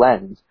use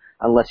blends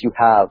unless you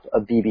have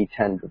a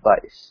BB10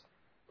 device.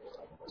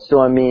 So,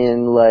 I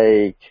mean,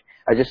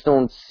 I just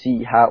don't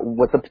see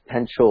what the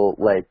potential,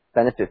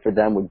 benefit for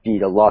them would be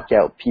to lock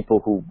out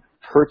people who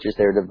purchase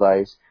their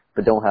device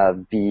but don't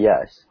have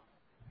BES.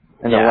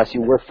 And unless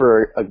you work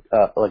for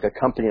a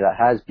company that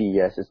has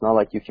BES, it's not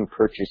like you can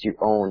purchase your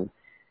own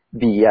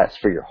BES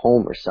for your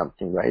home or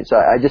something, right? So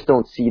I just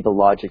don't see the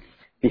logic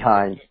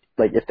behind,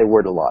 if they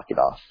were to lock it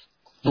off.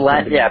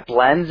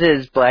 Blends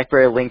is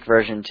BlackBerry Link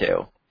version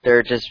 2.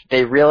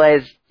 They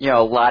realize,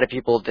 a lot of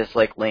people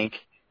dislike Link,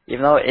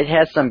 even though it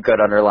has some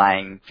good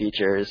underlying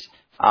features.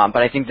 But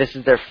I think this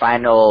is their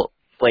final,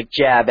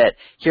 jab at,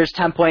 here's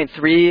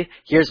 10.3,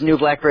 here's new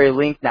BlackBerry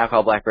Link, now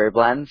called BlackBerry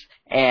Blends,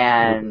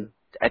 and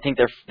I think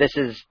this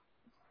is,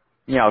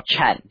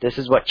 Chen. This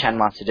is what Chen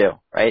wants to do,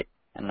 right?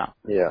 I don't know.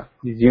 Yeah.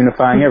 He's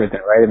unifying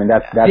everything, right? I mean,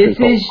 that's this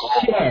is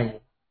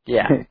Chen.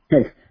 Yeah.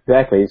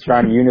 Exactly. He's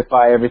trying to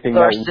unify everything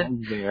that was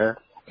there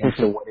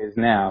into what is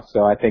now.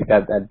 So I think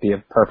that'd be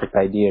a perfect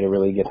idea to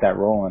really get that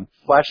rolling.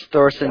 Watch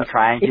Thorsten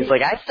crying. He's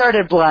like, I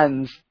started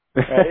Blends.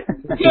 Right?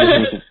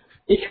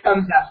 He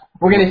comes out.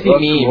 We're going to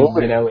see memes,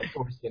 with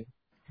Thorsten.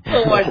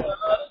 Oh my god.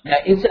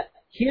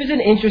 Here's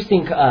an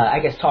interesting,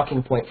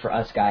 talking point for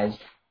us guys.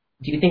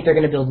 Do you think they're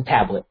going to build a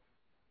tablet?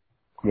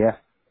 Yeah,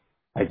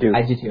 I do.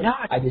 I do too. Yeah.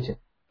 I do too.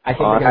 I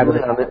think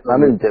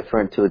I'm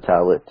indifferent to a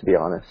tablet, to be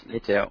honest. Me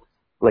too.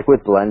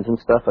 With blends and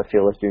stuff, I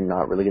feel like you're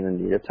not really going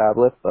to need a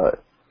tablet,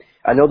 but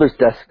I know there's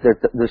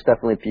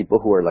definitely people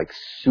who are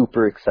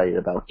super excited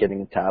about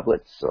getting a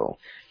tablet. So,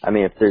 I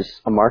mean, if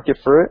there's a market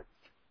for it,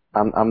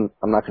 I'm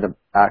not going to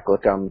act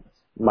like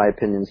my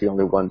opinion's the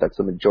only one that's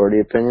a majority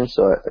opinion.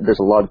 So there's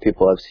a lot of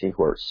people I've seen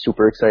who are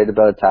super excited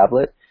about a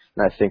tablet,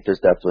 and I think there's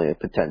definitely a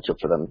potential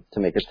for them to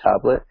make a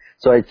tablet.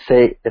 So I'd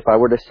say, if I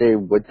were to say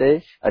would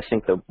they, I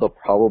think they'll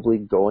probably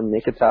go and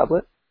make a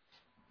tablet,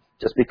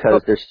 just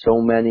because there's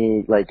so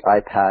many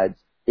iPads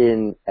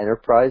in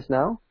enterprise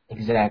now.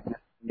 Exactly.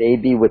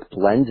 Maybe with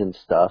blends and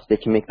stuff, they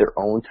can make their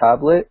own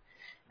tablet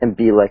and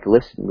be like,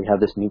 listen, we have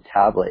this new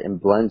tablet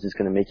and blends is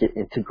going to make it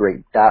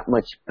integrate that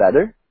much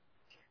better.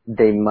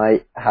 They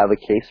might have a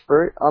case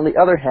for it. On the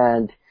other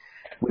hand,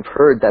 we've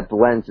heard that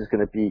Blends is going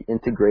to be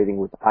integrating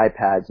with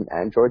iPads and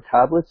Android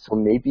tablets, so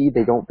maybe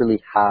they don't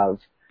really have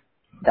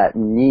that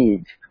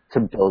need to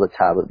build a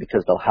tablet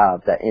because they'll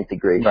have that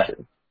integration. Right.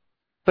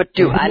 But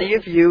do any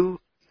of you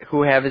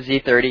who have a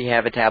Z30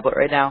 have a tablet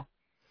right now?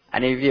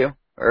 Any of you?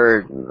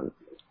 Or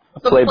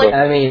Playbook.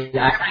 I mean,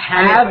 I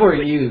have or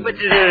use. But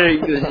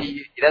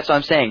that's what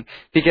I'm saying.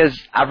 Because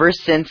ever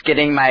since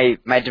getting my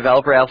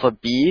Developer Alpha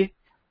B,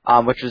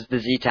 which was the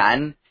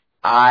Z10,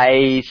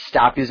 I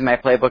stopped using my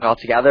Playbook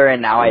altogether,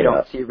 and now I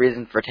don't see a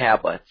reason for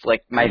tablets.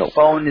 Like, my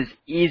phone is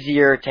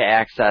easier to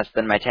access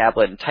than my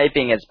tablet, and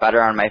typing is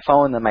better on my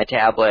phone than my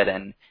tablet,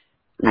 and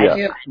I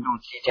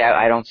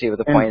don't see what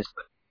the point is.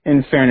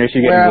 In fairness,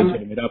 you get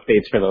legitimate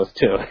updates for those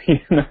too.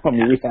 I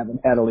mean, we haven't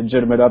had a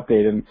legitimate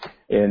update in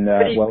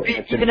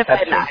even if I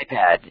had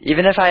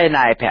an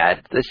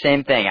iPad, the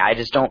same thing. I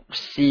just don't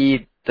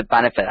see the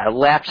benefit. A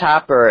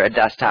laptop or a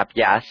desktop,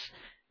 yes.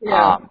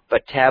 Yeah.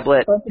 But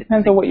tablet. Well, it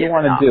depends on what you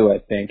want to do, I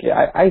think.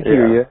 I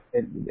hear you.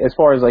 As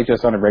far as like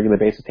just on a regular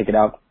basis, take it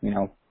out,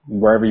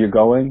 wherever you're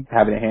going,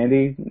 having it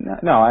handy.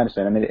 No, I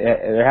understand. I mean,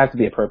 there has to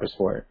be a purpose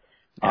for it.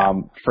 Yeah.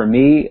 For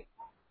me,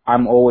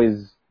 I'm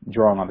always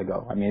drawing on the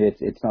go. I mean,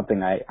 it's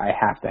something I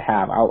have to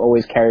have. I'll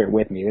always carry it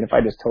with me. Even if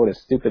I just tote a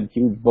stupid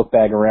huge book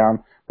bag around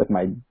with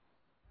my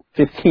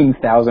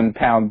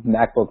 15,000-pound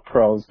MacBook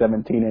Pro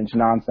 17-inch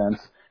nonsense,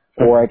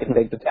 or I can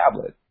take the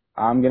tablet.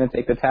 I'm going to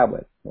take the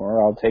tablet,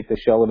 or I'll take the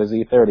shell of a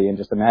Z30 and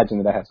just imagine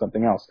that I have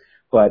something else.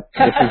 But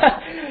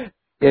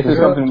this is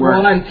something where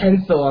drawn on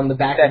pencil on the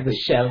back of the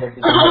shell of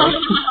the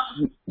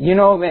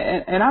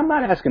Z30. And I'm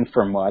not asking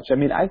for much. I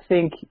mean, I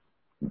think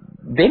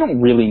they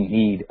don't really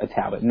need a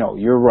tablet. No,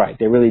 you're right.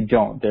 They really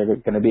don't. They're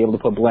going to be able to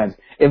put Blends.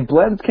 If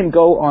Blends can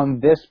go on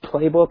this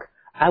Playbook,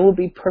 I will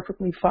be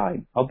perfectly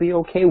fine. I'll be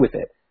okay with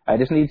it. I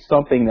just need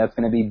something that's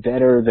going to be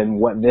better than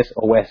what this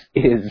OS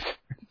is.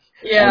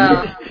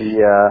 Yeah.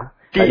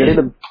 I guess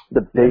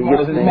the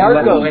biggest thing.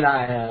 Marco and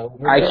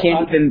I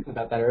can't even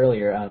about that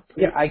earlier.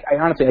 I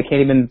honestly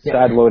can't even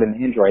sideload an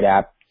Android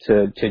app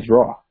to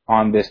draw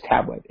on this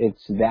tablet.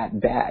 It's that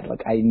bad.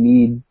 Like, I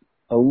need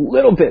a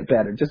little bit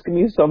better. Just give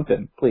me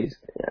something, please.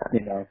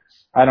 Yeah.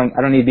 I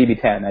don't need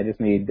BB10. I just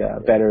need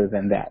better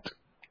than that.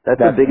 That's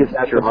the biggest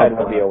drawback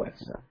of the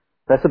OS.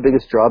 That's the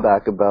biggest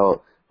drawback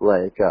about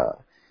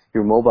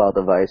your mobile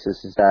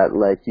devices is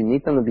that you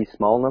need them to be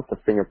small enough to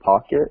fit in your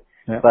pocket.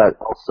 Yeah. But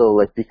also,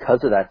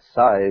 because of that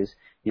size,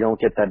 you don't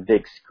get that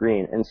big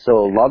screen. And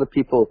so a lot of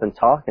people have been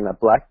talking that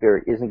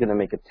BlackBerry isn't going to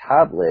make a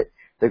tablet.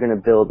 They're going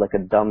to build a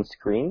dumb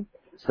screen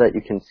so that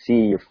you can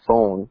see your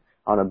phone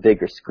on a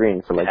bigger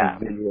screen for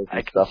videos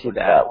and stuff like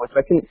that. Which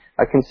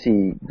I can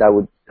see that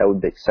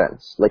would make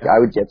sense. I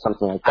would get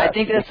something like that. I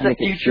think that's the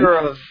future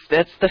of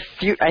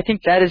I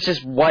think that is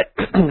just what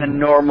the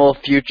normal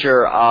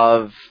future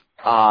of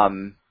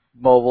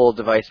mobile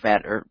device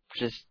or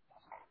just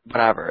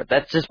whatever.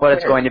 That's just what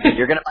it's going to be.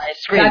 You're going to buy a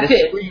screen.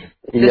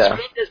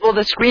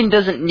 The screen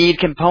doesn't need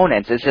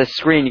components. It's a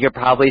screen. You could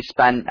probably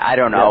spend, I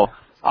don't know,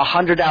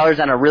 $100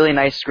 on a really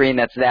nice screen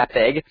that's that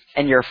big.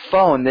 And your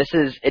phone,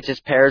 it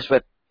just pairs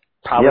with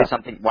probably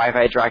something,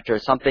 Wi-Fi direct or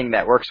something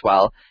that works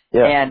well.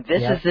 Yeah. And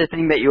this is the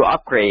thing that you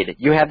upgrade.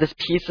 You have this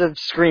piece of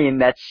screen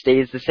that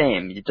stays the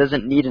same. It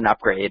doesn't need an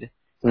upgrade.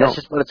 That's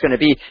just what it's going to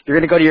be. You're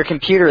going to go to your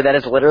computer that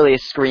is literally a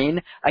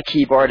screen, a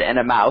keyboard, and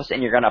a mouse,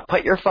 and you're going to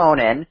put your phone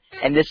in,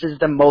 and this is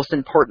the most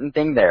important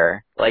thing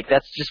there.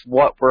 That's just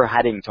what we're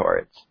heading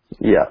towards.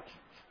 Yeah.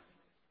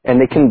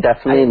 And they can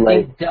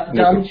definitely,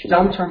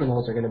 dumb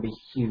terminals are going to be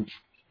huge.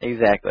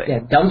 Exactly. Yeah,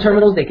 dumb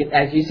terminals, they can,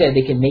 as you said,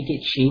 they can make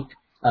it cheap.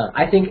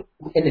 I think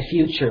in the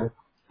future,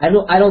 I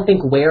don't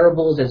think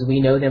wearables as we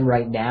know them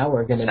right now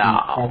are going to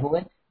be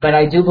prevalent, but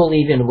I do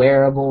believe in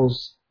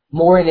wearables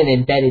more in an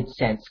embedded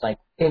sense.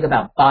 Think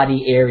about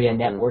body area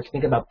networks.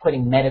 Think about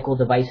putting medical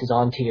devices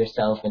onto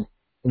yourself and,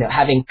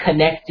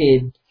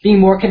 being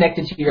more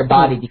connected to your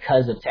body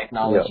because of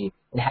technology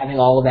and having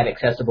all of that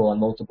accessible in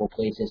multiple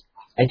places.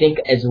 I think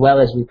as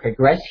well as we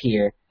progress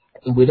here,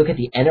 if we look at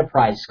the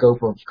enterprise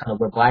scope of kind of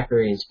where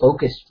BlackBerry is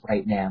focused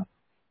right now,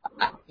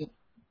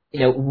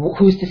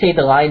 who's to say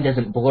the line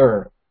doesn't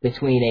blur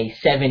between a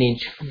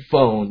 7-inch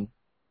phone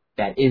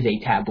that is a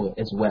tablet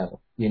as well,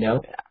 Yeah.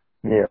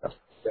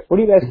 What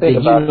do you guys think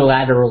about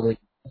unilaterally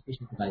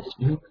efficient device?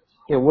 Mm-hmm.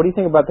 Yeah, what do you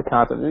think about the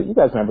concept? You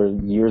guys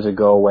remember years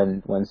ago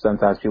when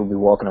sometimes people would be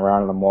walking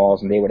around in the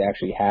malls and they would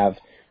actually have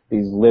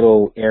these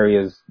little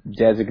areas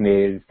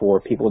designated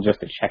for people just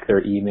to check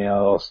their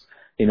emails,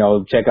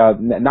 check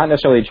out, not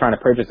necessarily trying to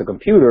purchase a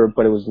computer,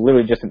 but it was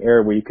literally just an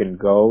area where you can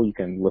go, you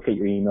can look at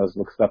your emails,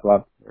 look stuff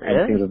up,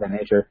 and things of that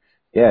nature.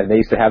 Yeah, they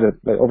used to have it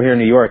over here in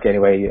New York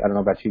anyway. I don't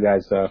know about you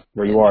guys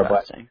where you are,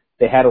 but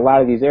they had a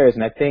lot of these areas,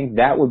 and I think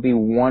that would be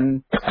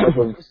one type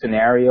of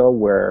scenario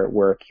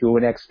where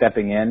QNX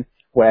stepping in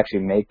would actually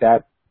make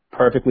that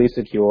perfectly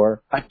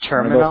secure. A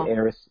terminal?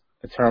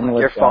 A terminal.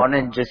 Your phone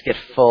and just get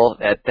full.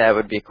 That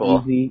would be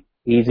cool.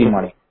 Easy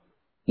money.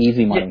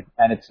 Easy money.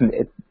 Yeah. And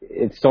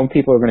it's some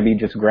people are going to be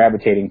just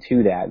gravitating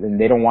to that, and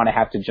they don't want to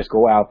have to just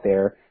go out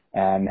there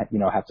and,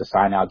 have to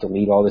sign out,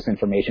 delete all this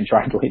information,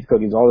 try and delete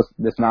cookies, all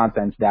this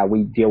nonsense that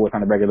we deal with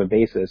on a regular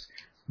basis.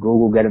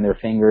 Google getting their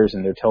fingers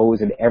and their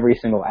toes in every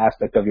single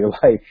aspect of your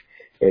life.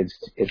 It's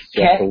just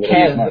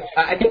Kev,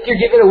 I think you're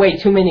giving away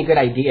too many good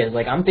ideas.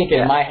 Like, I'm thinking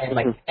in my head,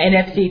 like,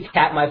 NFC,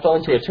 tap my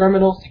phone to a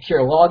terminal, secure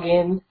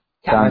login,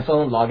 tap my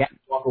phone, log out,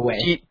 walk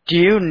away. Do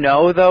you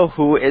know, though,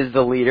 who is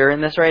the leader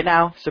in this right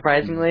now,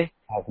 surprisingly?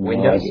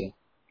 Windows.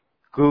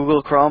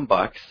 Google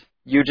Chromebooks.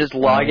 You just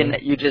log in,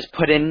 you just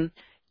put in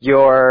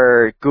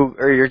your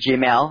Google or your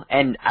Gmail,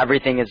 and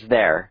everything is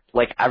there.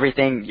 Like,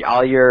 everything,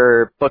 all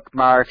your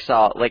bookmarks,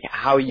 like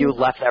how you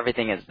left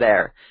everything is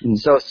there.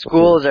 So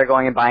schools are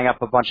going and buying up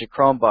a bunch of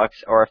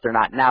Chromebooks, or if they're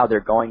not now, they're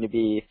going to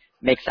be,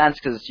 makes sense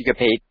because you could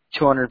pay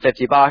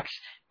 $250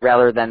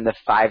 rather than the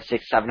 $500,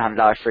 $600,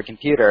 $700 for a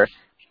computer.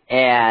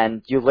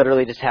 And you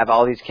literally just have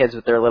all these kids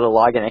with their little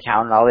login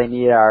account, and all they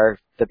need are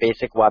the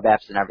basic web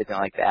apps and everything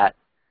like that.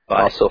 But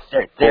also,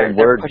 they're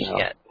Word pushing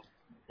now. it.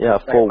 Yeah,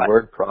 full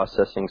word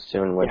processing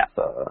soon with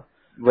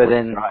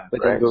within Drive,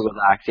 Google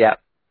Docs. Yeah.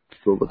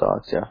 Google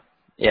Docs. Yeah.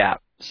 Yeah.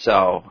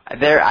 So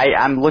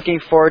I'm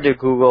looking forward to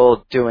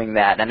Google doing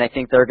that, and I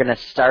think they're going to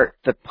start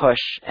the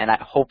push, and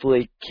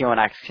hopefully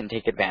QNX can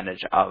take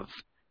advantage of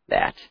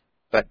that.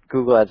 But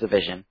Google has a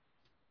vision.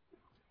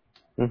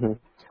 Mhm.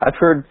 I've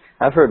heard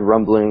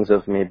rumblings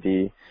of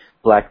maybe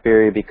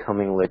BlackBerry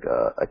becoming like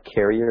a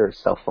carrier, a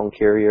cell phone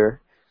carrier,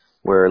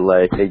 where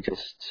like they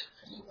just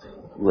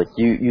like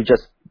you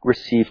just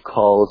receive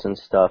calls and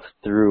stuff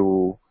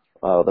through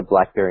the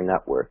BlackBerry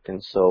network,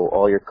 and so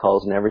all your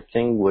calls and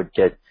everything would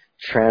get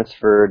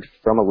transferred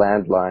from a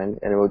landline,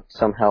 and it would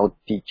somehow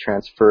be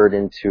transferred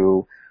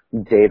into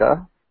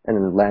data and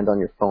then land on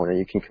your phone, and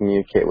you can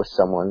communicate with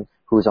someone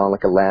who's on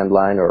like a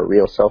landline or a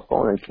real cell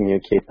phone and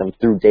communicate them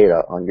through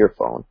data on your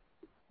phone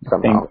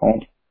somehow. I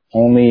think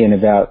only in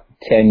about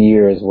 10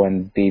 years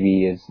when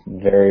BB is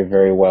very,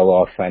 very well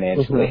off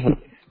financially.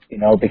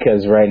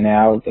 Because right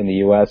now in the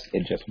U.S.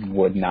 it just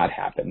would not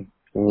happen.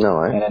 No,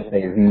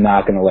 NSA is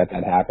not going to let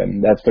that happen.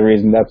 That's the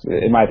reason.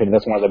 In my opinion,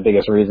 that's one of the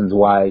biggest reasons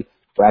why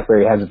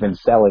BlackBerry hasn't been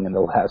selling in the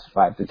last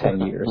 5 to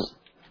 10 years.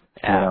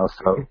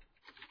 So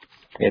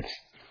it's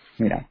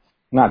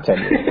not 10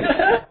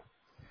 years.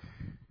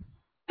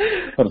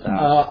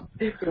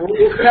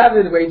 We're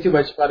having way too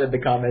much fun in the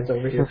comments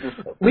over here.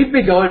 We've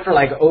been going for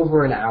like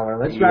over an hour.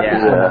 Let's wrap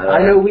this up. I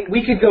know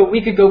we could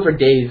go for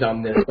days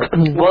on this. But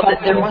well,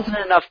 there wasn't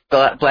enough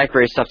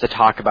BlackBerry stuff to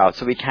talk about,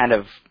 so we kind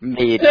of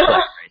made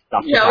BlackBerry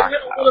stuff to talk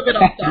about. A little bit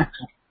off topic.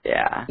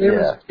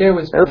 There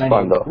was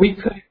fun though. We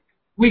could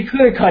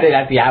have cut it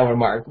at the hour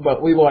mark,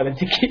 but we wanted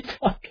to keep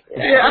talking.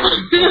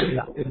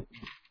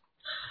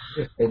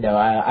 No,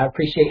 I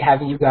appreciate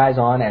having you guys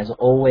on as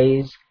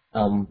always.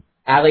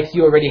 Alex,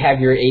 you already have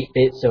your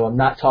 8-bit, so I'm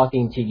not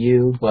talking to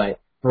you,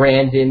 but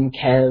Brandon,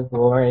 Kev,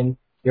 Lauren,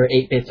 your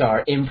 8-bits are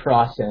in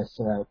process.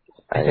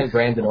 I think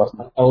Brandon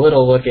will a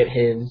little look at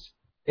his.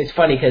 It's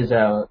funny because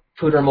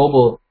Pooter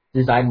Mobile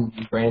designed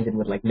Brandon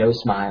with like no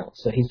smile,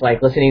 so he's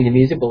like listening to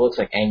music but looks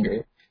like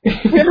angry.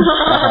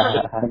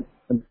 I'm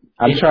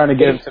trying to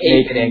get him to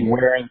make him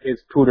wearing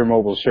his Pooter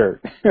Mobile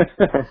shirt.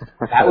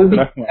 That would be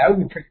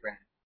pretty rad.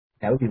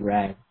 That would be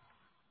rad.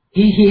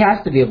 He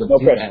has to be able to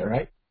do that,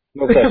 right?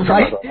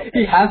 Right?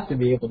 He has to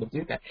be able to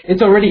do that.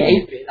 It's already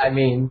 8-bit. I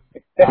mean.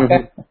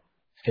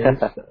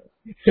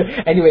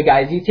 Anyway,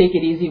 guys, you take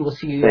it easy. We'll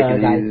see you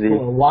guys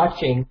who are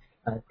watching.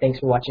 Thanks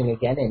for watching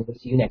again, and we'll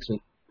see you next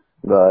week.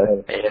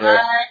 Bye.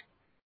 Bye.